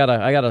mean, I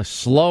gotta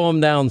slow him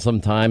down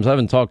sometimes. I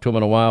haven't talked to him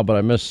in a while, but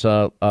I miss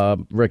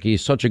Ricky.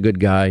 He's such a good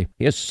guy.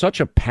 He has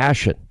such a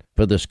passion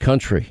for this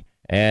country,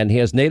 and he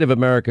has Native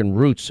American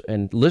roots.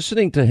 And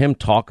listening to him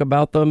talk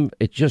about them,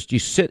 it just, you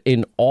sit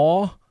in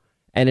awe,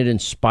 and it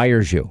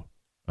inspires you.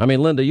 I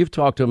mean, Linda, you've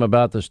talked to him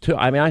about this too.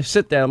 I mean, I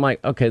sit there, I'm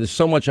like, okay, there's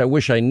so much I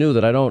wish I knew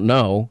that I don't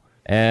know,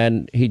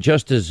 and he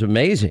just is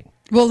amazing.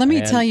 Well, let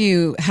me tell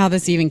you how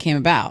this even came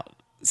about.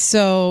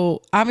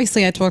 So,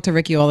 obviously, I talk to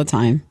Ricky all the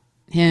time.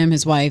 Him,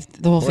 his wife,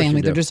 the whole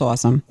family, they're just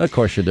awesome. Of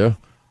course you do.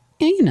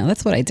 And, you know,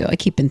 that's what I do. I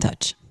keep in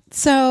touch.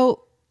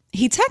 So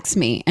he texts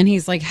me and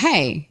he's like,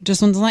 hey,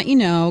 just wanted to let you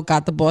know,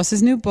 got the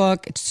boss's new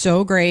book. It's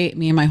so great.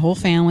 Me and my whole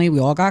family, we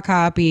all got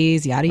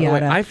copies, yada,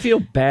 yada. I feel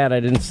bad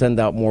I didn't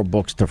send out more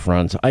books to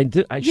friends. I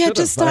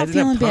just stop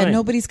feeling bad.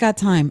 Nobody's got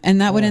time.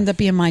 And that would end up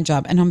being my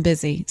job. And I'm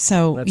busy.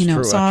 So, That's you know,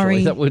 true,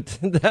 sorry.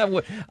 Actually. That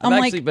would. I've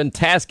actually been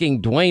tasking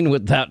Dwayne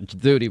with that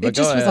duty. But it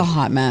just was a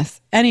hot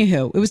mess.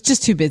 Anywho, it was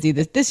just too busy.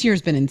 This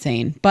year's been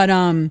insane. But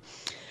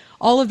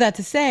all of that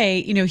to say,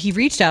 you know, he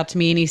reached out to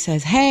me and he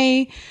says,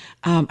 hey,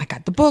 I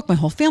got the book. My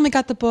whole family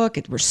got the book.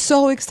 We're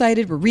so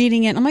excited. We're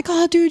reading it. I'm like,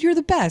 oh, dude, you're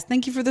the best.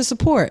 Thank you for the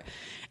support.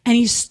 And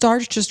he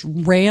starts just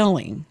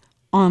railing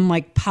on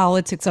like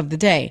politics of the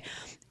day.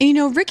 And, you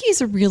know,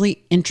 Ricky's a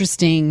really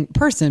interesting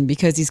person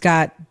because he's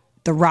got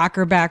the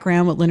rocker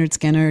background with Leonard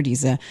Skinner.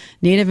 He's a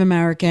Native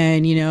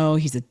American, you know,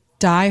 he's a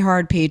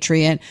diehard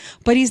patriot,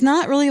 but he's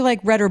not really like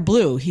red or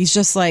blue. He's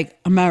just like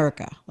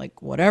America,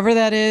 like whatever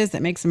that is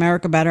that makes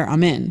America better,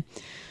 I'm in.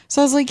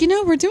 So I was like, you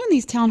know, we're doing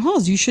these town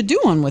halls. You should do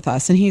one with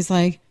us. And he's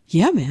like,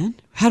 yeah, man,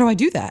 how do I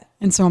do that?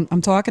 And so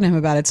I'm talking to him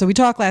about it. So we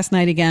talked last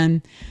night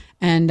again.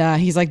 And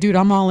he's like, dude,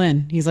 I'm all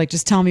in. He's like,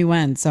 just tell me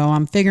when. So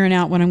I'm figuring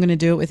out when I'm going to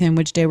do it with him,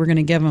 which day we're going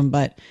to give him.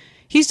 But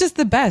he's just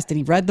the best. And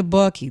he read the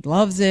book. He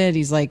loves it.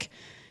 He's like,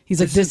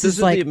 this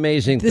is like the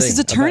amazing thing. This is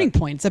a turning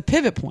point. It's a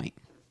pivot point.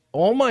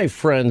 All my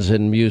friends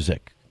in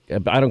music,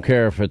 I don't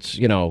care if it's,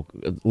 you know,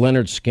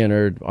 Leonard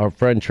Skinner, our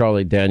friend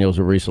Charlie Daniels,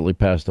 who recently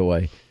passed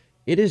away.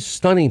 It is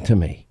stunning to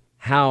me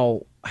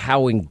how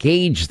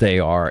engaged they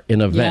are in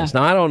events.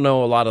 Yeah. Now, I don't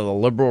know a lot of the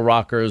liberal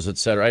rockers, et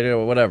cetera, I don't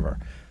know, whatever.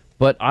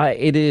 But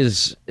it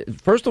is,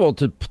 first of all,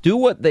 to do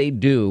what they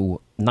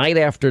do night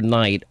after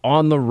night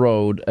on the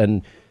road.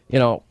 And, you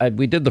know,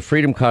 we did the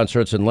Freedom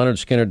concerts and Leonard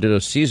Skinner did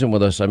a season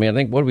with us. I mean, I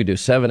think, what did we do?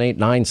 7, 8,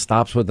 9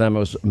 stops with them. It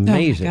was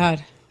amazing. Oh, my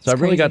God. So I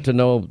really got to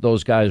know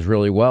those guys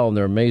really well, and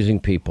they're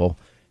amazing people.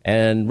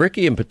 And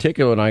Ricky in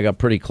particular and I got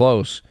pretty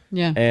close.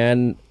 Yeah.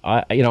 And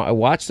I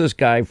watched this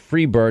guy,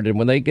 Freebird, and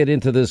when they get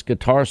into this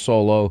guitar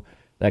solo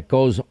that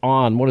goes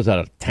on, what is that,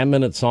 a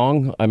 10-minute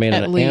song? I mean,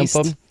 an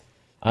anthem.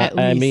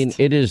 I mean,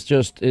 it is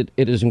just, it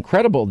is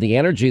incredible. The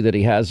energy that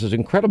he has is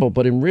incredible,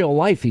 but in real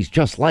life, he's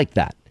just like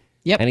that.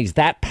 Yep. And he's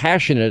that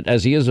passionate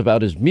as he is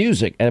about his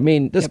music. I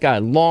mean, this guy,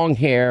 long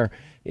hair,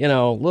 you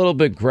know, a little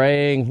bit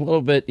graying, a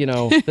little bit, you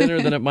know,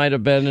 thinner than it might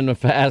have been in the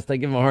past. I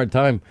give him a hard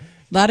time.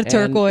 A lot of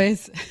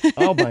turquoise.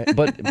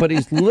 But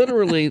he's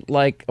literally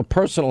like a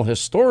personal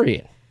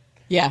historian.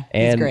 Yeah,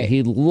 and great.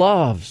 He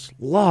loves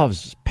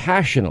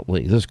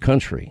passionately this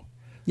country.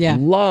 Yeah,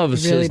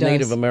 loves really his does.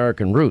 Native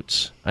American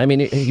roots. I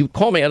mean, he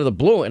called me out of the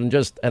blue and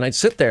I'd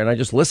sit there and I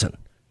just listen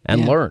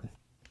and learn.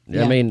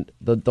 Yeah. I mean,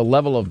 the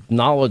level of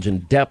knowledge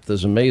and depth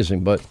is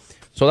amazing. But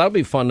so that'll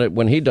be fun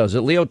when he does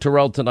it. Leo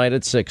Terrell tonight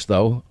at 6,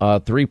 though,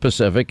 3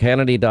 Pacific,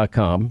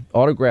 Hannity.com.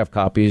 Autographed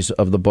copies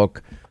of the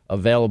book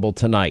available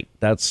tonight.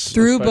 That's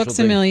through Books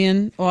A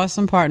Million.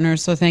 Awesome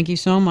partners. So thank you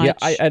so much.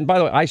 Yeah, and by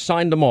the way, I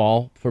signed them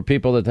all for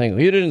people that think,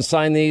 you didn't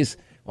sign these.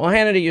 Well,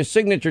 Hannity, your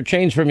signature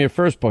changed from your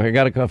first book. I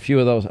got a few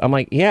of those. I'm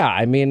like, yeah,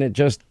 I mean, it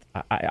just,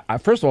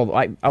 first of all,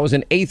 I was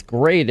in 8th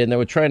grade and they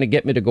were trying to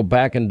get me to go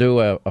back and do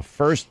a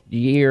first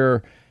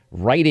year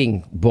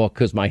writing book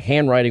because my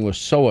handwriting was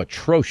so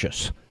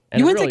atrocious. And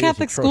you it went really to is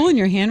Catholic atrocious. school and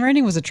your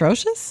handwriting was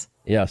atrocious?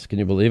 Yes, can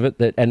you believe it?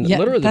 And Yeah,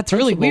 literally, that's the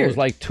really principal weird. was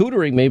like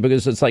tutoring me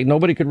because it's like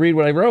nobody could read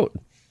what I wrote.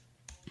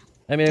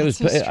 I mean, That's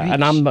it was, so strange.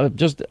 and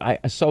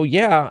I'm so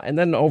yeah. And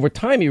then over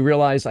time, you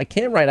realize I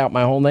can't write out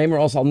my whole name, or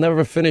else I'll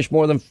never finish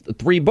more than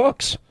 3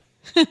 books.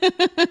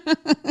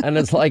 And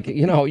it's like,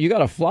 you got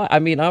to fly. I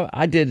mean,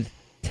 I did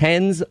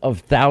tens of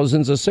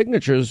thousands of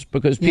signatures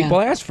because people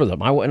asked for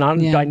them. I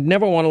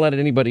never want to let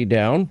anybody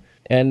down.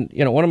 And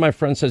one of my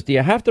friends says, "Do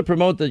you have to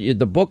promote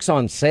the books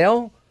on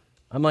sale?"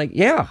 I'm like,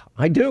 "Yeah,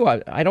 I do.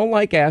 I don't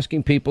like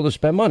asking people to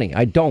spend money.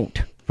 I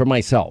don't for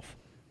myself."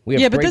 We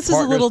have but great this is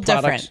a little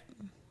partners,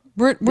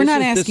 different. We're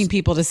not asking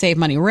people to save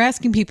money. We're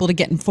asking people to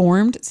get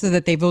informed so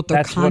that they vote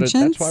their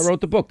conscience. That's why I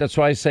wrote the book. That's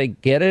why I say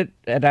get it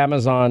at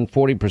Amazon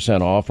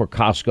 40% off, or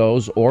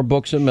Costco's, or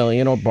Books A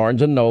Million, or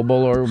Barnes &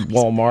 Noble, or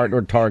Walmart,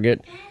 or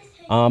Target.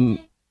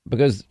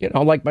 Because,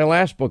 like my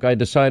last book, I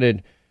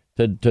decided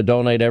to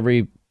donate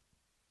every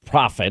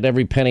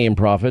penny in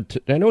profit,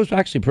 and it was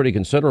actually pretty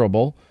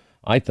considerable,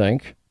 I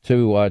think,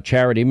 to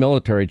charity,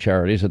 military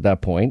charities at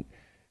that point.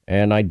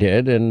 And I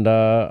did, and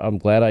I'm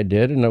glad I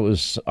did, and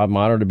I'm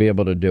honored to be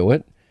able to do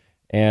it.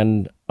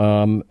 And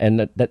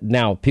that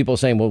now people are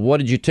saying, well, what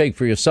did you take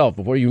for yourself?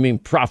 What do you mean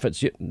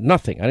profits?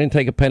 Nothing. I didn't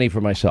take a penny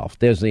for myself.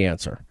 There's the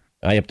answer.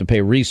 I have to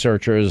pay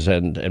researchers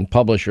and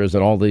publishers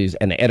and all these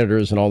and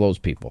editors and all those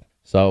people.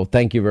 So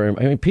thank you very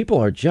much. I mean, people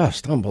are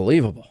just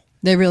unbelievable.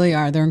 They really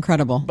are. They're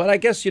incredible. But I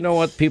guess, you know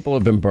what? People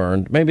have been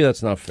burned. Maybe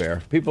that's not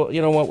fair. People,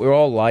 you know what? We're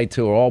all lied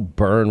to. We're all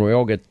burned. We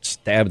all get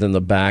stabbed in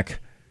the back.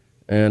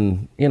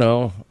 And,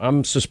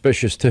 I'm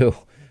suspicious, too.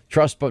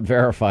 Trust but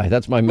verify.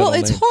 That's my middle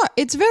name. Well, it's hard.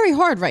 It's very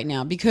hard right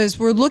now because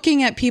we're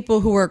looking at people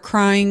who are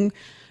crying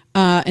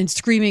and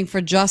screaming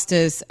for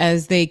justice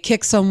as they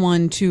kick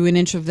someone to an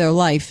inch of their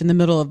life in the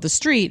middle of the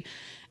street.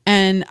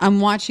 And I'm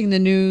watching the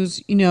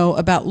news,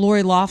 about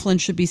Lori Loughlin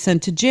should be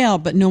sent to jail,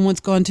 but no one's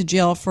gone to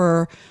jail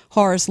for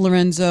Horace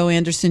Lorenzo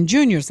Anderson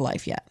Jr.'s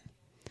life yet.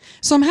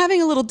 So I'm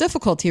having a little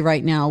difficulty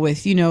right now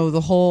with,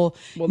 the whole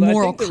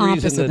moral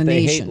compass of the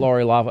they nation. Hate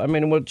Lori Loughlin. I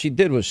mean, what she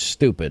did was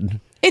stupid.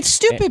 It's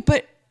stupid,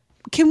 but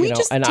can we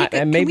just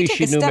maybe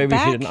she knew, maybe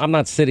back? she didn't. I'm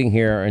not sitting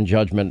here in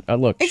judgment.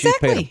 Look, she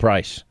paid a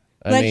price.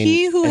 Let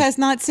he who has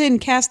not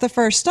sinned cast the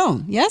first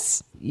stone.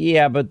 Yes.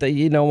 Yeah, but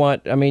you know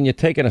what? I mean, you're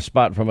taking a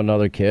spot from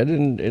another kid,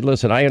 and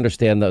listen, I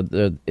understand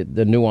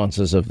the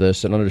nuances of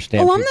this, and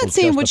understand. Oh, I'm not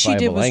saying what she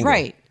did was anger.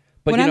 Right.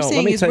 But what I'm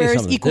saying is where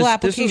is equal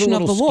application of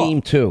the law? This is a little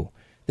scheme too.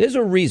 There's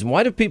a reason.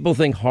 Why do people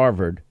think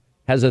Harvard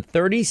has a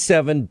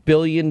 $37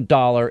 billion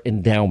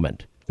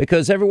endowment?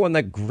 Because everyone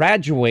that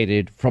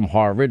graduated from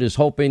Harvard is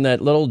hoping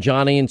that little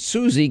Johnny and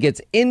Susie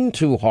gets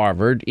into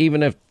Harvard,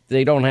 even if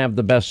they don't have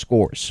the best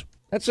scores.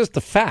 That's just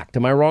a fact.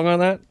 Am I wrong on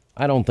that?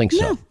 I don't think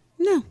so.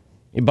 No.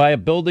 You buy a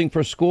building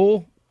for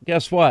school,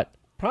 guess what?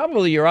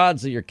 Probably your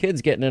odds of your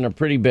kids getting in are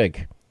pretty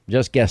big.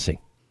 Just guessing,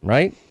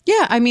 right?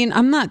 Yeah, I mean,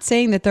 I'm not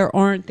saying that there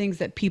aren't things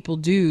that people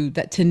do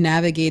that to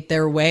navigate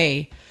their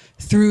way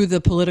through the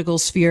political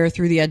sphere,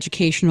 through the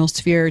educational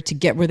sphere, to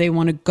get where they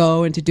want to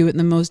go and to do it in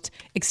the most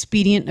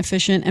expedient,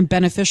 efficient, and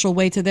beneficial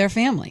way to their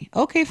family.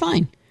 Okay,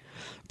 fine.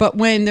 But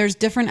when there's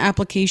different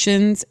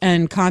applications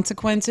and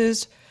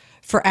consequences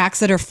for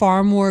acts that are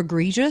far more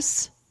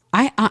egregious,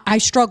 I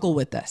struggle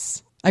with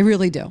this. I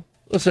really do.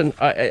 Listen,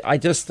 I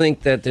just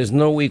think that there's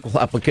no equal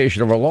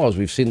application of our laws.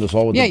 We've seen this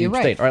all with the deep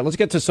state. All right, let's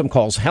get to some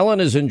calls. Helen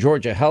is in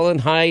Georgia. Helen,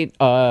 hi,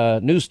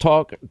 News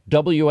Talk,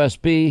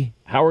 WSB.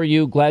 How are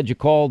you? Glad you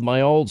called.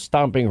 My old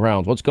stomping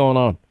grounds. What's going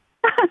on?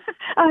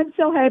 I'm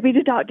so happy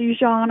to talk to you,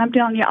 Sean. I'm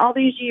telling you, all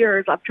these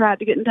years I've tried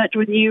to get in touch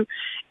with you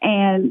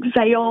and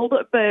failed,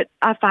 but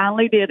I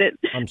finally did it.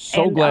 I'm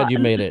so glad you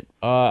made it.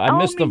 I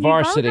missed the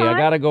varsity. I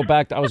got to go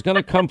back. I was going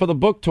to come for the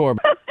book tour.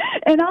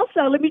 And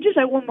also, let me just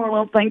say one more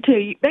little thing,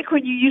 too. Back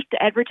when you used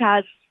to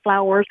advertise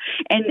flowers,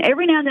 and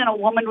every now and then a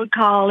woman would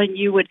call and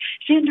you would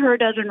send her a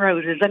dozen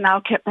roses, and I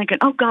kept thinking,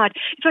 oh, God,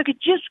 if I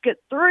could just get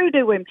through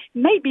to him,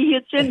 maybe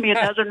he'd send me a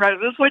dozen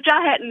roses, which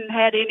I hadn't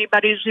had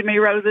anybody send me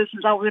roses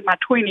since I was in my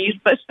 20s.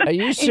 But are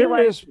you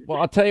serious? Anyway,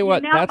 well, I'll tell you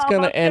what, that's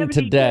going to end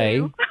 72.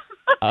 Today.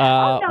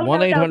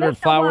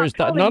 1-800-Flowers.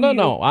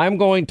 No. I'm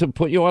going to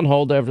put you on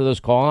hold after this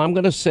call. I'm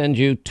going to send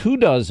you 2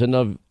 dozen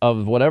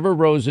of whatever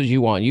roses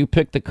you want. You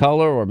pick the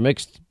color or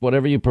mixed,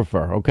 whatever you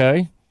prefer,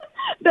 okay?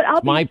 But I'll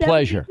it's my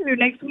pleasure.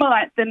 Next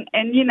month,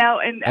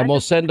 and we'll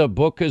send a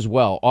book as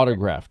well,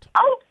 autographed.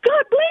 Oh,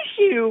 God bless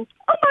you!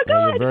 Oh my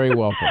God! You're very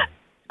welcome.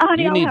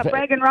 Honey, I'll have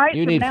bragging rights.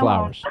 You need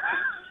flowers.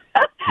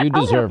 You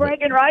deserve I'll have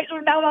bragging rights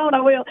from now on. I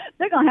will.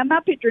 They're gonna have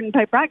my picture in the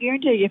paper. I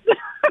guarantee you.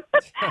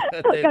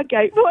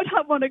 Okay, what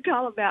I want to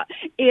call about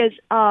is,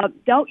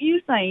 don't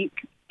you think?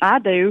 I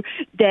do,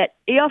 that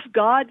if,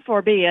 God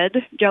forbid,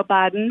 Joe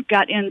Biden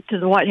got into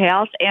the White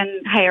House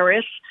and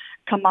Harris,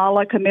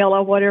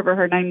 Camilla, whatever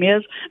her name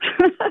is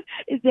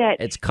that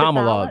it's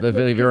Kamala.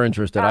 If you're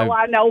interested,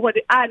 I know what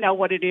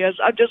it is.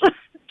 I'm just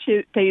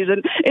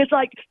teasing. It's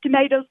like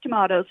tomatoes.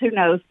 Who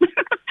knows?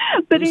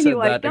 But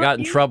anyway, I got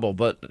in trouble.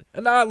 But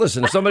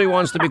listen, if somebody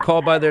wants to be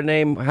called by their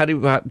name,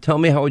 tell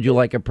me how would you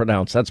like it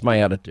pronounced? That's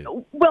my attitude.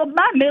 Well,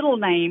 my middle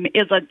name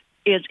is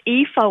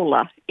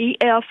Efola,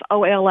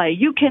 E-F-O-L-A.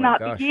 You cannot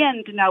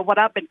begin to know what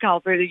I've been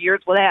called through the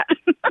years with that.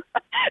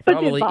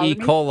 Probably E.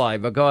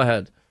 coli, but go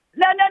ahead.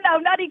 No,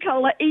 not E.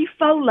 coli,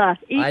 Efola.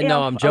 I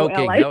know, I'm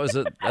joking. That was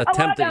an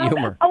attempt at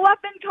humor. Oh,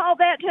 I've been called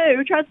that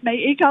too. Trust me,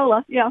 E.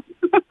 coli, yeah.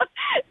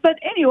 But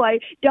anyway,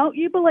 don't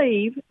you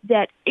believe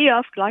that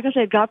if, like I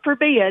said, God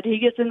forbid, he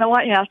gets in the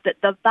White House, that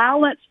the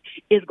violence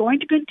is going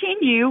to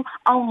continue,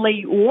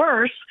 only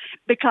worse,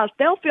 because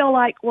they'll feel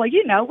like, well,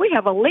 you know, we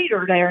have a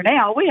leader there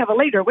now. We have a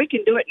leader. We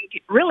can do it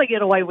and really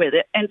get away with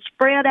it and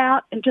spread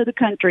out into the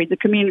country, the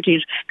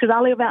communities. Because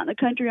I live out in the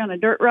country on a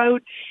dirt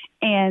road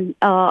and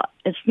a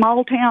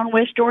small town,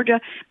 West Georgia,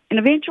 and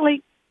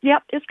eventually,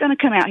 yep, it's going to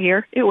come out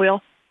here. It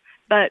will.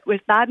 But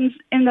with Biden's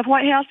in the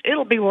White House,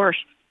 it'll be worse.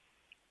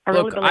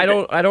 Look, I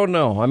don't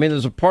know. I mean,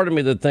 there's a part of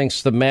me that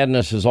thinks the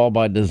madness is all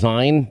by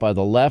design by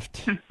the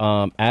left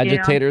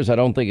agitators. Yeah. I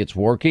don't think it's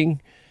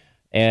working,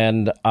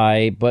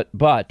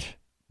 but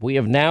we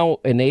have now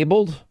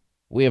enabled,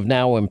 we have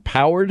now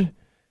empowered.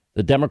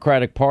 The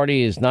Democratic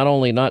Party is not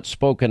only not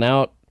spoken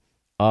out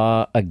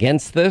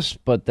against this,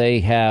 but they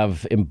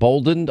have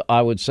emboldened,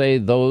 I would say,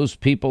 those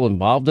people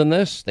involved in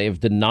this. They have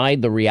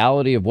denied the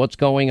reality of what's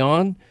going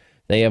on.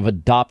 They have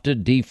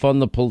adopted defund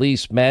the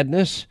police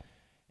madness.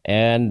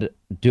 And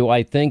do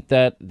I think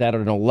that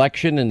an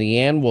election in the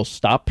end will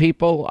stop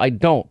people? I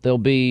don't. There'll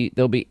be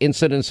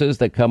incidences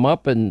that come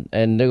up and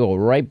they go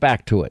right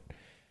back to it.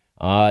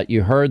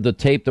 You heard the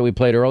tape that we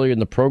played earlier in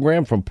the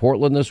program from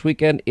Portland this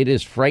weekend. It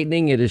is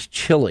frightening. It is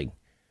chilling.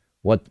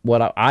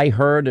 What I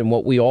heard and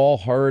what we all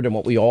heard and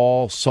what we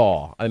all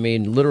saw. I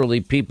mean, literally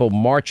people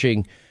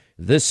marching.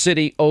 This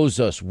city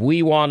owes us.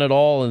 We want it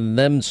all and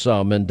then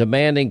some, and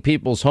demanding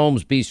people's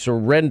homes be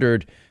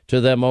surrendered to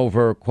them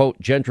over,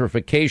 quote,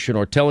 gentrification,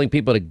 or telling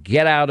people to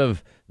get out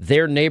of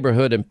their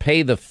neighborhood and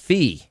pay the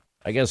fee,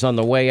 I guess, on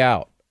the way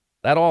out.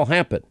 That all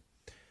happened.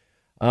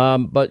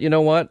 But you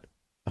know what?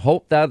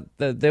 Hope that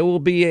there will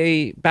be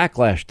a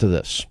backlash to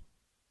this.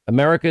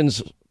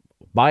 Americans,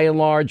 by and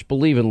large,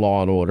 believe in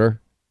law and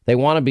order. They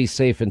want to be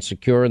safe and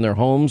secure in their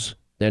homes,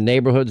 their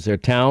neighborhoods, their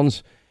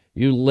towns.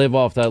 You live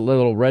off that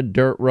little red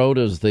dirt road,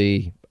 as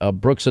the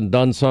Brooks and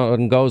Dunn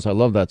song goes. I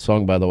love that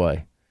song, by the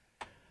way.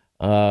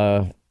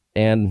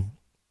 And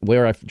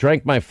where I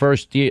drank my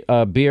first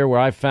beer, where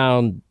I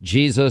found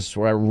Jesus,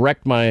 where I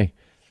wrecked my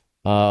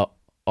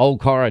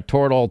old car, I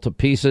tore it all to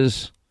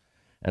pieces,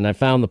 and I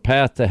found the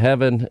path to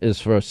heaven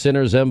is for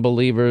sinners and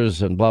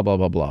believers, and blah, blah,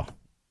 blah, blah.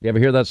 You ever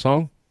hear that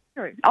song?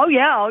 Oh,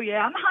 yeah.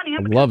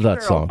 I'm a love that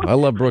girl. song. I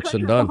love Brooks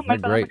and Dunn. They're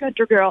great. I'm a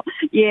country girl.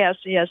 Yes.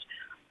 Yes,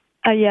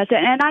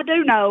 and I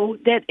do know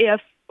that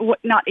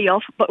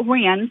but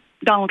when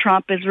Donald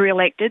Trump is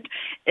reelected,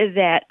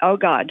 that, oh,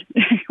 God,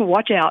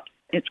 watch out.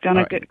 It's going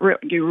to get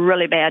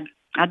really bad.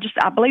 I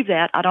believe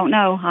that. I don't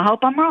know. I hope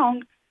I'm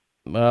wrong.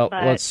 Well,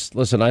 let's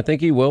listen. I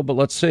think he will, but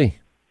let's see.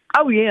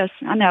 Oh, yes,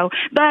 I know.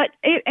 But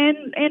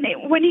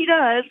when he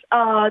does,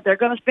 they're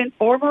going to spend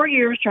 4 more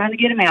years trying to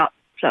get him out.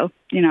 So,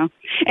 you know.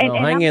 And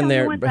hang in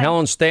there.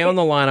 Helen, stay on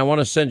the line. I want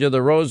to send you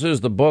the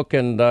roses, the book,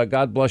 and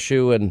God bless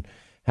you, and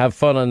have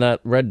fun on that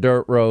red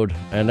dirt road.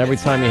 And every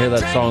time you hear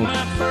that song,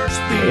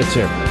 it's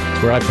here.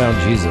 It's where I found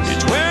Jesus.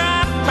 It's where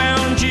I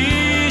found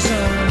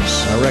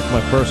Jesus. I wrecked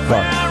my first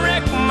car.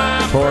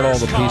 Tore it all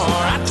to pieces.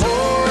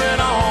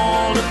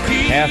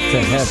 Path to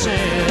heaven.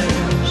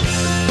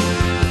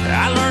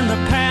 I learned the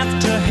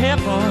path to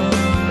heaven.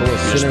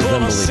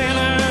 Full of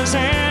sinners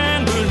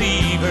and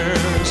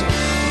believers.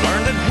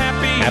 Learned that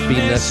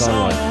happiness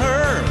on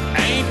earth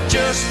ain't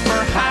just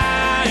for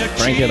high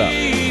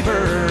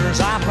achievers.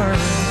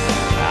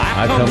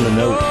 I've come to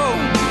know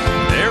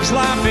there's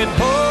life at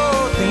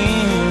both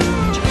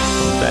ends of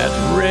that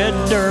red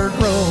dirt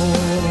road.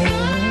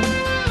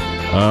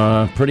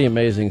 Pretty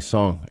amazing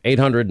song.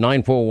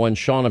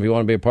 800-941-SEAN if you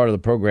want to be a part of the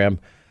program.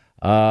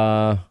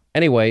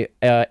 Anyway,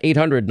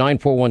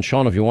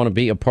 800-941-SEAN if you want to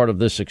be a part of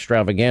this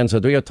extravaganza.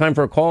 Do we have time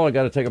for a call? I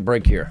got to take a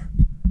break here.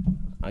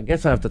 I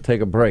guess I have to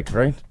take a break,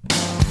 right?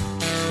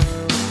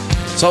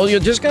 So you're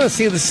just going to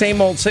see the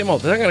same old, same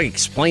old. They're not going to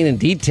explain in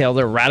detail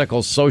their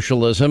radical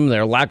socialism,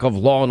 their lack of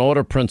law and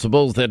order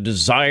principles, their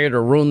desire to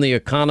ruin the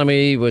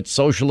economy with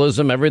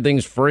socialism.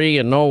 Everything's free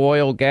and no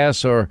oil,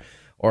 gas, or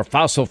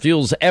fossil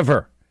fuels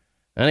ever.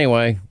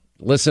 Anyway,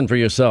 listen for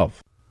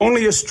yourself.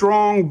 Only a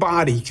strong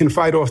body can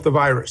fight off the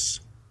virus,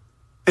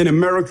 and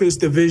America's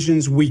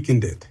divisions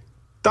weakened it.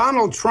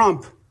 Donald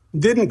Trump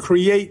didn't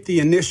create the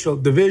initial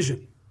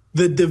division.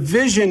 The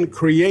division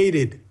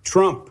created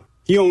Trump.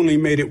 He only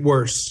made it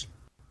worse.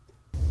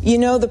 You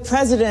know, the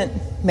president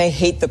may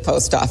hate the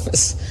post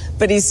office,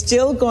 but he's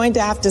still going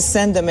to have to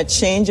send them a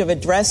change of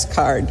address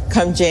card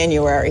come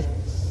January.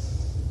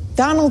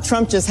 Donald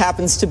Trump just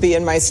happens to be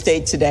in my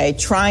state today,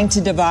 trying to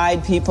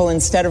divide people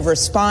instead of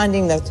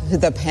responding to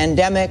the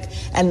pandemic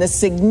and the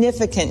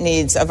significant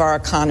needs of our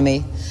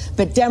economy.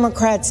 But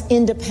Democrats,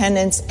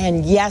 independents,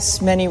 and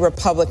yes, many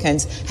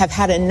Republicans have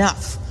had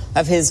enough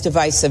of his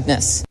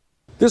divisiveness.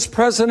 This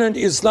president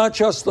is not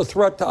just a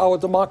threat to our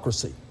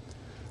democracy,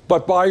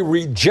 but by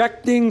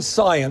rejecting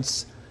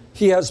science,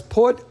 He has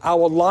put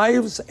our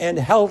lives and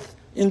health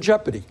in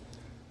jeopardy.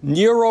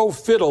 Nero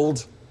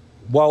fiddled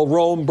while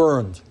Rome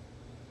burned.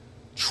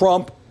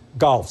 Trump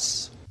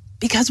golfs.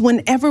 Because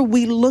whenever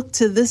we look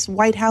to this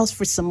White House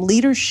for some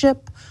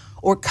leadership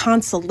or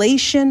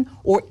consolation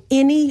or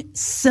any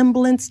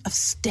semblance of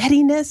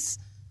steadiness,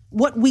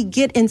 what we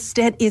get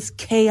instead is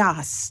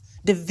chaos,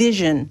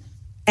 division,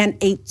 and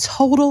a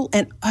total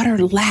and utter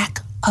lack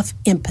of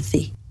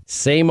empathy.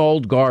 Same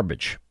old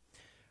garbage.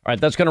 All right,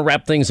 that's going to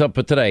wrap things up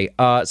for today.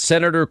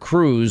 Senator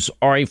Cruz,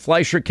 Ari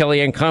Fleischer,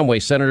 Kellyanne Conway,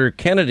 Senator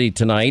Kennedy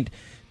tonight,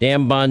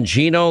 Dan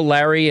Bongino,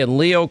 Larry and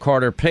Leo,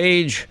 Carter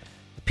Page,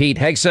 Pete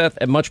Hegseth,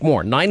 and much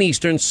more. 9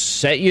 Eastern,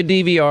 set your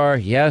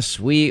DVR. Yes,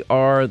 we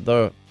are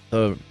the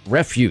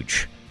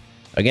refuge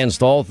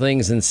against all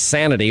things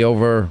insanity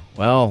over,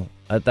 well,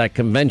 at that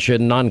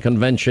convention,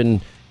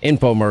 non-convention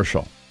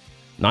infomercial.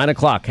 9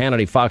 o'clock,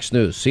 Hannity, Fox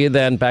News. See you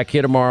then. Back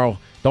here tomorrow.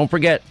 Don't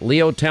forget,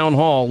 Leo Town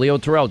Hall, Leo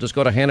Terrell. Just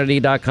go to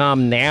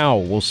Hannity.com now.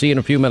 We'll see you in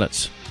a few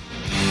minutes.